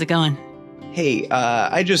 Hey, how's it going? Hey,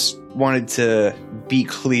 I just wanted to be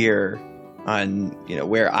clear on,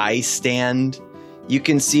 where I stand. You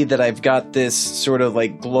can see that I've got this sort of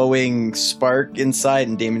like glowing spark inside,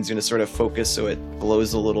 and Damon's going to sort of focus so it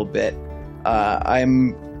glows a little bit.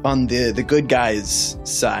 I'm on the good guys'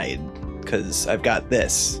 side because I've got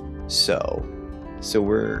this. So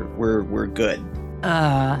we're good.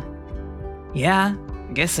 Yeah,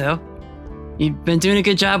 I guess so. You've been doing a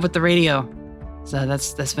good job with the radio, so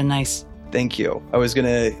that's been nice. Thank you. I was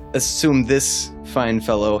gonna assume this fine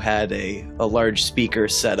fellow had a large speaker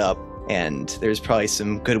set up, and there's probably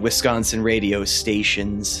some good Wisconsin radio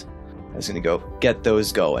stations. I was gonna go get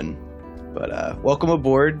those going. But welcome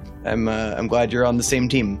aboard. I'm glad you're on the same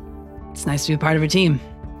team. It's nice to be a part of a team.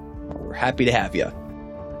 We're happy to have you.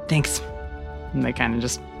 Thanks. And they kind of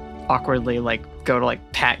just awkwardly go to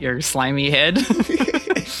pat your slimy head.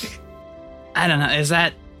 I don't know.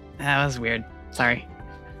 That was weird. Sorry.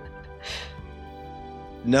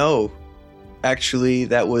 No, actually,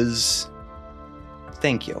 that was.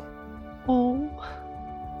 Thank you. Oh.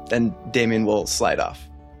 Then Damien will slide off.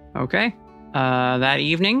 Okay. That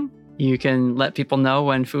evening, you can let people know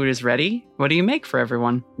when food is ready. What do you make for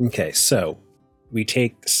everyone? Okay, so we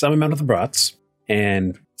take some amount of the brats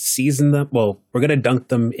and season them. Well, we're going to dunk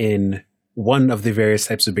them in one of the various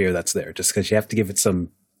types of beer that's there, just because you have to give it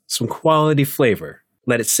some quality flavor.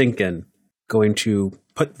 Let it sink in. Going to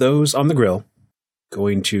put those on the grill.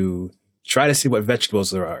 Going to try to see what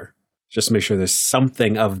vegetables there are. Just to make sure there's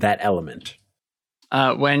something of that element.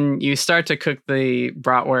 When you start to cook the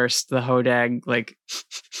bratwurst, the hodag,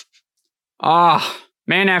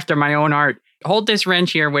 man after my own heart. Hold this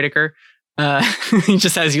wrench here, Whitaker. He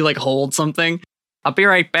just has you hold something. I'll be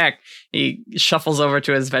right back. He shuffles over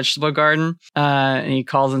to his vegetable garden, and he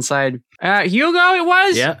calls inside. Hugo, it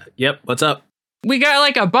was? Yeah, yep, what's up? We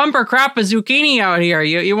got a bumper crop of zucchini out here.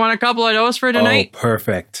 You want a couple of those for tonight? Oh,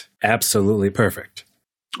 perfect. Absolutely perfect.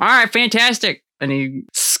 All right, fantastic. And he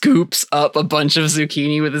scoops up a bunch of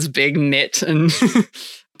zucchini with his big mitt and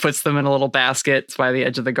puts them in a little basket by the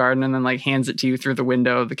edge of the garden and then hands it to you through the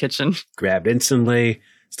window of the kitchen. Grabbed instantly,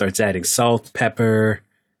 starts adding salt, pepper,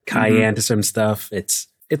 cayenne to some stuff. It's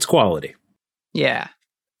quality. Yeah.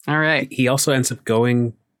 All right. He also ends up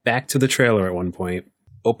going back to the trailer at one point,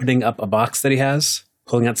 opening up a box that he has,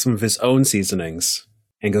 pulling out some of his own seasonings,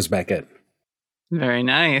 and goes back in. Very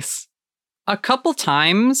nice. A couple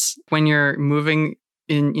times when you're moving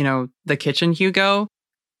in, the kitchen, Hugo,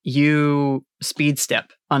 you speed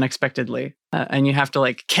step unexpectedly, and you have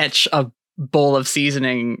to catch a bowl of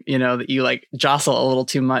seasoning, that you jostle a little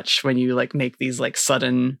too much when you make these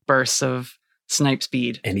sudden bursts of snipe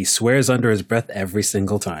speed. And he swears under his breath every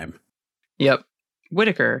single time. Yep.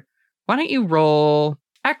 Whitaker, why don't you roll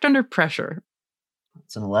Act Under Pressure?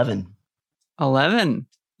 It's an 11. 11.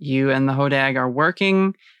 You and the hodag are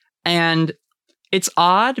working, and it's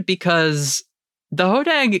odd because the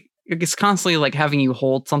hodag is constantly having you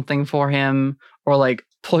hold something for him or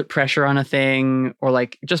put pressure on a thing or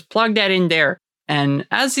just plug that in there. And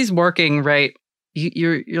as he's working, right,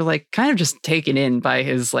 you're kind of just taken in by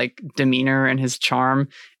his demeanor and his charm,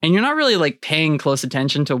 and you're not really paying close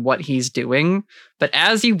attention to what he's doing. But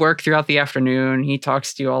as you work throughout the afternoon, he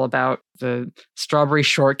talks to you all about the Strawberry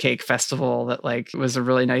Shortcake Festival that was a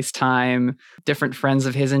really nice time, different friends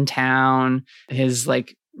of his in town, his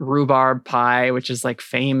rhubarb pie, which is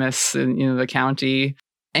famous in the county.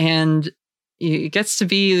 And it gets to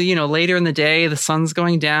be, later in the day, the sun's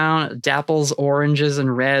going down, it dapples oranges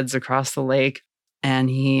and reds across the lake. And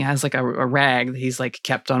he has a rag that he's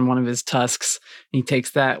kept on one of his tusks. And he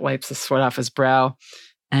takes that, wipes the sweat off his brow,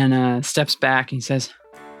 and steps back and he says,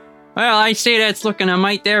 "Well, I say that's looking a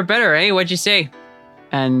mite there better, eh? What'd you say?"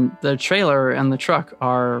 And the trailer and the truck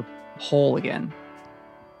are whole again.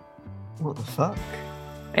 What the fuck?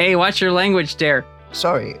 Hey, watch your language there.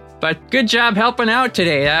 Sorry. But good job helping out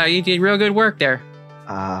today. You did real good work there.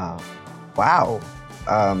 Wow.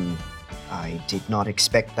 I did not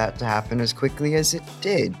expect that to happen as quickly as it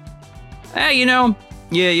did. You know,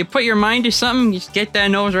 you put your mind to something, you just get that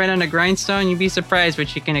nose right on the grindstone, you'd be surprised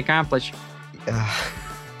what you can accomplish.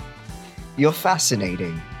 You're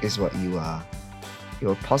fascinating, is what you are.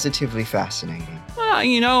 You're positively fascinating. Well,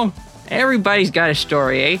 you know, everybody's got a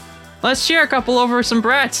story, eh? Let's share a couple over some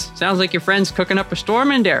brats. Sounds like your friend's cooking up a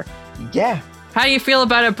storm in there. Yeah. How do you feel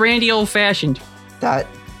about a brandy old-fashioned? That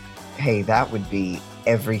would be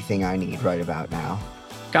everything I need right about now.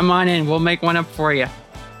 Come on in, we'll make one up for you.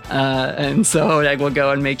 And so Hodag will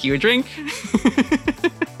go and make you a drink.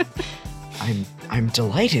 I'm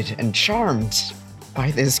delighted and charmed by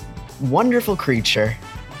this wonderful creature.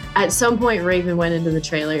 At some point, Raven went into the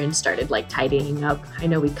trailer and started like tidying up. I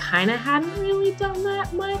know we kind of hadn't really done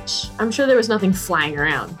that much. I'm sure there was nothing flying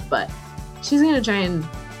around, but she's gonna try and,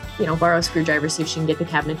 borrow a screwdriver, see if she can get the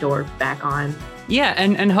cabinet door back on. Yeah,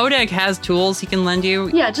 and Hodag has tools he can lend you.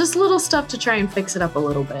 Yeah, just little stuff to try and fix it up a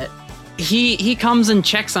little bit. He comes and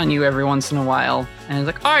checks on you every once in a while, and he's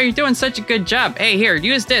like, "Oh, you're doing such a good job. Hey, here,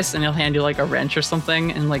 use this," and he'll hand you like a wrench or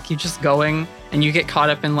something, and like you just going, and you get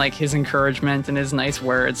caught up in like his encouragement and his nice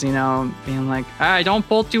words, being like, "Don't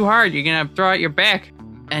pull too hard. You're gonna throw out your back."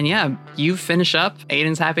 And yeah, you finish up.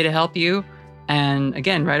 Aiden's happy to help you, and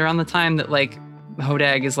again, right around the time that like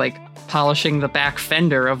Hodag is like polishing the back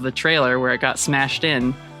fender of the trailer where it got smashed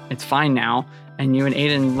in, it's fine now. And you and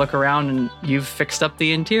Aiden look around and you've fixed up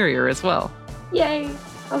the interior as well. Yay!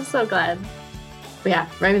 I'm so glad. But yeah,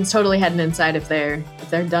 Raven's totally heading inside if they're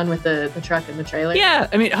done with the truck and the trailer. Yeah,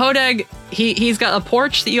 I mean, Hodag, he's got a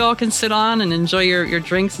porch that you all can sit on and enjoy your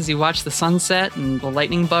drinks as you watch the sunset and the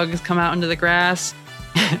lightning bugs come out into the grass.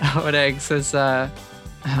 Hodag says,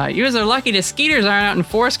 you guys are lucky the skeeters aren't out in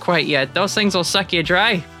force quite yet. Those things will suck you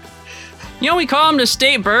dry. We call them the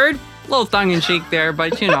state bird. A little tongue-in-cheek there,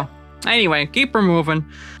 but Anyway, keep her moving.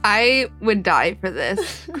 I would die for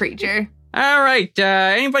this creature. All right,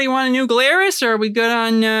 anybody want a new Glarus, or are we good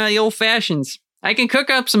on the old fashions? I can cook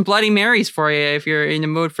up some Bloody Marys for you if you're in the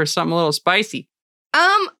mood for something a little spicy.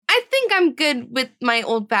 I think I'm good with my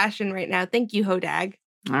old fashioned right now. Thank you, Hodag.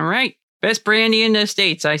 All right, best brandy in the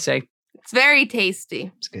States, I say. It's very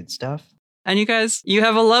tasty. It's good stuff. And you guys, you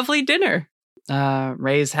have a lovely dinner.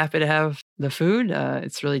 Ray's happy to have the food.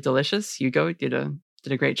 It's really delicious. Hugo did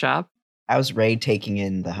a great job. How's Ray taking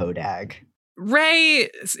in the Hodag? Ray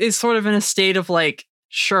is sort of in a state of like,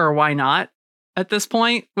 sure, why not at this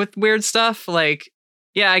point with weird stuff? Like,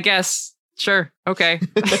 yeah, I guess, sure, okay.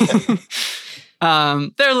 They're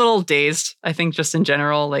a little dazed, I think, just in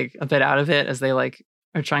general, like a bit out of it as they like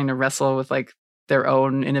are trying to wrestle with like their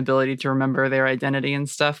own inability to remember their identity and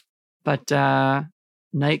stuff. But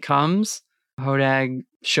night comes. Hodag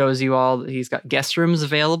shows you all that he's got guest rooms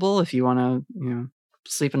available if you want to,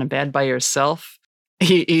 sleep in a bed by yourself.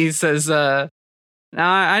 He says, now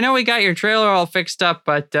I know we got your trailer all fixed up,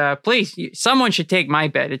 but please, someone should take my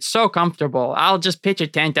bed. It's so comfortable. I'll just pitch a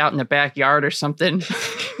tent out in the backyard or something.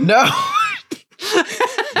 No.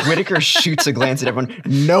 Whitaker shoots a glance at everyone.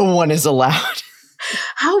 No one is allowed.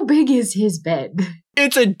 How big is his bed?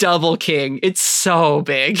 It's a double king. It's so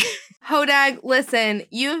big. Hodag, listen,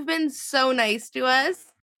 you've been so nice to us.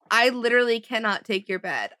 I literally cannot take your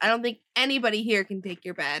bed. I don't think anybody here can take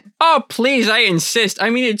your bed. Oh, please, I insist. I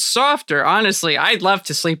mean, it's softer. Honestly, I'd love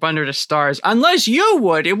to sleep under the stars. Unless you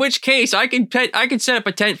would, in which case I could set up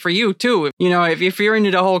a tent for you, too. If you're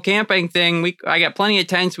into the whole camping thing, I got plenty of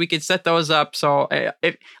tents. We could set those up. So,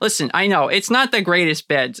 listen, I know, it's not the greatest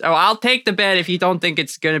bed. So I'll take the bed if you don't think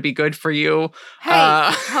it's going to be good for you. Hey,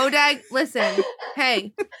 Hodag, listen.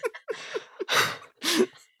 Hey.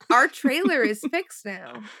 Our trailer is fixed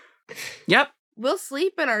now. Yep. We'll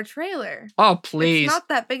sleep in our trailer. Oh, please. It's not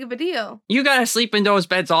that big of a deal. You gotta sleep in those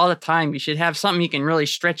beds all the time. You should have something you can really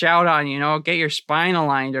stretch out on, get your spine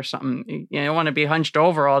aligned or something. You don't want to be hunched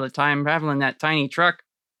over all the time traveling that tiny truck.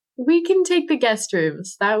 We can take the guest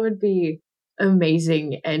rooms. That would be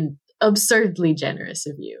amazing and absurdly generous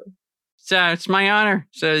of you. So it's my honor.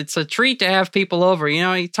 So it's a treat to have people over.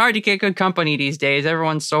 It's hard to get good company these days.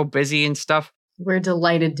 Everyone's so busy and stuff. We're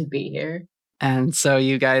delighted to be here. And so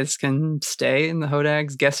you guys can stay in the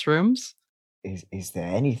Hodag's guest rooms. Is there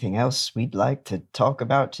anything else we'd like to talk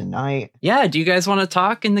about tonight? Yeah, do you guys want to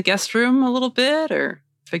talk in the guest room a little bit or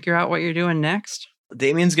figure out what you're doing next?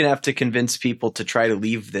 Damien's going to have to convince people to try to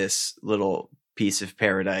leave this little piece of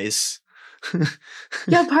paradise.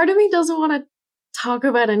 Yeah, part of me doesn't want to talk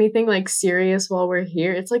about anything like serious while we're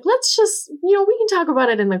here. It's like, let's just, we can talk about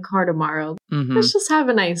it in the car tomorrow. Mm-hmm. Let's just have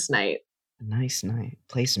a nice night. A nice night.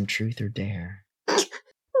 Play some truth or dare.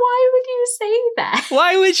 Why would you say that.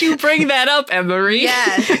 Why would you bring that up, Emery?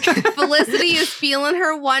 Yes. Felicity is feeling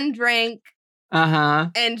her one drink. Uh-huh.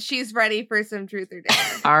 And she's ready for some truth or dare.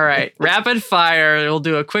 All right. Rapid fire. We'll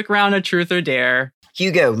do a quick round of truth or dare.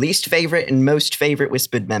 Hugo, least favorite and most favorite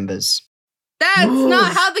Whispered members. That's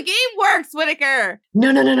not how the game works, Whitaker.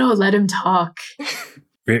 No. Let him talk.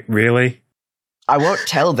 Really? I won't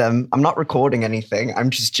tell them. I'm not recording anything. I'm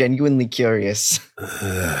just genuinely curious.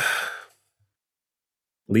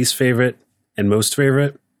 Least favorite and most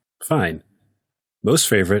favorite? Fine. Most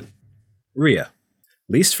favorite? Rhea.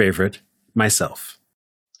 Least favorite? Myself.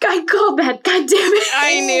 I called that. God damn it.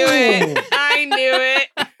 I knew it.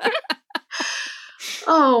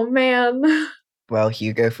 Oh, man. Well,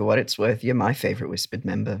 Hugo, for what it's worth, you're my favorite Whispered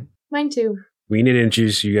member. Mine too. We need to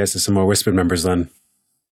introduce you guys to some more Whispered members then.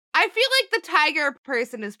 I feel like the tiger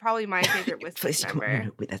person is probably my favorite Whispered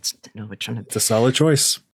member. We're trying to... It's a solid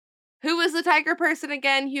choice. Who was the tiger person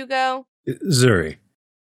again, Hugo? Zuri.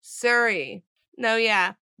 Suri. No,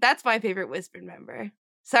 yeah. That's my favorite Whispered member.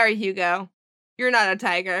 Sorry, Hugo. You're not a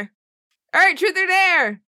tiger. All right, truth or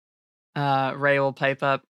dare? Ray will pipe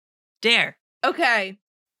up. Dare. Okay.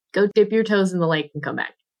 Go dip your toes in the lake and come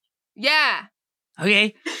back. Yeah.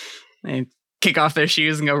 Okay. They kick off their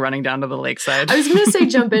shoes and go running down to the lakeside. I was going to say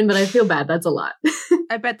jump in, but I feel bad. That's a lot.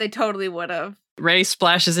 I bet they totally would have. Ray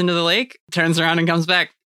splashes into the lake, turns around and comes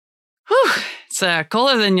back. Whew. It's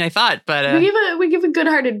colder than I thought, but... We give a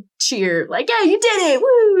good-hearted cheer. Like, yeah, you did it!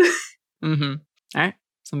 Woo! Mm-hmm. All right.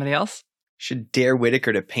 Somebody else? Should dare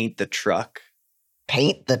Whitaker to paint the truck.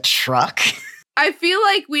 Paint the truck? I feel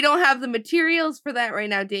like we don't have the materials for that right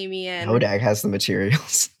now, Damien. Hodag has the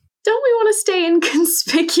materials. Don't we want to stay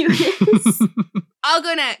inconspicuous? I'll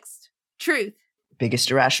go next. Truth. Biggest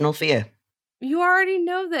irrational fear. You already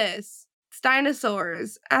know this. It's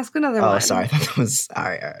dinosaurs. Ask another one. Oh, sorry. That was... All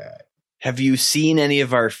right. Have you seen any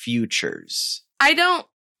of our futures? I don't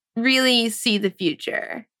really see the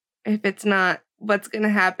future. If it's not what's going to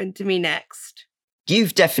happen to me next.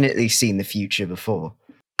 You've definitely seen the future before.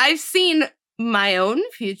 I've seen my own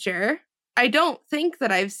future. I don't think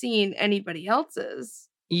that I've seen anybody else's.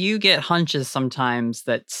 You get hunches sometimes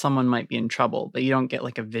that someone might be in trouble, but you don't get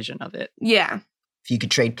like a vision of it. Yeah. If you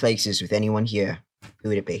could trade places with anyone here, who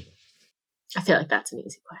would it be? I feel like that's an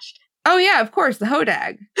easy question. Oh, yeah, of course, the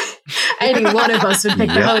Hodag. Any one of us would pick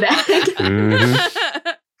the Hodag. Mm-hmm.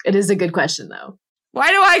 It is a good question, though. Why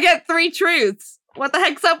do I get 3 truths? What the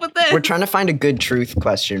heck's up with this? We're trying to find a good truth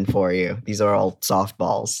question for you. These are all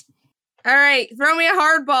softballs. All right, throw me a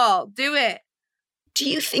hardball. Do it. Do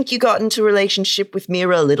you think you got into a relationship with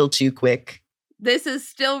Mira a little too quick? This is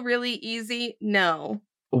still really easy. No.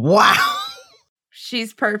 Wow.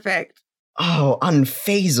 She's perfect. Oh,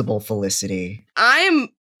 unfazable Felicity. I'm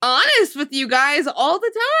honest with you guys all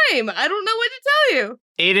the time. I don't know what to tell you.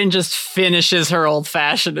 Aiden just finishes her old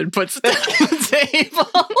fashioned and puts it on the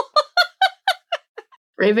table.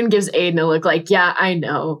 Raven gives Aiden a look like, yeah, I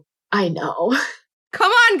know.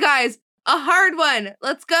 Come on, guys. A hard one.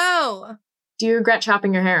 Let's go. Do you regret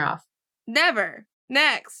chopping your hair off? Never.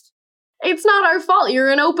 Next. It's not our fault.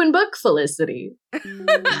 You're an open book, Felicity.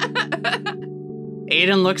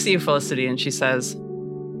 Aiden looks at you, Felicity, and she says,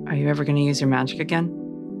 "Are you ever going to use your magic again?"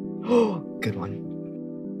 Oh, good one.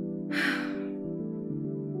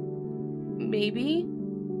 Maybe.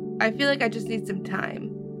 I feel like I just need some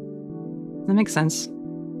time. That makes sense.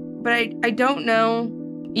 But I don't know,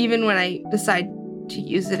 even when I decide to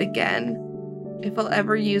use it again, if I'll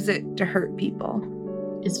ever use it to hurt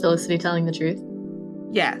people. Is Felicity telling the truth?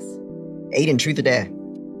 Yes. Aiden, truth or dare?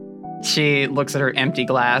 She looks at her empty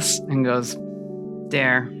glass and goes,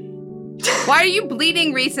 "Dare." Why are you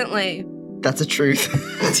bleeding recently? That's a truth.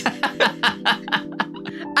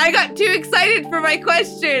 I got too excited for my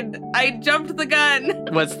question. I jumped the gun.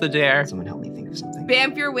 What's the dare? Someone help me think of something.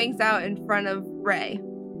 Bamf your wings out in front of Ray.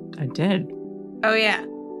 I did. Oh, yeah.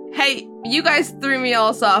 Hey, you guys threw me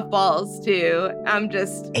all softballs, too. I'm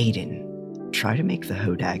just... Aiden, try to make the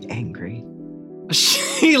Hodag angry.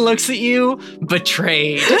 She looks at you,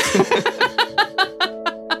 betrayed.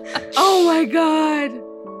 Oh, my God.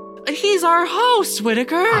 He's our host,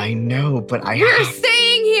 Whitaker. I know, but You're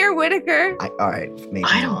staying here, Whitaker. All right, maybe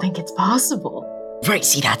I don't not. think it's possible. Right,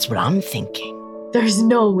 see, that's what I'm thinking. There's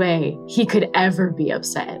no way he could ever be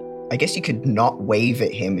upset. I guess you could not wave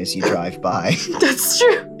at him as you drive by. That's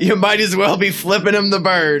true. You might as well be flipping him the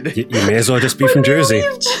bird. You may as well just be from Jersey.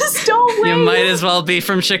 Just don't wave. You might as well be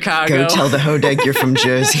from Chicago. Go tell the Hodag you're from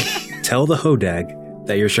Jersey. Tell the Hodag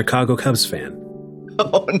that you're a Chicago Cubs fan.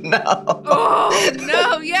 Oh, no. Oh,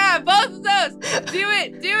 no. Yeah, both of those. Do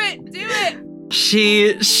it.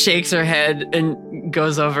 She shakes her head and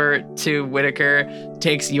goes over to Whitaker,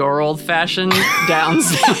 takes your old fashioned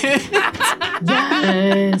downstairs.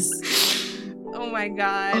 Yes. Oh my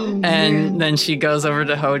god. And then she goes over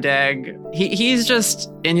to Hodag. He's just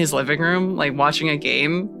in his living room, like watching a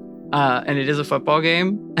game, and it is a football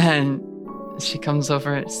game. And she comes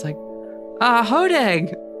over. It's like,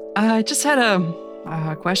 Hodag, I just had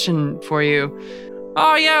a question for you.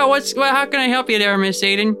 Oh yeah, how can I help you there, Miss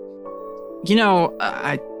Aiden? You know,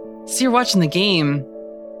 I see you're watching the game.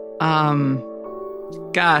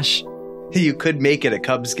 Gosh, You could make it a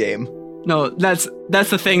Cubs game. no, that's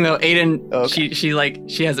the thing though. Aiden, Okay.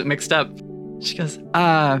 she has it mixed up. She goes,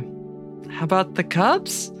 how about the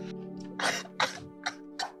Cubs?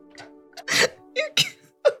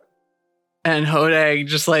 And Hodag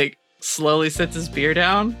just like slowly sits his beer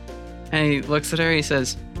down, and he looks at her. He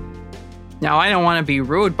says, "Now I don't want to be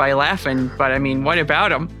rude by laughing, but I mean, what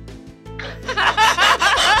about him?"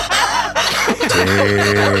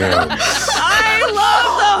 I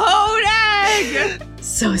love the Hodag!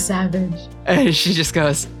 So savage. And she just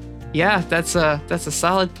goes, "Yeah, that's a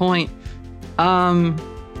solid point."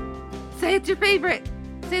 Say it's your favorite.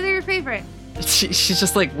 Say they're your favorite. She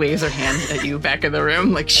just like waves her hand at you back in the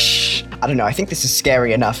room, like shh. I don't know. I think this is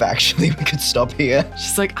scary enough. Actually, we could stop here.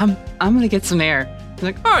 She's like, I'm gonna get some air. He's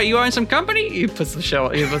like, oh, you want some company? He puts the show.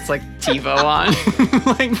 He puts like TiVo on,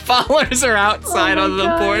 like follows her outside on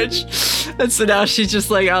the porch, and so now she's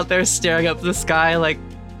just like out there staring up the sky, like,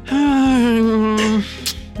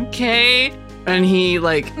 okay. And he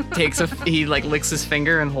like he like licks his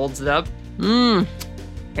finger and holds it up.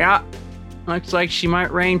 Yeah, looks like she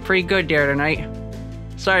might rain pretty good there tonight.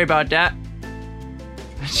 Sorry about that.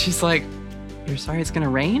 And she's like, you're sorry it's gonna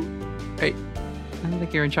rain? I don't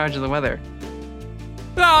think you're in charge of the weather.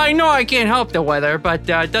 Well, I know I can't help the weather, but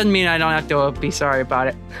it doesn't mean I don't have to be sorry about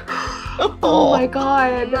it. Oh my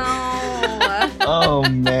god. No. Oh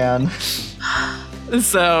man.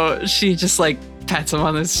 So she just like pats him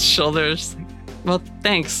on his shoulder. She's like, well,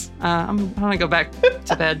 thanks. I'm gonna go back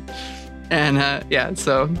to bed. And yeah,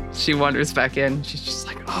 so she wanders back in. She's just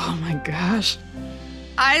like, oh my gosh.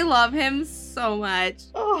 I love him so much.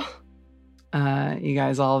 You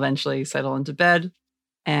guys all eventually settle into bed.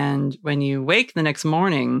 And when you wake the next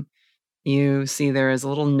morning, you see there is a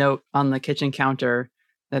little note on the kitchen counter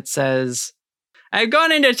that says, I've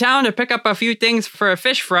gone into town to pick up a few things for a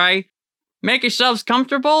fish fry. Make yourselves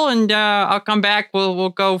comfortable and I'll come back. We'll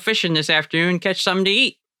go fishing this afternoon, catch something to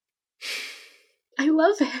eat. I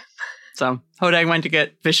love him. So Hodag went to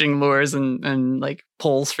get fishing lures and like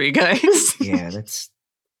poles for you guys. Yeah, let's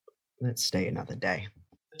stay another day.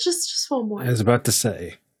 Just one more. I was about to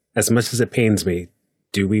say, as much as it pains me,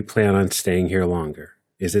 do we plan on staying here longer?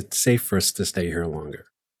 Is it safe for us to stay here longer?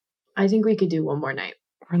 I think we could do one more night.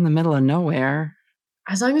 We're in the middle of nowhere.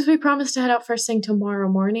 As long as we promise to head out first thing tomorrow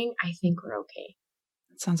morning, I think we're okay.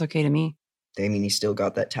 That sounds okay to me. Damien, you still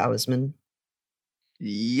got that talisman?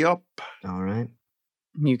 Yup. All right.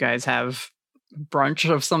 You guys have brunch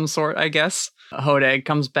of some sort, I guess. Hodag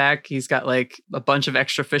comes back. He's got like a bunch of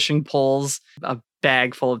extra fishing poles, a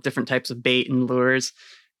bag full of different types of bait and lures.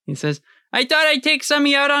 He says, I thought I'd take some of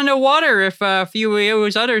you out on the water if a few of you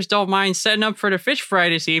others don't mind setting up for the fish fry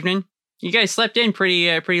this evening. You guys slept in pretty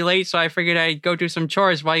late, so I figured I'd go do some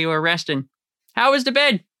chores while you were resting. How was the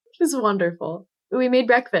bed? It was wonderful. We made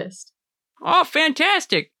breakfast. Oh,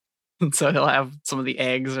 fantastic. And so he'll have some of the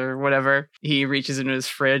eggs or whatever. He reaches into his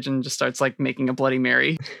fridge and just starts like making a Bloody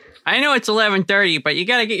Mary. I know it's 11:30, but you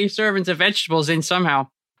gotta get your servings of vegetables in somehow.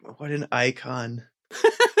 What an icon.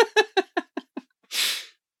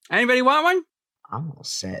 Anybody want one? I'm all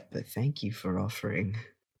set, but thank you for offering.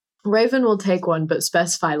 Raven will take one, but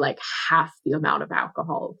specify like half the amount of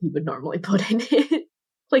alcohol he would normally put in it.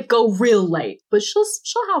 Like go real light, but she'll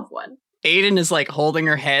have one. Aiden is like holding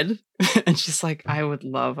her head, and she's like, I would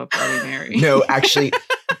love a Bloody Mary. No, actually,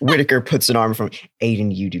 Whitaker puts an arm from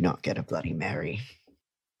Aiden, you do not get a Bloody Mary.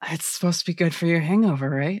 It's supposed to be good for your hangover,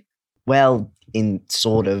 right? Well, in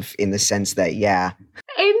the sense that, yeah.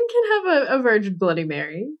 Aiden can have a virgin Bloody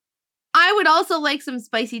Mary. I would also like some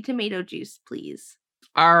spicy tomato juice, please.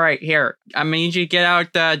 All right, here. I'm going to need you to get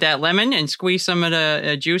out that lemon and squeeze some of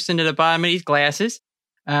the juice into the bottom of these glasses.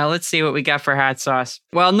 Let's see what we got for hot sauce.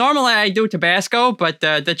 Well, normally I do Tabasco, but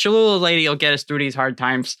the Cholula lady will get us through these hard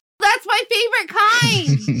times. That's my favorite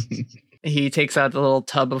kind. He takes out the little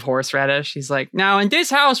tub of horseradish. He's like, now in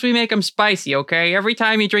this house, we make them spicy, okay? Every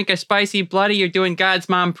time you drink a spicy bloody, you're doing God's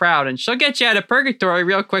mom proud, and she'll get you out of purgatory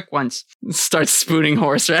real quick once. Starts spooning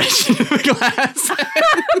horseradish into the glass.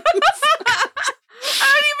 I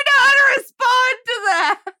don't even know how to respond to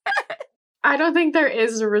that. I don't think there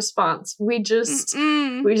is a response. We just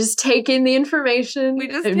take in the information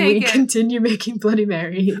and we continue making Bloody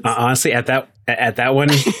Marys. Honestly, at that one,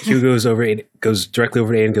 Hugh goes directly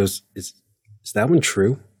over to Aiden and goes, "Is that one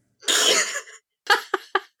true?"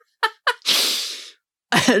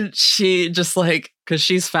 And she just because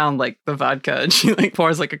she's found the vodka, and she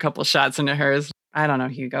pours a couple shots into hers. I don't know,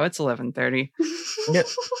 Hugo. It's 11:30. No.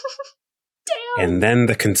 Damn. And then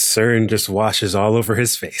the concern just washes all over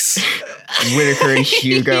his face. Whitaker and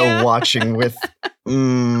Hugo watching with.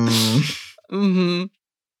 Mm-hmm.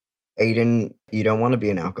 Aiden, you don't want to be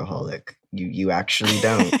an alcoholic. You actually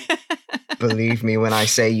don't. Believe me when I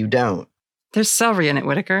say you don't. There's celery in it,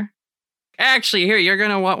 Whitaker. Actually, here, you're going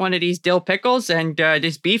to want one of these dill pickles and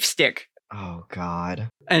this beef stick. Oh, God.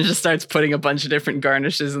 And just starts putting a bunch of different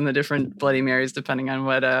garnishes in the different Bloody Marys depending on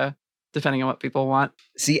what people want.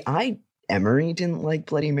 See, Emery didn't like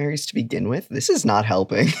Bloody Marys to begin with. This is not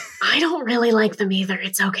helping. I don't really like them either.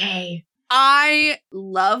 It's okay. I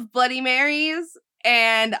love Bloody Marys,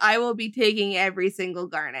 and I will be taking every single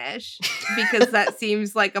garnish because that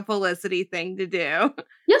seems like a Felicity thing to do.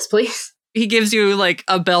 Yes, please. He gives you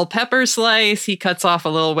a bell pepper slice. He cuts off a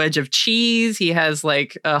little wedge of cheese. He has a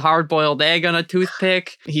hard-boiled egg on a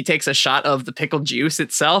toothpick. He takes a shot of the pickled juice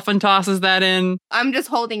itself and tosses that in. I'm just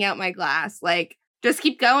holding out my glass. Just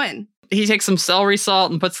keep going. He takes some celery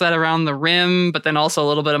salt and puts that around the rim, but then also a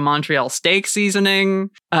little bit of Montreal steak seasoning.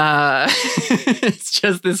 It's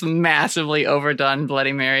just this massively overdone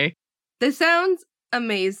Bloody Mary. This sounds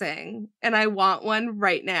amazing, and I want one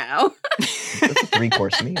right now. That's a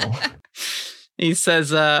 3-course meal. He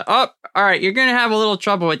says, all right, you're going to have a little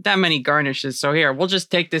trouble with that many garnishes. So here, we'll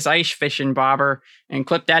just take this ice fishing bobber and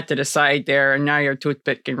clip that to the side there. And now your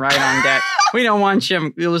toothpick can ride on that. We don't want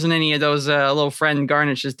you losing any of those little friend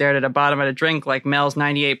garnishes there to the bottom of the drink like Mel's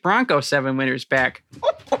 98 Bronco 7 winners back.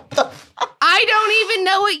 I don't even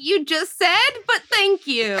know what you just said, but thank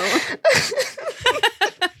you.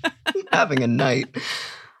 Having a night.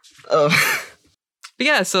 Oh. But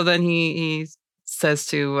yeah, so then he says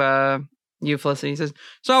to you, Felicity, he says,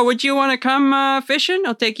 so would you want to come fishing?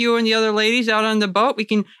 I'll take you and the other ladies out on the boat. We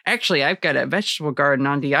can, actually, I've got a vegetable garden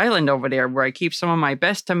on the island over there where I keep some of my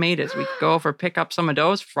best tomatoes. We could go over, pick up some of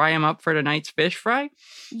those, fry them up for tonight's fish fry.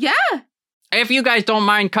 Yeah. If you guys don't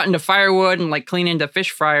mind cutting the firewood and cleaning the fish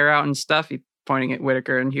fryer out and stuff, he's pointing at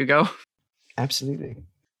Whitaker and Hugo. Absolutely.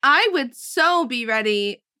 I would so be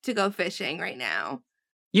ready to go fishing right now.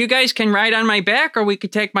 You guys can ride on my back, or we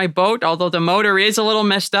could take my boat, although the motor is a little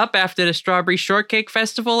messed up after the Strawberry Shortcake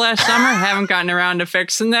Festival last summer. Haven't gotten around to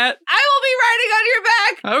fixing that. I will be riding on your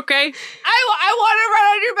back. Okay. I want to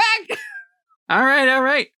ride on your back. All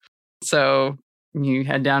right. So you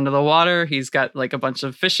head down to the water. He's got a bunch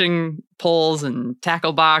of fishing poles and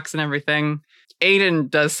tackle box and everything. Aiden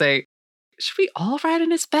does say, should we all ride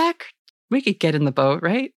on his back? We could get in the boat,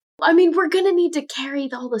 right? I mean, we're going to need to carry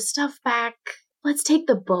all the stuff back. Let's take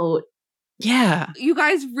the boat. Yeah. You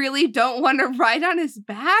guys really don't want to ride on his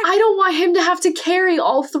back? I don't want him to have to carry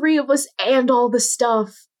all 3 of us and all the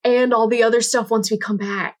stuff and all the other stuff once we come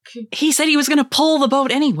back. He said he was going to pull the boat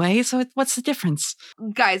anyway, so what's the difference?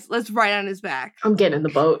 Guys, let's ride on his back. I'm getting in the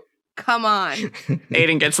boat. Come on.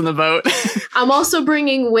 Aiden gets in the boat. I'm also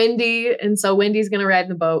bringing Wendy, and so Wendy's going to ride in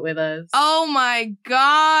the boat with us. Oh my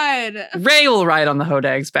God. Ray will ride on the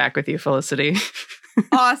Hodag's back with you, Felicity.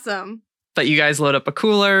 Awesome. But you guys load up a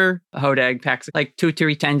cooler. A Hodag packs 2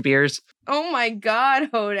 to 10 beers. Oh my God,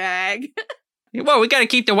 Hodag. Well, we got to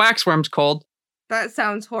keep the waxworms cold. That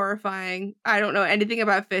sounds horrifying. I don't know anything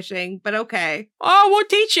about fishing, but okay. Oh, we'll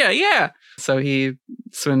teach you, yeah. So he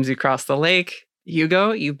swims you across the lake.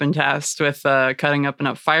 Hugo, you've been tasked with cutting up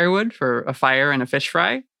enough firewood for a fire and a fish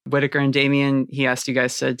fry. Whitaker and Damien, he asked you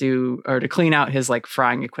guys to clean out his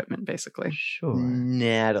frying equipment, basically. Sure.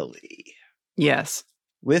 Natalie. Yes.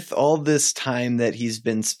 With all this time that he's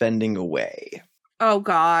been spending away. Oh,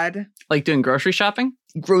 God. Doing grocery shopping?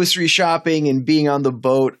 Grocery shopping and being on the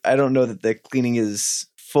boat. I don't know that the cleaning is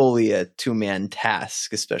fully a 2-man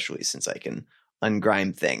task, especially since I can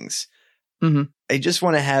ungrime things. Mm-hmm. I just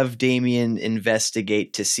want to have Damien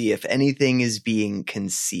investigate to see if anything is being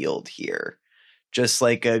concealed here. Just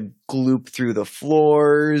a gloop through the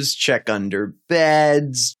floors, check under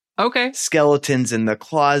beds. Okay. Skeletons in the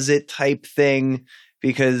closet type thing.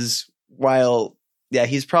 Because while,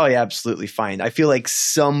 he's probably absolutely fine. I feel like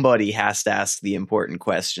somebody has to ask the important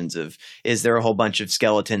questions of, is there a whole bunch of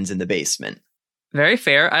skeletons in the basement? Very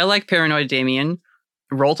fair. I like Paranoid Damien.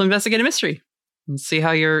 Roll to investigate a mystery and see how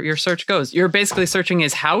your search goes. You're basically searching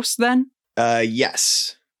his house then?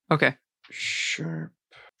 Yes. Okay. Sharp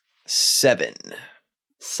 7.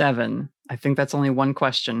 7. I think that's only one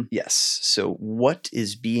question. Yes. So what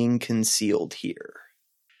is being concealed here?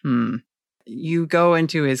 You go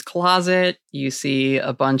into his closet. You see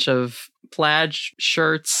a bunch of plaid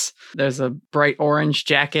shirts. There's a bright orange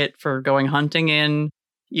jacket for going hunting in.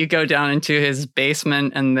 You go down into his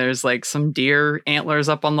basement and there's like some deer antlers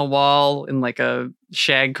up on the wall in like a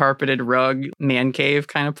shag carpeted rug man cave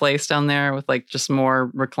kind of place down there with like just more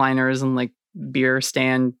recliners and like beer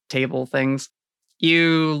stand table things.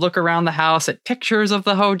 You look around the house at pictures of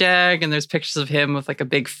the hodag, and there's pictures of him with like a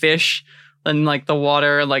big fish in like the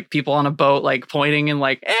water, and like people on a boat like pointing and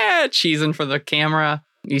like cheesing for the camera.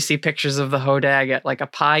 You see pictures of the hodag at like a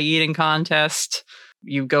pie eating contest.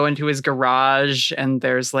 You go into his garage and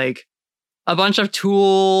there's like a bunch of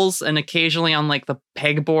tools, and occasionally on like the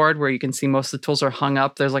pegboard where you can see most of the tools are hung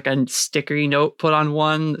up, there's like a sticky note put on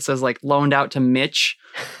one that says like loaned out to Mitch.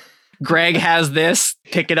 Greg has this,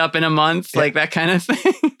 pick it up in a month, like that kind of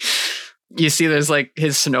thing. You see there's like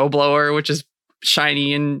his snowblower, which is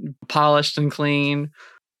shiny and polished and clean.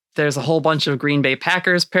 There's a whole bunch of Green Bay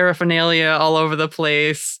Packers paraphernalia all over the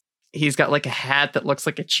place. He's got like a hat that looks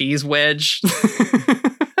like a cheese wedge.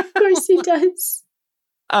 Of course he does.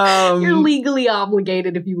 You're legally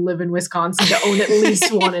obligated if you live in Wisconsin to own at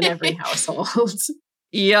least one in every household.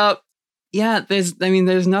 Yep. Yeah, there's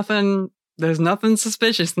nothing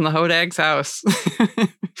suspicious in the hodag's house.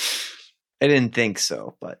 I didn't think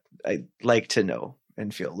so, but I'd like to know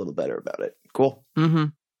and feel a little better about it. Cool. Mm-hmm.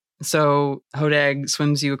 So Hodag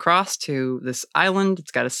swims you across to this island.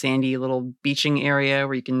 It's got a sandy little beaching area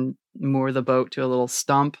where you can moor the boat to a little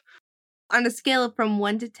stump. On a scale of from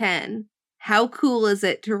 1 to 10, how cool is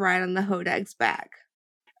it to ride on the hodag's back?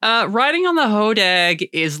 Riding on the hodag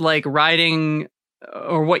is like riding,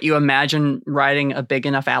 or what you imagine riding a big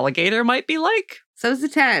enough alligator might be like. So it's a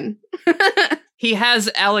 10. He has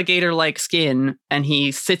alligator-like skin, and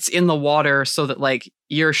he sits in the water so that, like,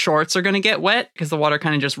 your shorts are going to get wet because the water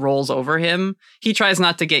kind of just rolls over him. He tries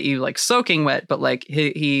not to get you, like, soaking wet, but, like,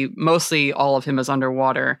 he mostly all of him is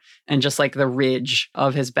underwater, and just, like, the ridge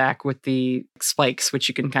of his back with the spikes, which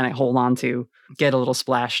you can kind of hold on to, get a little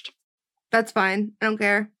splashed. That's fine. I don't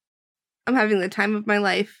care. I'm having the time of my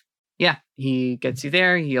life. Yeah, he gets you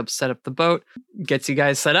there. He helps set up the boat, gets you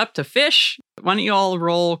guys set up to fish. Why don't you all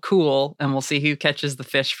roll cool, and we'll see who catches the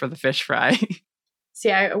fish for the fish fry. See,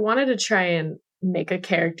 I wanted to try and make a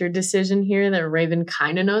character decision here that Raven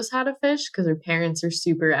kind of knows how to fish because her parents are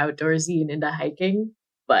super outdoorsy and into hiking.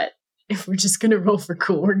 But if we're just going to roll for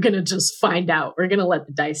cool, we're going to just find out. We're going to let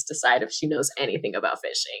the dice decide if she knows anything about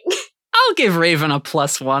fishing. I'll give Raven a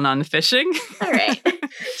 +1 on fishing. All right.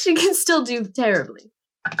 She can still do terribly.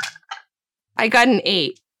 I got an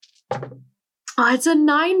 8. Oh, it's a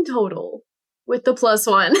 9 total with the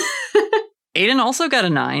 +1. Aiden also got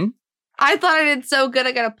a 9. I thought I did so good.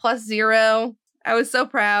 I got a +0. I was so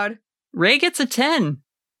proud. Ray gets a 10.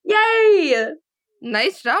 Yay!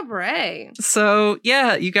 Nice job, Ray. So,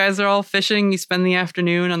 yeah, you guys are all fishing. You spend the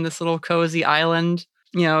afternoon on this little cozy island.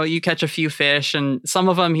 You know, you catch a few fish, and some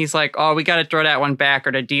of them he's like, oh, we got to throw that one back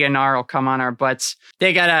or the DNR will come on our butts.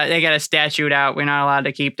 They got a statute out. We're not allowed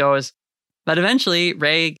to keep those. But eventually,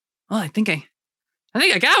 Ray, I think I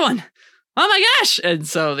got one. Oh my gosh! And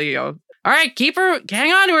so they go, all right, keep her,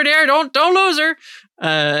 hang on to her there. Don't lose her.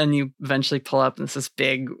 And you eventually pull up, and it's this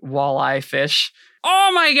big walleye fish.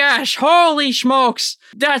 Oh my gosh! Holy smokes!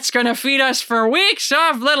 That's gonna feed us for weeks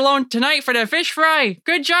off, let alone tonight for the fish fry.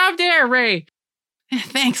 Good job there, Ray.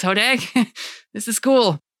 Thanks, Hodag. This is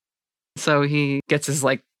cool. So he gets his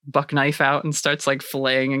like buck knife out and starts like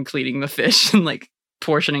filleting and cleaning the fish and like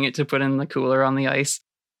portioning it to put in the cooler on the ice.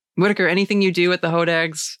 Whitaker, anything you do at the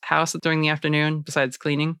Hodag's house during the afternoon besides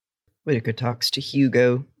cleaning? Whitaker talks to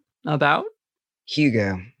Hugo. About?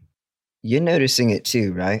 Hugo, you're noticing it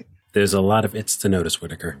too, right? There's a lot of it's to notice,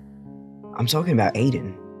 Whitaker. I'm talking about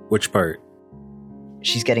Aiden. Which part?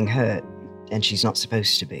 She's getting hurt, and she's not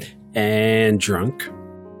supposed to be. And drunk.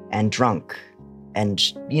 And drunk. And,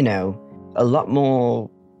 you know, a lot more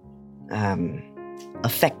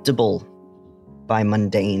affectable by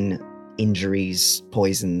mundane injuries,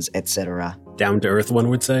 poisons, etc. Down to earth, one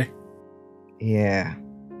would say? Yeah.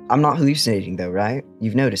 I'm not hallucinating, though, right?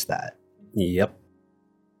 You've noticed that? Yep.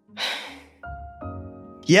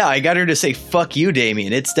 Yeah, I got her to say, fuck you,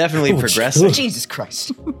 Damien. It's definitely progressing. Jesus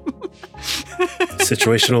Christ.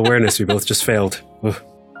 Situational awareness, we both just failed. Ugh.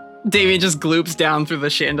 Damien just gloops down through the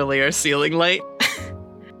chandelier ceiling light.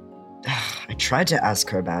 I tried to ask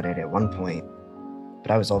her about it at one point,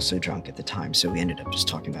 but I was also drunk at the time, so we ended up just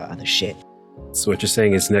talking about other shit. So what you're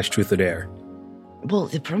saying is next truth or dare? Well,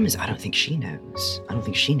 the problem is I don't think she knows. I don't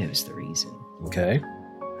think she knows the reason. Okay.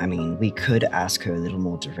 I mean, we could ask her a little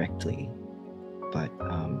more directly, but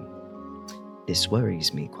this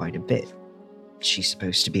worries me quite a bit. She's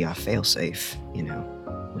supposed to be our failsafe, you know,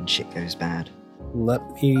 when shit goes bad. Let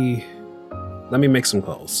me make some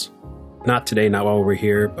calls. Not today, not while we're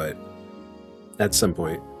here, but at some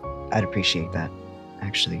point. I'd appreciate that.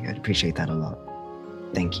 Actually, I'd appreciate that a lot.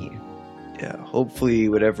 Thank you. Yeah, hopefully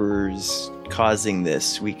whatever's causing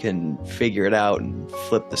this, we can figure it out and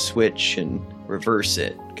flip the switch and reverse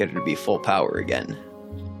it. Get her to be full power again.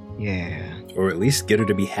 Yeah. Or at least get her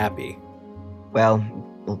to be happy. Well,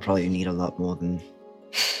 we'll probably need a lot more than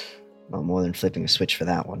flipping a switch for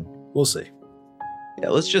that one. We'll see. Yeah,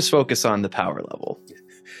 let's just focus on the power level.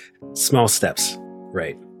 Small steps.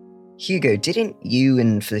 Right. Hugo, didn't you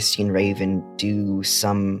and Felicity Raven do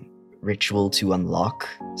some ritual to unlock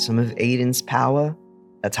some of Aiden's power?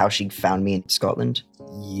 That's how she found me in Scotland?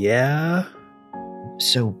 Yeah.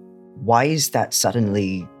 So why is that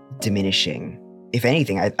suddenly diminishing? If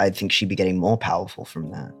anything, I think she'd be getting more powerful from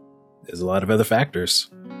that. There's a lot of other factors.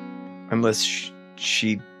 Unless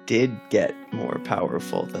she did get more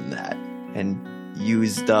powerful than that and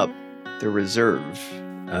used up the reserve.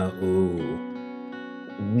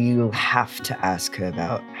 We'll have to ask her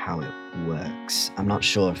about how it works. I'm not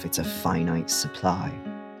sure if it's a finite supply.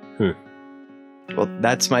 Well,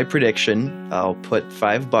 that's my prediction. I'll put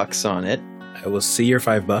 $5 on it. I will see your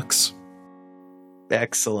 $5.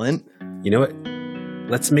 Excellent. You know what?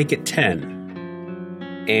 Let's make it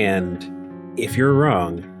 10. And if you're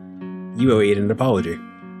wrong, you owe Aiden an apology.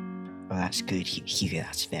 Oh, that's good, Hugo.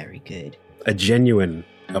 That's very good. A genuine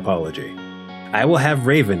apology. I will have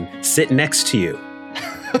Raven sit next to you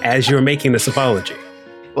as you're making this apology.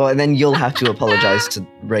 Well, and then you'll have to apologize to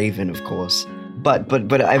Raven, of course. But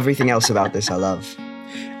everything else about this I love.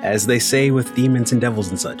 As they say with demons and devils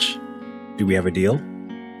and such. Do we have a deal?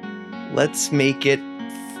 Let's make it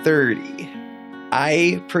 30.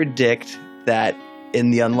 I predict that in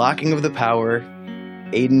the unlocking of the power,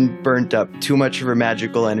 Aiden burnt up too much of her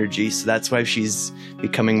magical energy, so that's why she's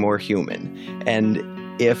becoming more human. And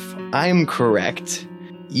if I'm correct,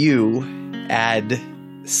 you add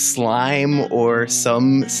slime or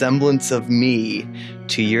some semblance of me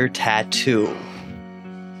to your tattoo.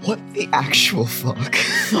 What the actual fuck?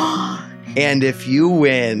 And if you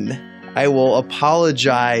win, I will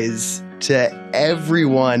apologize to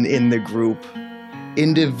everyone in the group,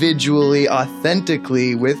 individually,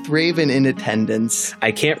 authentically, with Raven in attendance.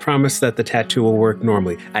 I can't promise that the tattoo will work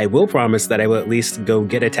normally. I will promise that I will at least go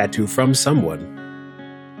get a tattoo from someone.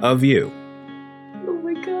 Of you. Oh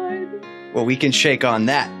my god. Well, we can shake on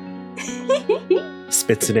that.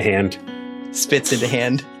 Spits in a hand. Spits in a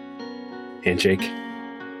hand. Handshake.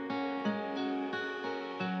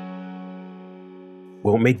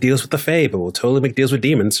 Won't make deals with the Fae, but we'll totally make deals with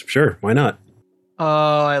demons. Sure, why not?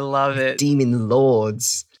 Oh, I love it. Demon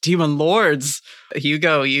lords. Demon lords.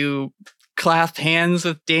 Hugo, you clasp hands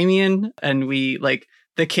with Damien, and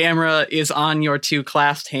the camera is on your two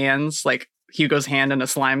clasped hands, like Hugo's hand and a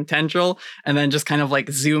slime tendril, and then just kind of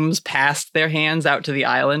zooms past their hands out to the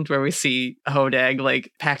island where we see Hodag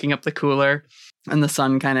packing up the cooler and the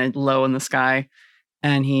sun kind of low in the sky.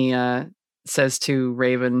 And he says to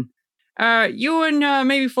Raven, you and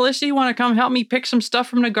maybe Felicity want to come help me pick some stuff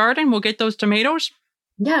from the garden? We'll get those tomatoes.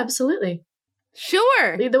 Yeah, absolutely.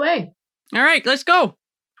 Sure. Lead the way. All right, let's go.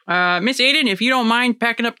 Miss Aiden, if you don't mind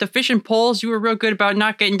packing up the fishing poles, you were real good about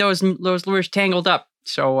not getting those lures tangled up.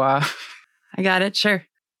 So, I got it, sure.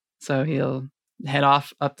 So he'll head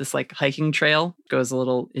off up this hiking trail, goes a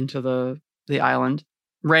little into the island.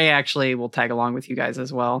 Ray actually will tag along with you guys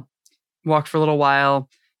as well. Walk for a little while,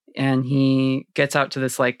 and he gets out to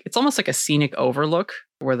this it's almost like a scenic overlook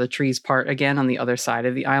where the trees part again on the other side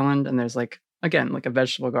of the island, and there's again a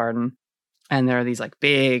vegetable garden, and there are these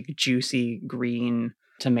big juicy green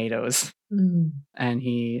tomatoes. And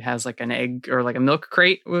he has an egg or a milk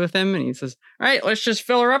crate with him, and he says, all right, let's just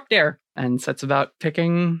fill her up there, and sets about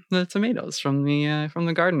picking the tomatoes from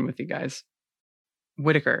the garden with you guys.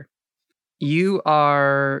 Whitaker, you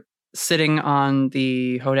are sitting on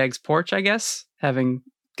the Hodag's porch, I guess, having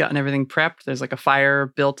gotten everything prepped. There's a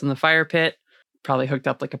fire built in the fire pit, probably hooked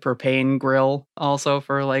up a propane grill also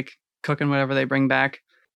for cooking whatever they bring back.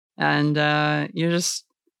 And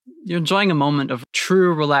you're enjoying a moment of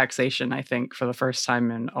true relaxation, I think, for the first time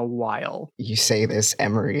in a while. You say this,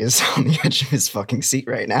 Emery is on the edge of his fucking seat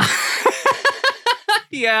right now.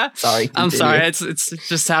 Yeah. Sorry. I'm sorry. It's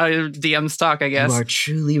just how DMs talk, I guess. You are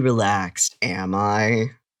truly relaxed, am I?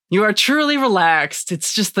 You are truly relaxed.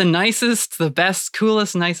 It's just the nicest, the best,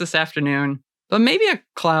 coolest, nicest afternoon. But maybe a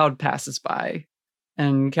cloud passes by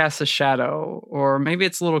and casts a shadow, or maybe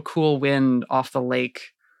it's a little cool wind off the lake,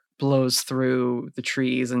 blows through the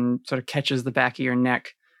trees and sort of catches the back of your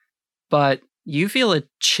neck. But you feel a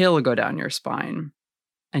chill go down your spine,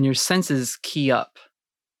 and your senses key up.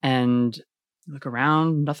 And you look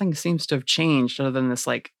around, nothing seems to have changed other than this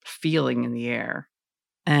like feeling in the air.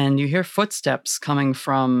 And you hear footsteps coming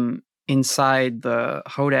from inside the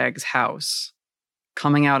Hodag's house.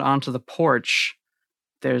 Coming out onto the porch,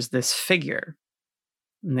 there's this figure.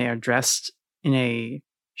 And they are dressed in a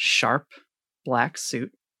sharp black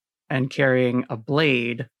suit and carrying a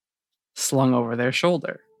blade slung over their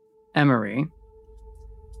shoulder. Emery,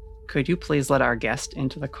 could you please let our guest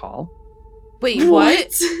into the call? Wait, what?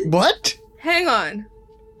 What? Hang on.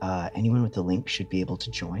 Anyone with the link should be able to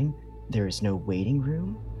join. There is no waiting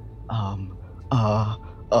room.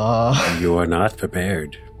 You are not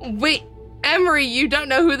prepared. Wait, Emery, you don't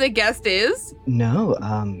know who the guest is? No,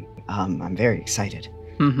 I'm very excited.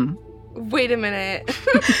 Mm-hmm. Wait a minute.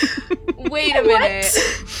 Wait a minute.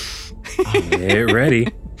 Get ready.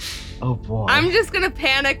 Oh boy. I'm just gonna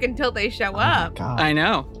panic until they show up. God. I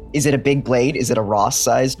know. Is it a big blade? Is it a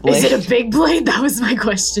Ross-sized blade? Is it a big blade? That was my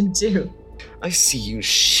question too. I see you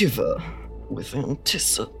shiver with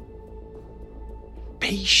anticipation.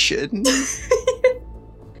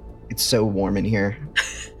 It's so warm in here.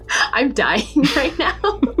 I'm dying right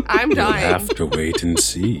now. I'm You'll dying. have to wait and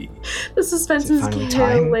see. The suspense Is it is finally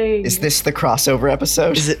time? killing. Is this the crossover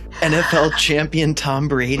episode? Is it NFL champion Tom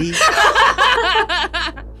Brady?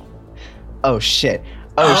 Oh shit.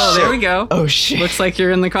 Oh, shit. there we go. Oh shit. Looks like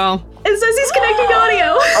you're in the call. It says he's connecting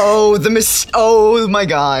audio. Oh my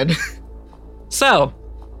god. So,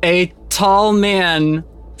 a tall man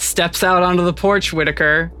steps out onto the porch,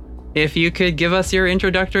 Whitaker. If you could give us your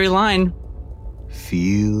introductory line.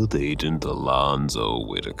 Field Agent Alonzo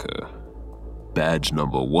Whitaker. Badge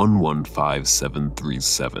number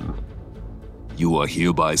 115737. You are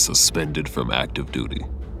hereby suspended from active duty.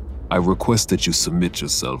 I request that you submit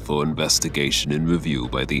yourself for investigation and review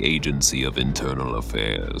by the Agency of Internal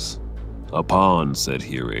Affairs. Upon said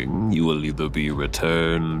hearing, you will either be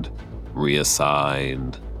returned,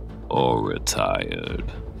 reassigned, or retired.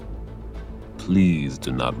 Please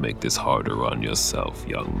do not make this harder on yourself,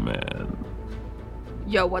 young man.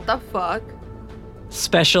 Yo, what the fuck?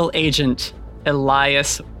 Special Agent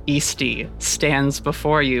Elias Easty stands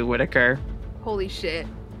before you, Whitaker. Holy shit.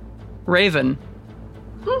 Raven,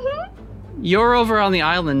 Mm-hmm. you're over on the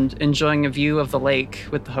island enjoying a view of the lake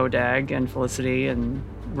with the Hodag and Felicity and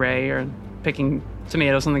Ray are picking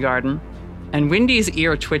tomatoes in the garden. And Windy's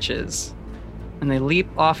ear twitches, and they leap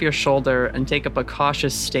off your shoulder and take up a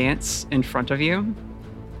cautious stance in front of you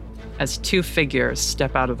as two figures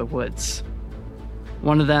step out of the woods.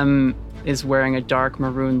 One of them is wearing a dark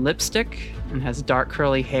maroon lipstick and has dark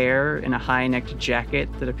curly hair in a high-necked jacket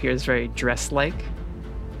that appears very dress-like.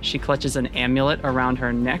 She clutches an amulet around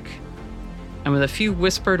her neck, and with a few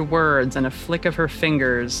whispered words and a flick of her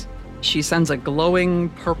fingers, she sends a glowing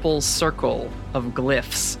purple circle of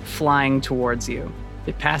glyphs flying towards you.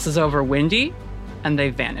 It passes over Windy, and they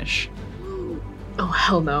vanish. Oh,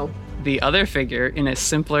 hell no. The other figure, in a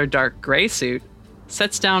simpler dark gray suit,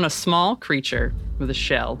 sets down a small creature with a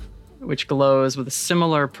shell, which glows with a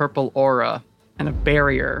similar purple aura, and a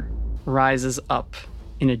barrier rises up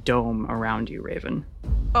in a dome around you, Raven.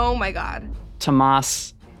 Oh my god.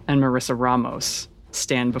 Tomas and Marissa Ramos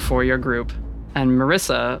stand before your group, and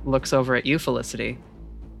Marissa looks over at you, Felicity.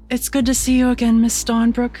 It's good to see you again, Miss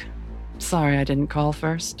Stornbrook. Sorry I didn't call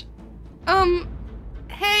first.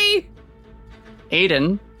 Hey!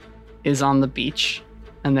 Aiden is on the beach,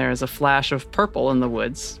 and there is a flash of purple in the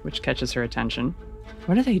woods, which catches her attention.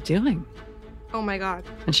 What are they doing? Oh my god.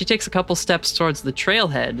 And she takes a couple steps towards the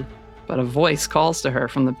trailhead, but a voice calls to her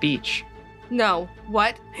from the beach. No.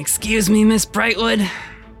 What? Excuse me, Miss Brightwood.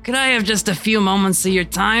 Could I have just a few moments of your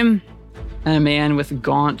time? And a man with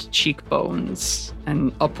gaunt cheekbones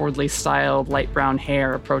and upwardly styled light brown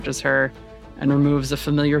hair approaches her and removes a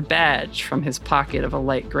familiar badge from his pocket of a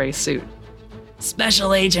light gray suit.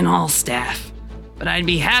 Special Agent Hallstaff, but I'd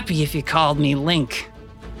be happy if you called me Link.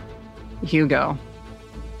 Hugo,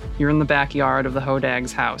 you're in the backyard of the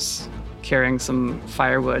Hodag's house, carrying some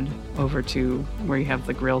firewood over to where you have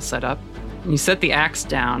the grill set up. You set the axe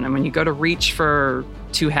down, and when you go to reach for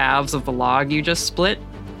two halves of the log you just split,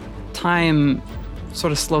 time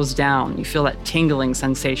sort of slows down. You feel that tingling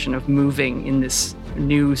sensation of moving in this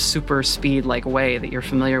new super speed-like way that you're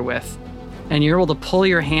familiar with. And you're able to pull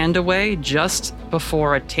your hand away just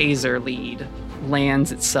before a taser lead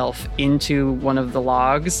lands itself into one of the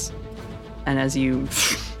logs. And as you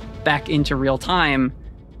back into real time,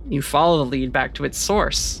 you follow the lead back to its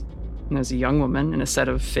source. And there's a young woman in a set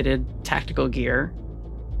of fitted tactical gear,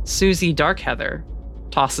 Susie Darkheather,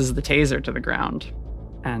 tosses the taser to the ground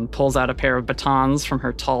and pulls out a pair of batons from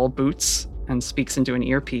her tall boots and speaks into an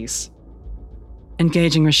earpiece.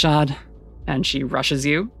 Engaging Rashad, and she rushes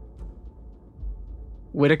you.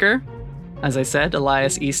 Whitaker, as I said,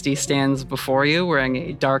 Elias Easty stands before you wearing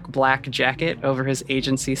a dark black jacket over his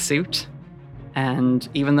agency suit. And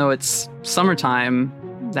even though it's summertime,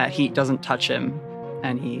 that heat doesn't touch him,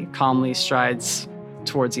 and he calmly strides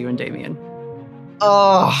towards you and Damien.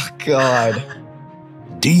 Oh, God.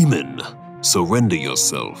 Demon, surrender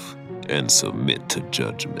yourself and submit to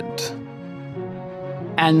judgment.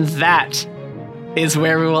 And that is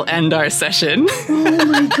where we will end our session. Oh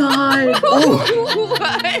my god.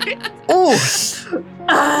 Oh.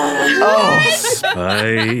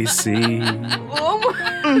 I see. Oh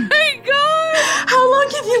my god! How long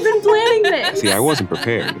have you been planning this? See, I wasn't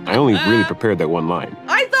prepared. I only really prepared that one line.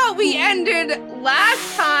 I thought we ended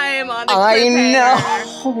last time on a I cliffhanger. know.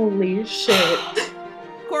 Holy shit.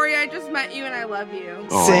 Corey, I just met you and I love you.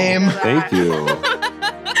 Oh, Same. Thank you.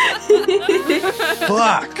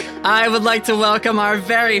 Fuck. I would like to welcome our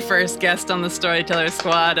very first guest on the Storyteller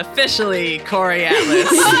Squad, officially Corey Atlas.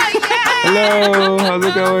 Hello, how's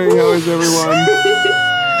it going? How is everyone?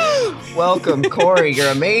 Welcome, Corey.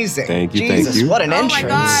 You're amazing. Thank you, Jesus, thank you. what an Oh entrance. my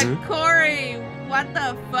god, Corey, what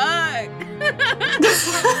the fuck?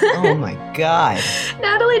 Oh my god.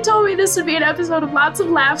 Natalie told me this would be an episode of lots of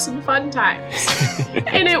laughs and fun times.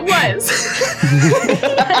 And it was.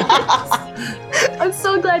 I'm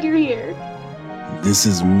so glad you're here. This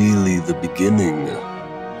is merely the beginning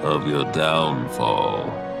of your downfall.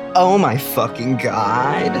 Oh my fucking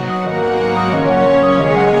god.